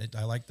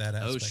 I like that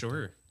aspect. Oh,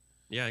 sure.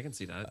 Yeah, I can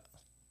see that.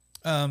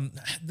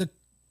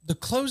 The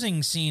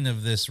closing scene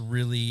of this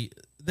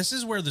this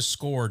is where the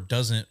score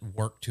doesn't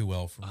work too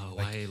well for me. Oh,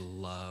 I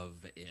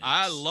love it.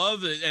 I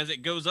love it as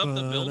it goes up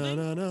the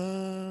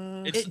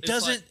building. It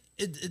doesn't.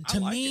 To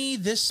me,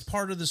 this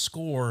part of the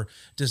score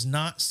does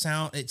not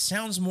sound. It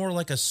sounds more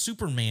like a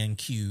Superman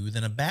cue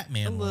than a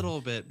Batman. A little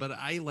bit, but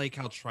I like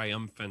how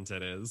triumphant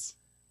it is.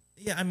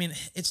 Yeah, I mean,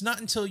 it's not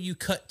until you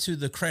cut to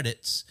the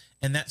credits,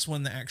 and that's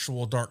when the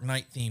actual Dark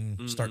Knight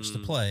theme starts to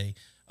play.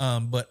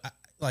 But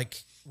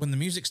like when the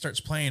music starts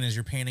playing as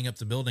you're panning up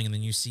the building, and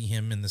then you see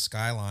him in the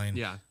skyline,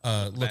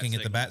 looking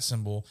at the bat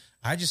symbol.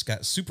 I just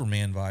got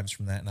Superman vibes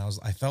from that, and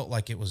I felt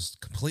like it was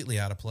completely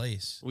out of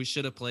place. They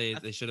should have played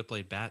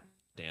Bat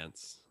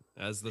Dance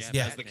as the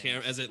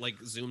camera as it like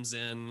zooms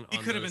in. He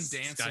could have been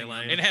dancing.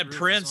 Skyline. It had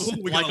Prince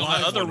like on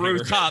the other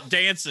rooftop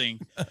dancing.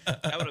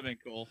 That would have been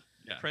cool.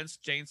 Yeah. Prince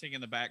dancing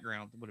in the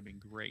background would have been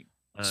great.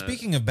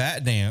 Speaking of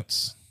Bat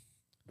Dance,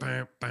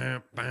 bow,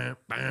 bow, bow,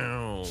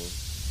 bow.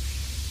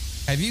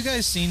 Have you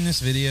guys seen this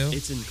video?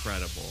 It's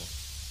incredible.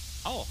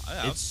 Oh,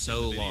 it's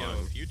so long.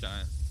 A few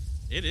times.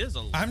 It is.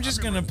 I'm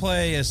just going to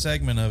play a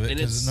segment of it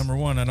because number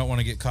one, I don't want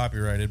to get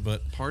copyrighted,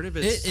 but part of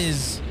it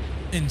is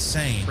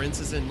insane. Prince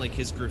is in like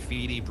his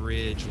graffiti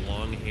bridge,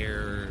 long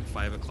hair,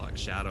 5 o'clock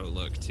shadow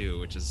look too,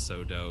 which is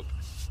so dope.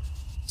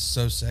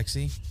 So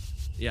sexy.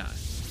 Yeah.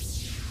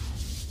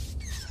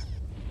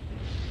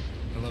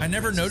 I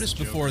never noticed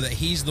before that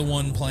he's the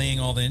one playing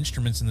all the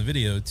instruments in the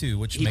video too,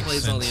 which makes sense. He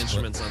plays all the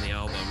instruments on the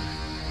album.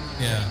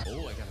 Yeah.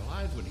 Oh, I got a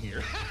live one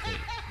here.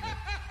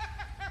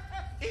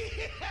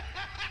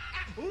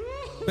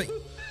 But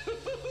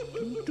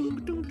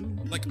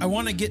like, I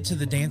want to get to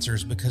the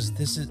dancers because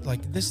this is like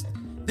this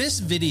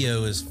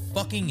video is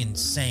fucking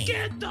insane.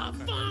 Get the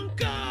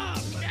funk up!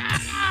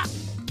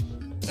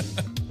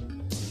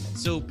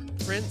 So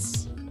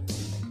Prince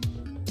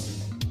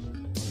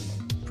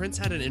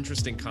had an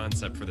interesting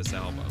concept for this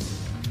album.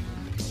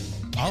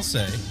 I'll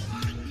say.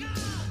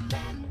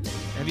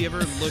 Have you ever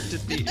looked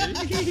at the...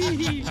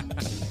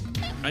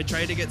 I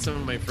tried to get some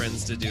of my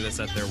friends to do this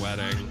at their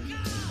wedding.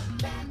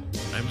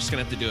 I'm just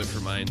going to have to do it for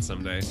mine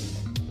someday.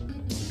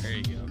 There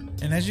you go.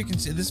 And as you can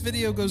see, this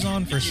video goes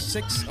on for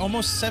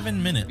almost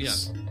 7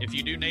 minutes. Yeah. If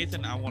you do,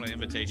 Nathan, I want an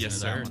invitation. Yes,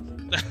 sir.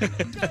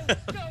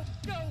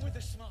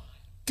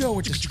 Go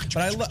with this.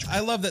 But I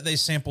love that they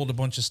sampled a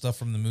bunch of stuff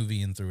from the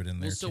movie and threw it in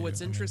there. Well, so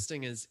what's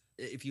interesting is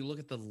if you look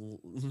at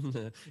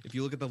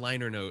the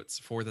liner notes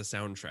for the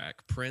soundtrack,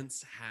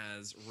 Prince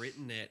has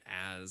written it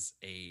as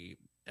a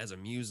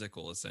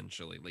musical,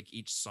 essentially. Like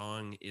each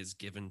song is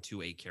given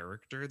to a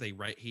character.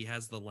 He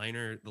has the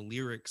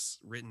lyrics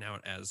written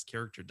out as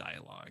character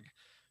dialogue.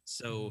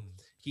 So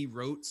he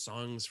wrote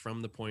songs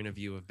from the point of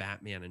view of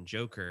Batman and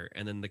Joker.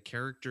 And then the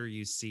character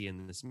you see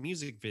in this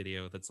music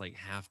video that's like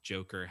half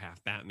Joker,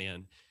 half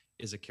Batman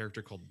is a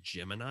character called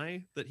Gemini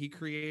that he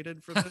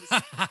created for this,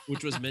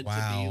 which was meant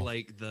to be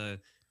like the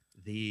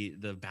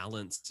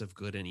balance of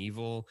good and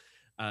evil.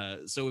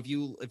 So if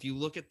you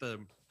look at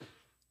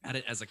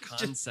it as a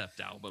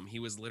concept album, he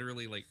was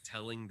literally like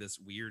telling this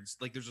weird,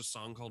 like there's a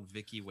song called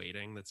Vicky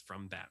Waiting that's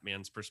from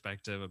Batman's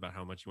perspective about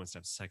how much he wants to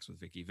have sex with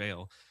Vicky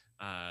Vale,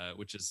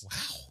 which is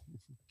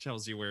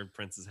tells you where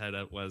Prince's head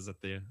was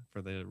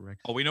for the record.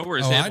 Oh, we know where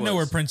his head was. I know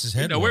where Prince's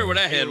head was. We know where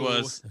that head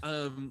was.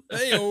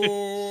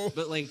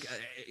 But like,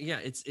 yeah,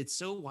 it's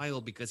so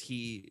wild because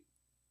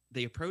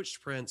they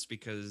approached Prince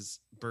because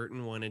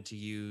Burton wanted to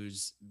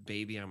use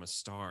Baby I'm a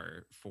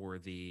Star for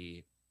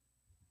the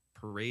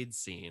parade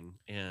scene,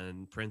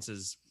 and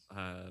Prince's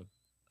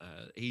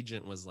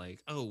agent was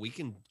like, "Oh,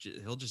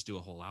 he'll just do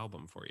a whole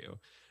album for you."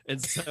 And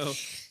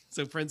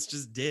so Prince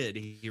just did.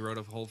 He wrote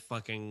a whole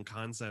fucking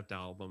concept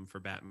album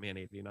for Batman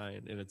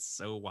 '89, and it's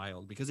so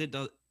wild because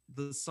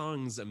the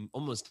songs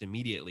almost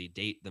immediately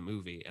date the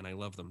movie, and I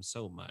love them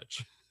so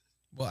much.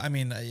 Well, I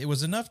mean, it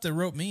was enough to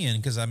rope me in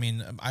because I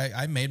mean,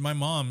 I made my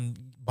mom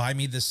buy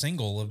me the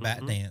single of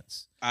Bat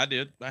Dance. I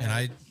did,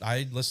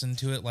 I listened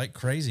to it like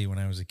crazy when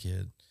I was a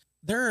kid.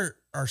 There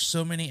are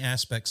so many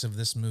aspects of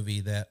this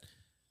movie that,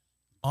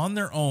 on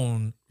their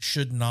own,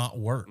 should not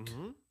work,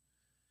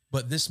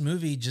 but this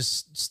movie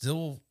just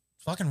still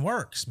fucking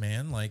works,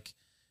 man. Like,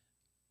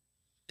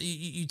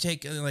 you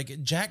take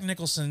like Jack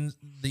Nicholson,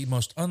 the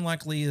most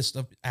unlikeliest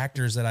of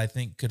actors that I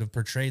think could have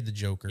portrayed the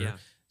Joker. Yeah.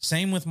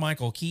 Same with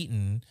Michael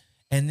Keaton.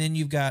 And then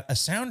you've got a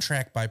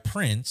soundtrack by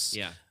Prince.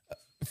 Yeah.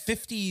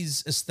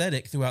 50s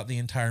aesthetic throughout the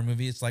entire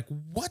movie. It's like,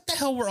 what the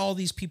hell were all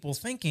these people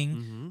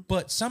thinking?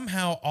 But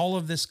somehow all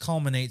of this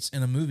culminates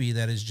in a movie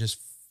that is just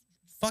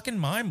fucking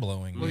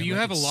mind-blowing. Well, man. you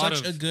Like, have it's a lot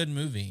such of a good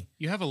movie.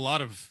 You have a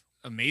lot of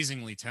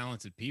amazingly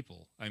talented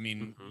people. I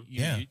mean,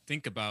 you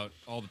think about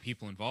all the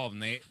people involved,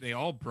 and they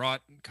all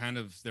brought kind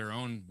of their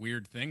own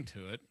weird thing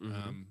to it.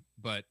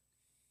 But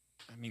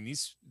I mean,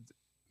 these,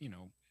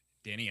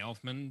 Danny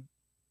Elfman,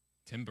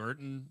 Tim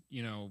Burton,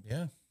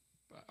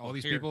 all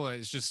these people.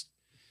 It's just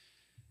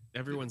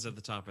everyone's at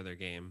the top of their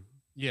game.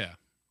 Yeah,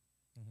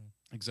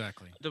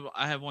 exactly.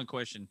 I have one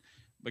question,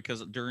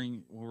 because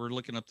we're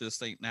looking up this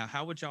thing now.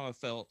 How would y'all have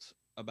felt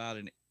about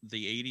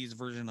the 80s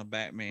version of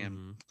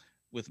Batman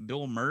with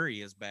Bill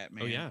Murray as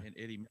Batman and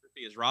Eddie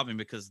Murphy as Robin?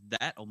 Because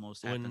that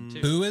almost happened too.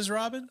 Who is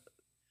Robin?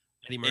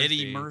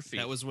 Eddie Murphy.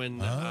 That was when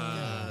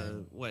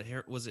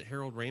was it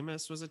Harold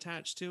Ramis was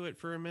attached to it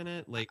for a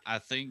minute? Like I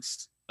think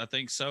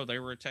so. They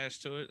were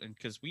attached to it, and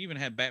because we even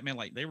had Batman,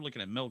 like they were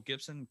looking at Mel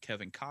Gibson,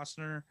 Kevin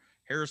Costner,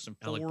 Harrison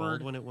Ford, Alec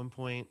Baldwin at one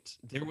point.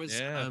 There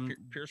was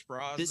Pierce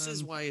Brosnan. This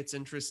is why it's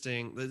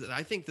interesting.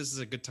 I think this is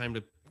a good time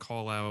to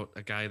call out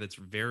a guy that's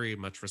very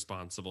much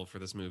responsible for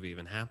this movie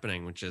even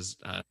happening, which is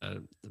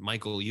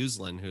Michael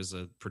Uslan, who's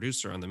a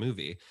producer on the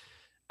movie.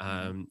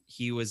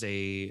 He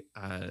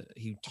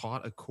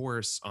taught a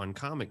course on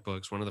comic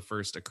books, one of the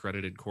first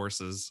accredited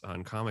courses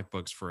on comic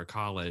books for a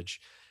college,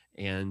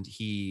 and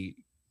he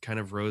kind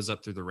of rose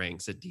up through the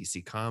ranks at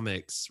DC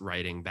Comics,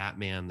 writing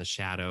Batman, The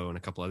Shadow, and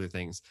a couple other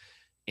things.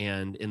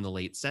 And in the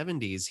late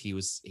 70s,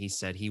 he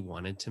said he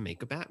wanted to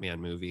make a Batman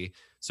movie.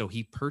 So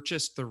he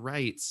purchased the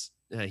rights.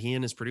 He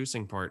and his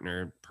producing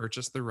partner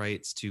purchased the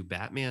rights to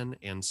Batman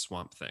and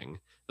Swamp Thing.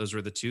 Those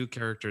were the two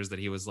characters that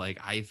he was like,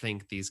 I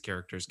think these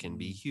characters can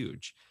be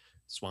huge.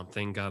 Swamp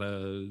Thing got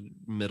a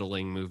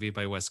middling movie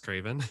by Wes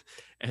Craven.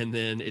 And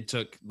then it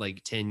took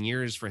like 10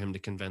 years for him to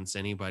convince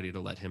anybody to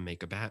let him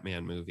make a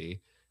Batman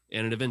movie.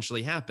 And it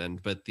eventually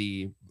happened. But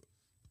to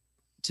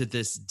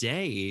this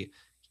day,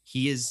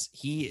 he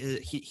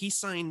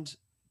signed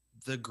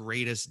the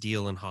greatest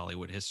deal in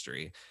Hollywood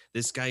history.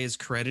 This guy is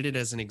credited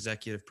as an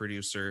executive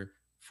producer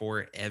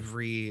for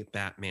every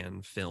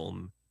Batman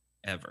film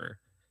ever.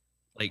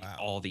 Like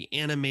all the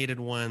animated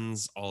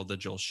ones, all the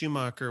Joel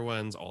Schumacher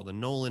ones, all the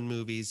Nolan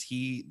movies.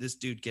 This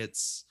dude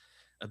gets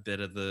a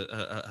bit of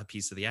a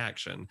piece of the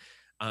action.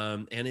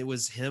 And it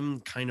was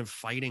him kind of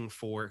fighting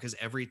for, because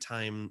every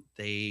time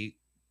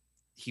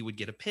he would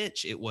get a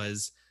pitch, it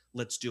was,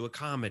 let's do a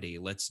comedy.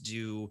 Let's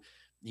do,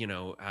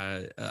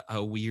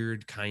 a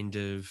weird kind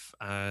of,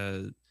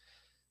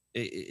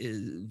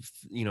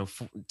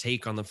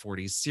 take on the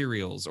 40s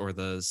serials or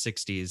the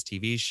 60s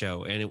TV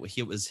show. And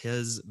it was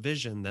his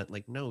vision that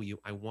like, no,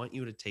 I want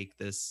you to take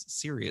this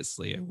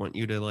seriously. I want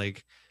you to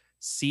like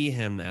see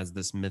him as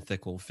this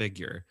mythical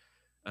figure.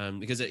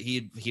 Because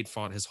he'd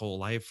fought his whole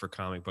life for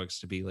comic books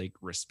to be like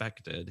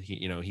respected.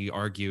 He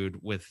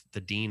argued with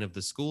the dean of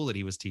the school that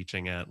he was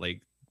teaching at,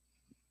 like,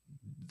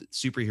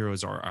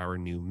 superheroes are our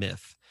new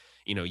myth.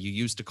 You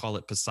used to call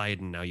it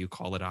Poseidon, now you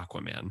call it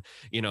Aquaman.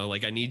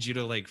 Like, I need you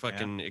to like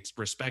fucking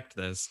respect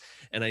this.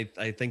 And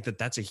I think that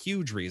that's a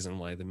huge reason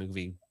why the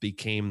movie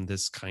became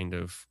this kind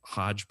of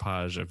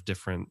hodgepodge of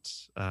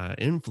different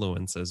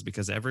influences,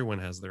 because everyone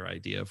has their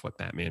idea of what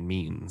Batman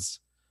means.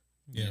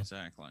 Yeah,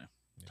 exactly.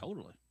 Yeah.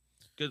 Totally.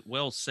 Good.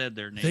 Well said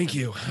there, Nathan. Thank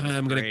you.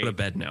 I'm going to go to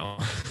bed now.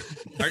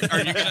 Are you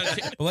going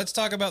to? Well, let's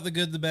talk about the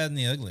good, the bad, and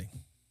the ugly.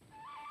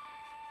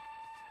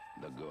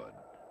 The good,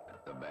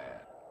 the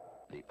bad,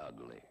 the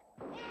ugly.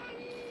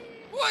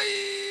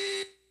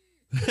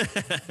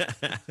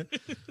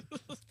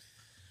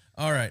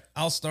 All right,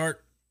 I'll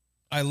start.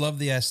 I love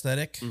the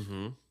aesthetic.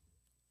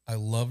 I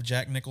love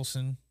Jack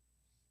Nicholson,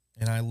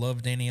 and I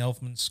love Danny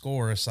Elfman's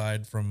score,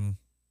 aside from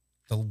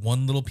the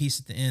one little piece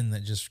at the end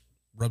that just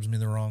rubs me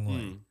the wrong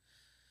way.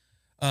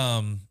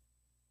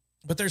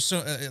 But there's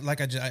so like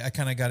I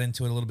kind of got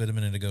into it a little bit a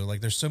minute ago.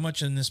 Like, there's so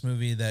much in this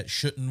movie that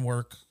shouldn't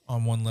work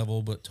on one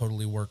level, but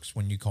totally works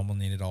when you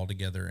culminate it all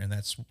together. And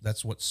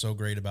that's what's so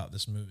great about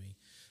this movie.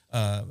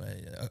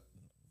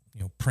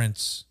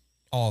 Prince,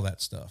 all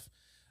that stuff.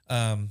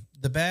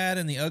 The bad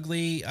and the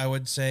ugly, I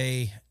would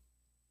say,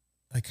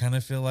 I kind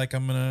of feel like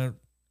I'm gonna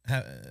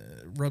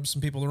rub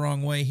some people the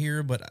wrong way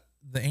here, but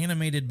the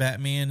animated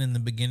Batman in the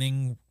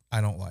beginning,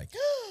 I don't like.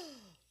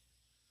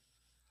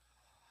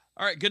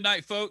 All right, good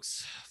night,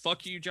 folks.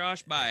 Fuck you,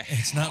 Josh. Bye.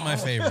 It's not my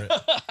favorite.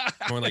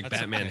 More like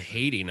Batman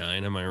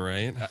 89, am I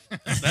right?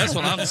 That's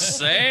what I'm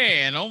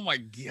saying. Oh my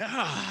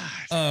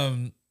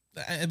god.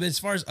 As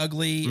far as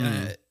ugly,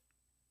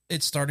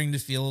 it's starting to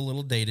feel a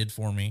little dated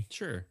for me.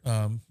 Sure.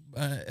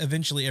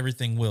 Eventually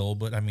everything will,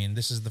 but I mean,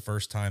 this is the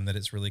first time that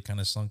it's really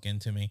kind of sunk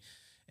into me.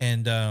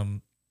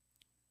 And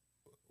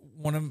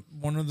one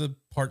of the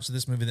parts of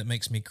this movie that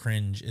makes me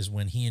cringe is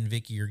when he and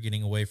Vicky are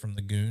getting away from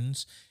the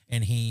goons,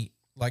 and he,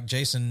 like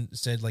Jason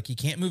said, like he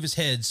can't move his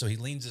head, so he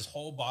leans his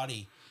whole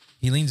body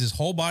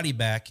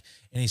back,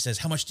 and he says,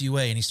 "How much do you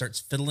weigh?" And he starts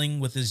fiddling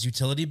with his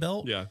utility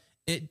belt. Yeah.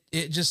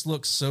 It just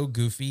looks so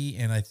goofy,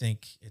 and I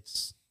think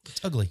it's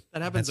ugly.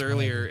 That happens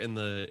earlier in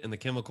the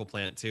chemical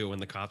plant too, when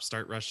the cops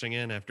start rushing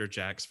in after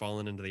Jack's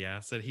fallen into the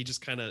acid. He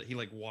just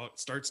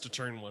starts to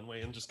turn one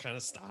way and just kind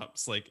of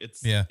stops. Like it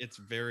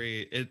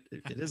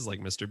is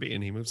like Mr.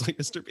 Bean. He moves like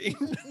Mr. Bean.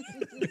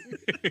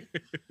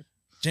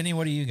 Jenny,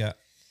 what do you got?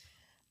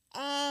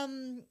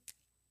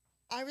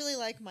 I really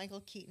like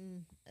Michael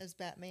Keaton as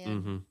Batman.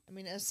 Mm-hmm. I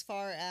mean, as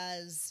far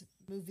as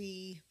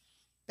movie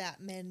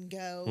Batmen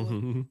go,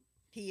 Mm-hmm.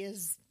 he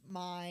is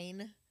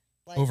mine.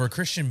 Like, Over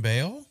Christian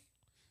Bale?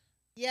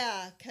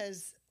 Yeah,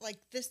 because like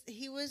this,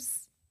 he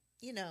was,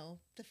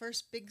 the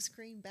first big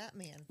screen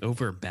Batman.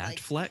 Over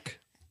Batfleck?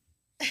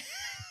 And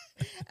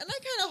I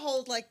kind of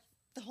hold like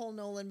the whole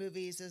Nolan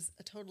movies as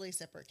a totally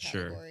separate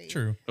category.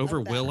 True.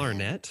 Over Will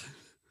Arnett?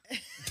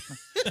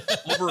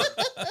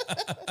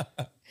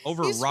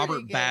 Over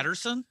Robert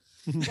Pattinson?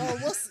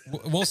 Well,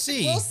 we'll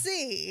see. We'll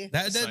see.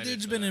 That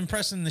dude's been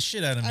impressing the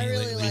shit out of me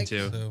really lately like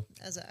too. him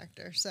as an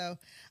actor. So,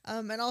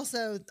 and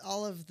also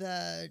all of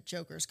the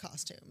Joker's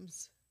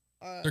costumes.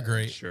 They're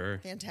great. Sure.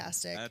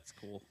 Fantastic. That's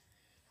cool.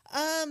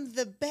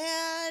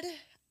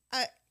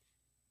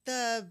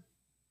 The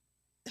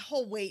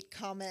whole weight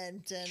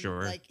comment and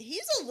Sure. like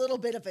he's a little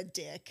bit of a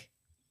dick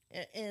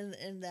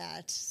in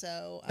that.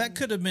 So That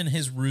could have been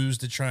his ruse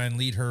to try and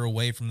lead her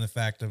away from the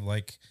fact of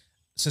like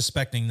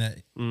suspecting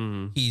that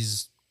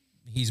he's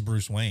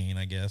Bruce Wayne,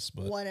 I guess.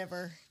 But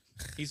whatever.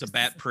 He's a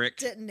bat prick.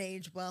 Didn't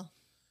age well.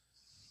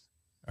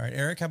 All right,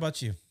 Eric, how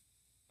about you?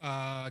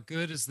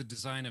 Good is the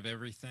design of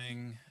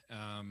everything.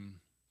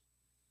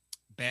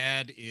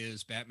 Bad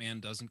is Batman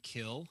doesn't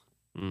kill.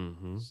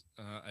 Mm-hmm.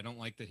 I don't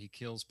like that he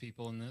kills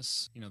people in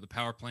this. The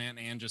power plant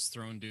and just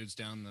throwing dudes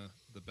down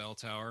the bell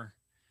tower.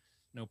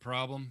 No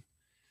problem.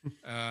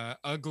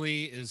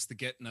 Ugly is the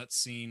get nuts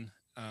scene.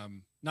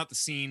 Not the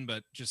scene,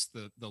 but just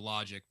the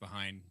logic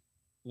behind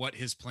what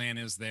his plan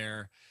is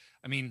there.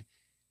 I mean,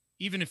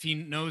 even if he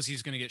knows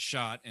he's going to get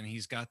shot and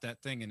he's got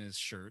that thing in his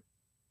shirt,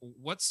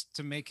 what's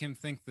to make him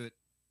think that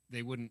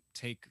they wouldn't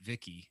take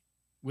Vicky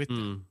with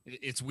them?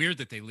 It's weird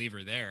that they leave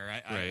her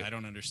there. I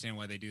don't understand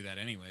why they do that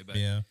anyway, but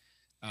yeah.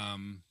 I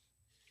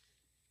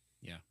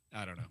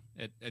don't know.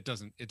 It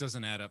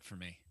doesn't add up for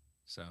me.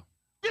 So,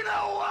 You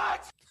know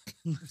what?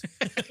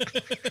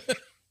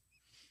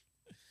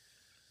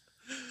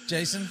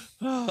 Jason?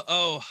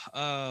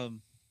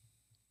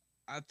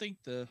 I think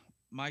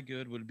my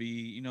good would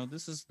be,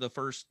 this is the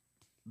first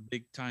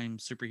big time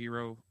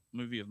superhero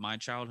movie of my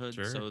childhood.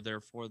 Sure. So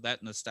therefore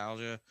that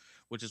nostalgia,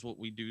 which is what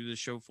we do the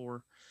show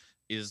for,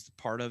 is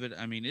part of it.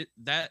 I mean,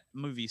 that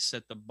movie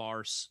set the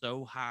bar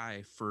so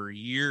high for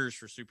years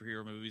for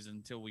superhero movies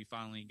until we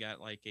finally got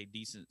like a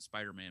decent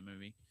Spider-Man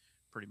movie,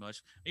 pretty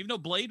much. Even though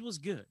Blade was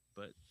good,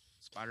 but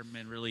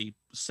Spider-Man really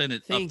sent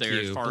it up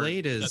there. As far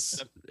Blade as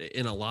is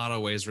in a lot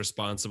of ways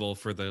responsible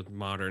for the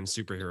modern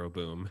superhero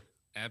boom.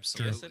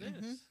 Absolutely. Yes, it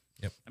is.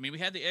 Yep. I mean, we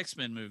had the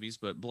X-Men movies,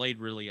 but Blade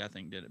really, I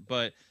think, did it.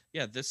 But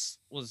yeah, this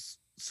was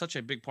such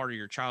a big part of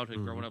your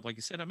childhood growing up. Like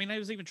you said, I mean, I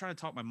was even trying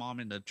to talk my mom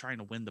into trying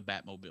to win the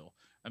Batmobile.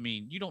 I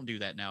mean, you don't do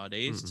that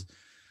nowadays,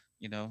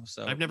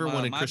 so I've never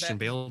wanted Christian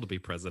Bale to be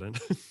president.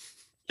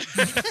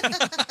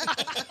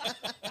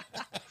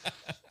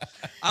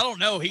 I don't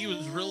know. He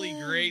was really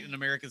great in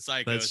American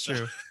Psycho. That's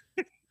true.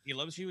 He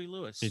loves Huey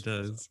Lewis. He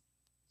does.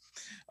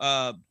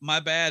 My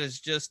bad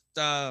is just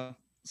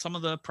some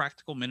of the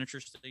practical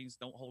miniature things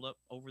don't hold up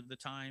over the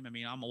time. I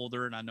mean, I'm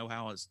older and I know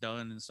how it's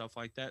done and stuff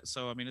like that.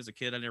 So, I mean, as a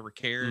kid, I never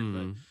cared,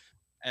 but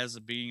as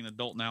being an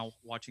adult now,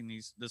 watching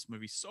this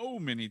movie so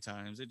many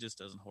times, it just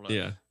doesn't hold up.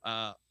 Yeah.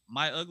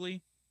 My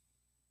ugly,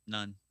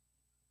 none.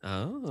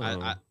 Oh,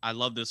 I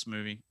love this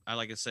movie.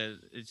 Like I said,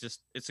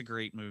 it's a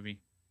great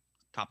movie,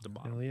 top to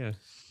bottom. Hell yeah.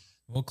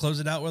 We'll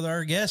close it out with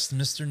our guest,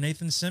 Mr.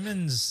 Nathan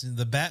Simmons,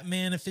 the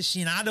Batman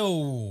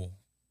aficionado.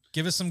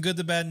 Give us some good,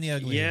 the bad, and the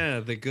ugly. Yeah,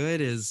 the good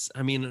is,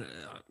 I mean,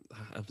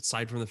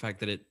 aside from the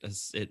fact that it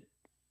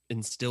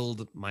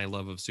instilled my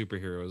love of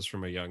superheroes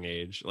from a young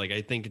age. Like,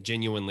 I think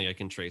genuinely I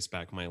can trace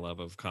back my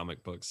love of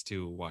comic books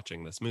to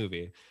watching this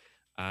movie.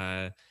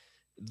 The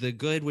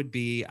good would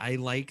be, I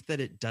like that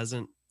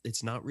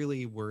it's not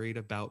really worried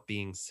about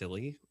being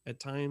silly at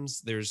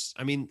times.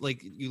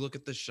 You look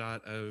at the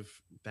shot of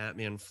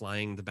Batman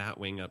flying the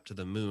Batwing up to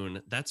the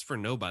moon. That's for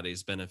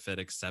nobody's benefit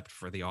except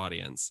for the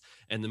audience.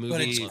 And the movie,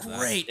 but it's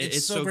great.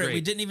 It's so great.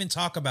 We didn't even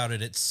talk about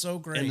it. It's so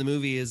great. And the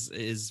movie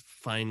is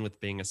fine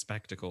with being a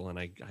spectacle, and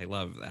I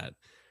love that.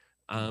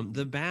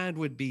 The bad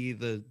would be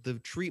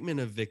the treatment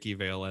of Vicky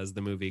Vale as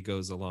the movie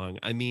goes along.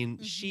 I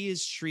mean, she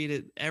is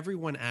treated.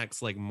 Everyone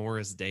acts like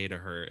Morris Day to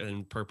her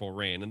in Purple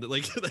Rain, and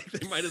like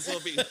they might as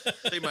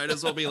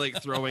well be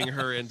like throwing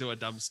her into a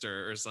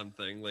dumpster or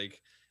something.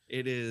 Like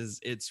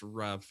it's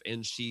rough,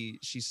 and she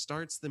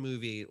starts the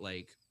movie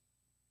like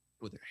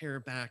with her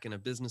hair back in a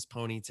business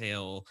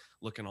ponytail,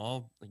 looking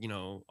all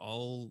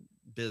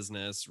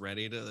business,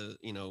 ready to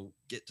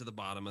get to the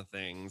bottom of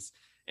things.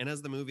 And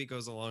as the movie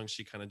goes along,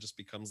 she kind of just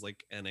becomes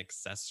like an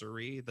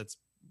accessory that's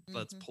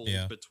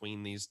pulled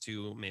between these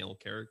two male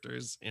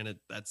characters. And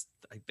that's,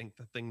 I think,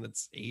 the thing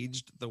that's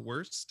aged the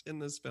worst in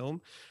this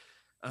film.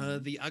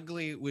 The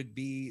ugly would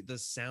be the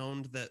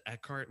sound that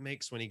Eckhart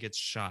makes when he gets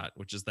shot,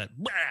 which is that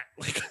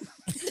like,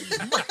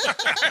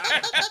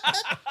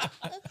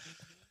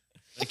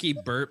 like he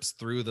burps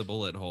through the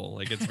bullet hole.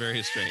 Like, it's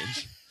very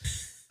strange.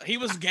 He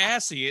was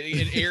gassy.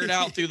 It aired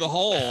out through the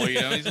hole.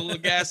 He's a little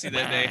gassy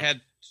that day.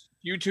 Had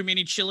too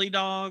many chili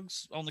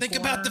dogs on the Think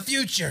corner. about the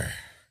future.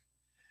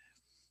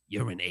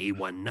 You're an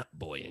A1 nut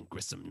boy, and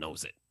Grissom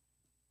knows it.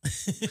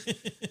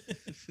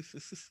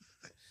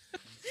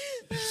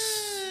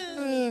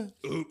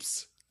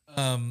 Oops.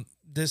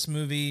 This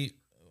movie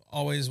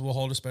always will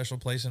hold a special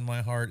place in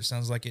my heart. It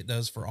sounds like it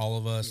does for all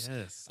of us.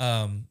 Yes.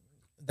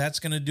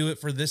 That's going to do it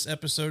for this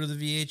episode of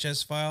the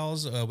VHS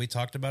Files. We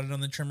talked about it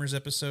on the Tremors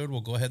episode.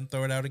 We'll go ahead and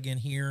throw it out again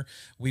here.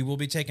 We will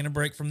be taking a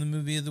break from the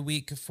movie of the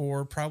week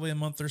for probably a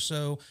month or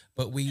so,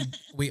 but we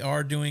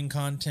are doing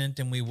content,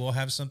 and we will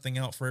have something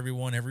out for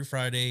everyone every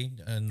Friday,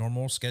 a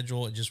normal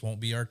schedule. It just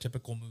won't be our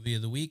typical movie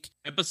of the week.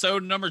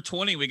 Episode number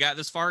 20. We got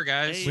this far,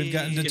 guys. Hey. We've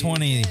gotten to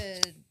 20.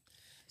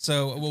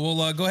 So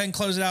we'll go ahead and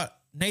close it out.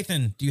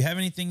 Nathan, do you have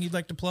anything you'd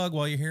like to plug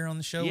while you're here on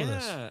the show with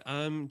us?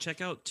 Yeah,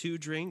 check out 2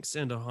 Drinks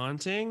and a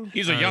Haunting.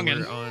 He's a youngin'.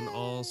 We're on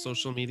all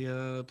social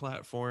media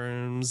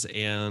platforms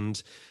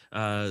and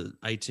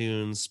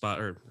iTunes,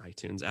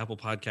 Apple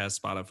Podcasts,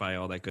 Spotify,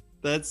 all that good.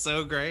 That's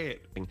so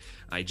great.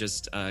 I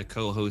just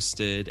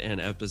co-hosted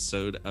an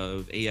episode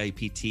of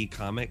AIPT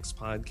Comics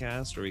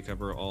podcast where we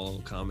cover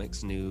all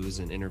comics news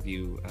and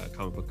interview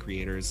comic book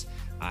creators.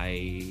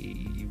 I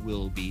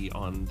will be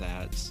on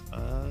that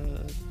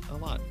a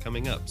lot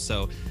coming up.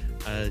 So,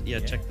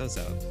 check those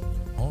out.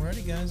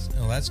 Alrighty, guys.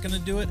 Well, that's going to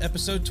do it.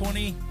 Episode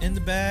 20 in the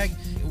bag.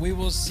 We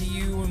will see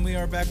you when we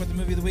are back with the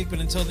movie of the week. But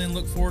until then,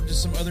 look forward to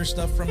some other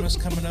stuff from us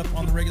coming up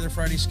on the regular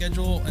Friday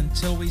schedule.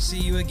 Until we see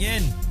you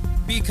again,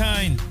 be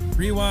kind.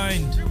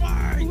 Rewind.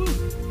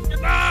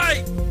 Good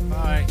night.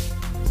 Bye.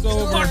 It's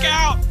over. Fuck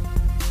out.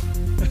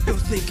 Go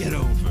think it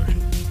over.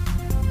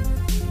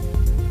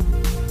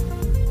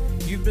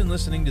 You've been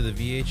listening to the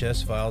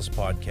VHS Files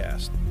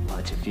podcast.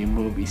 Watch a few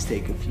movies,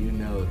 take a few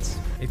notes.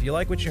 If you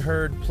like what you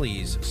heard,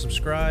 please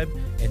subscribe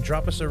and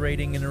drop us a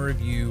rating and a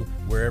review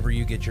wherever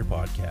you get your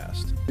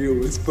podcast. It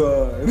was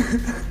fun.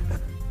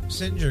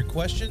 Send your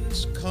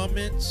questions,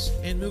 comments,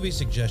 and movie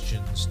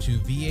suggestions to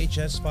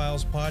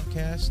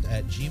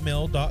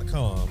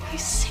vhsfilespodcast@gmail.com. You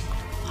sick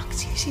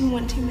fucks, you've seen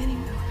one too many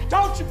movies.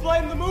 Don't you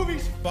blame the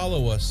movies?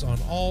 Follow us on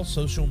all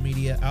social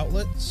media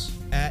outlets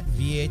at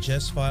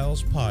VHS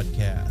Files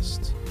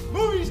Podcast.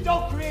 Movies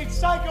don't create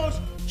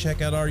psychos.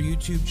 Check out our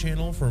YouTube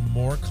channel for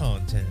more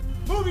content.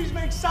 Movies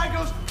make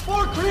psychos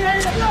more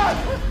creative.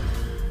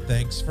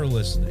 Thanks for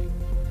listening.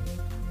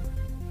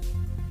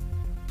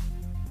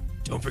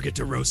 Don't forget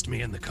to roast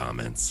me in the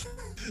comments.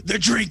 The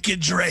drinking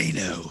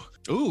Drano.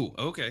 Ooh,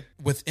 okay.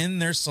 Within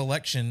their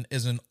selection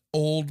is an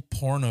old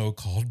porno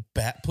called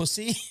Bat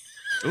Pussy.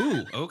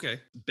 Ooh,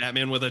 okay.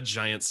 Batman with a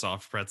giant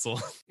soft pretzel.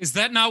 Is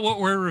that not what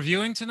we're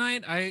reviewing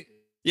tonight?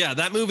 Yeah,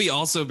 that movie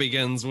also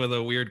begins with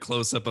a weird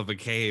close-up of a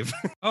cave.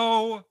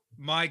 Oh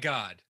my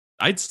God.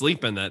 I'd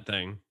sleep in that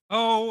thing.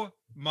 Oh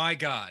my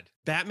God.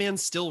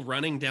 Batman's still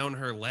running down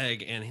her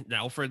leg and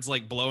Alfred's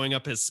like blowing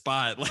up his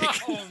spot.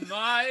 Like, oh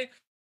my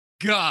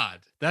God.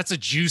 That's a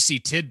juicy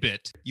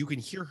tidbit. You can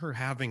hear her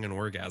having an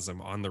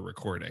orgasm on the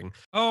recording.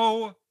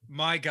 Oh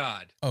my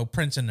God. Oh,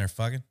 Prince in there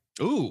fucking.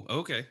 Ooh,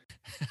 okay.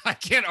 I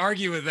can't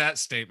argue with that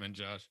statement,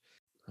 Josh.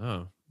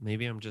 Oh,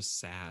 maybe I'm just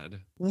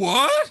sad.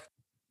 What?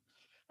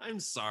 I'm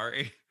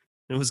sorry.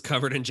 It was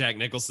covered in Jack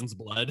Nicholson's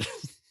blood.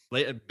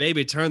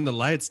 Baby, turn the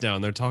lights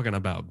down. They're talking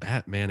about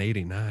Batman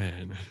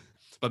 89.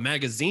 But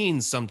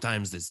magazines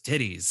sometimes there's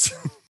titties.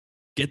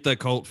 Get the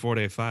Colt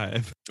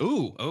 45.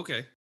 Ooh,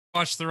 okay.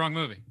 Watched the wrong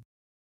movie.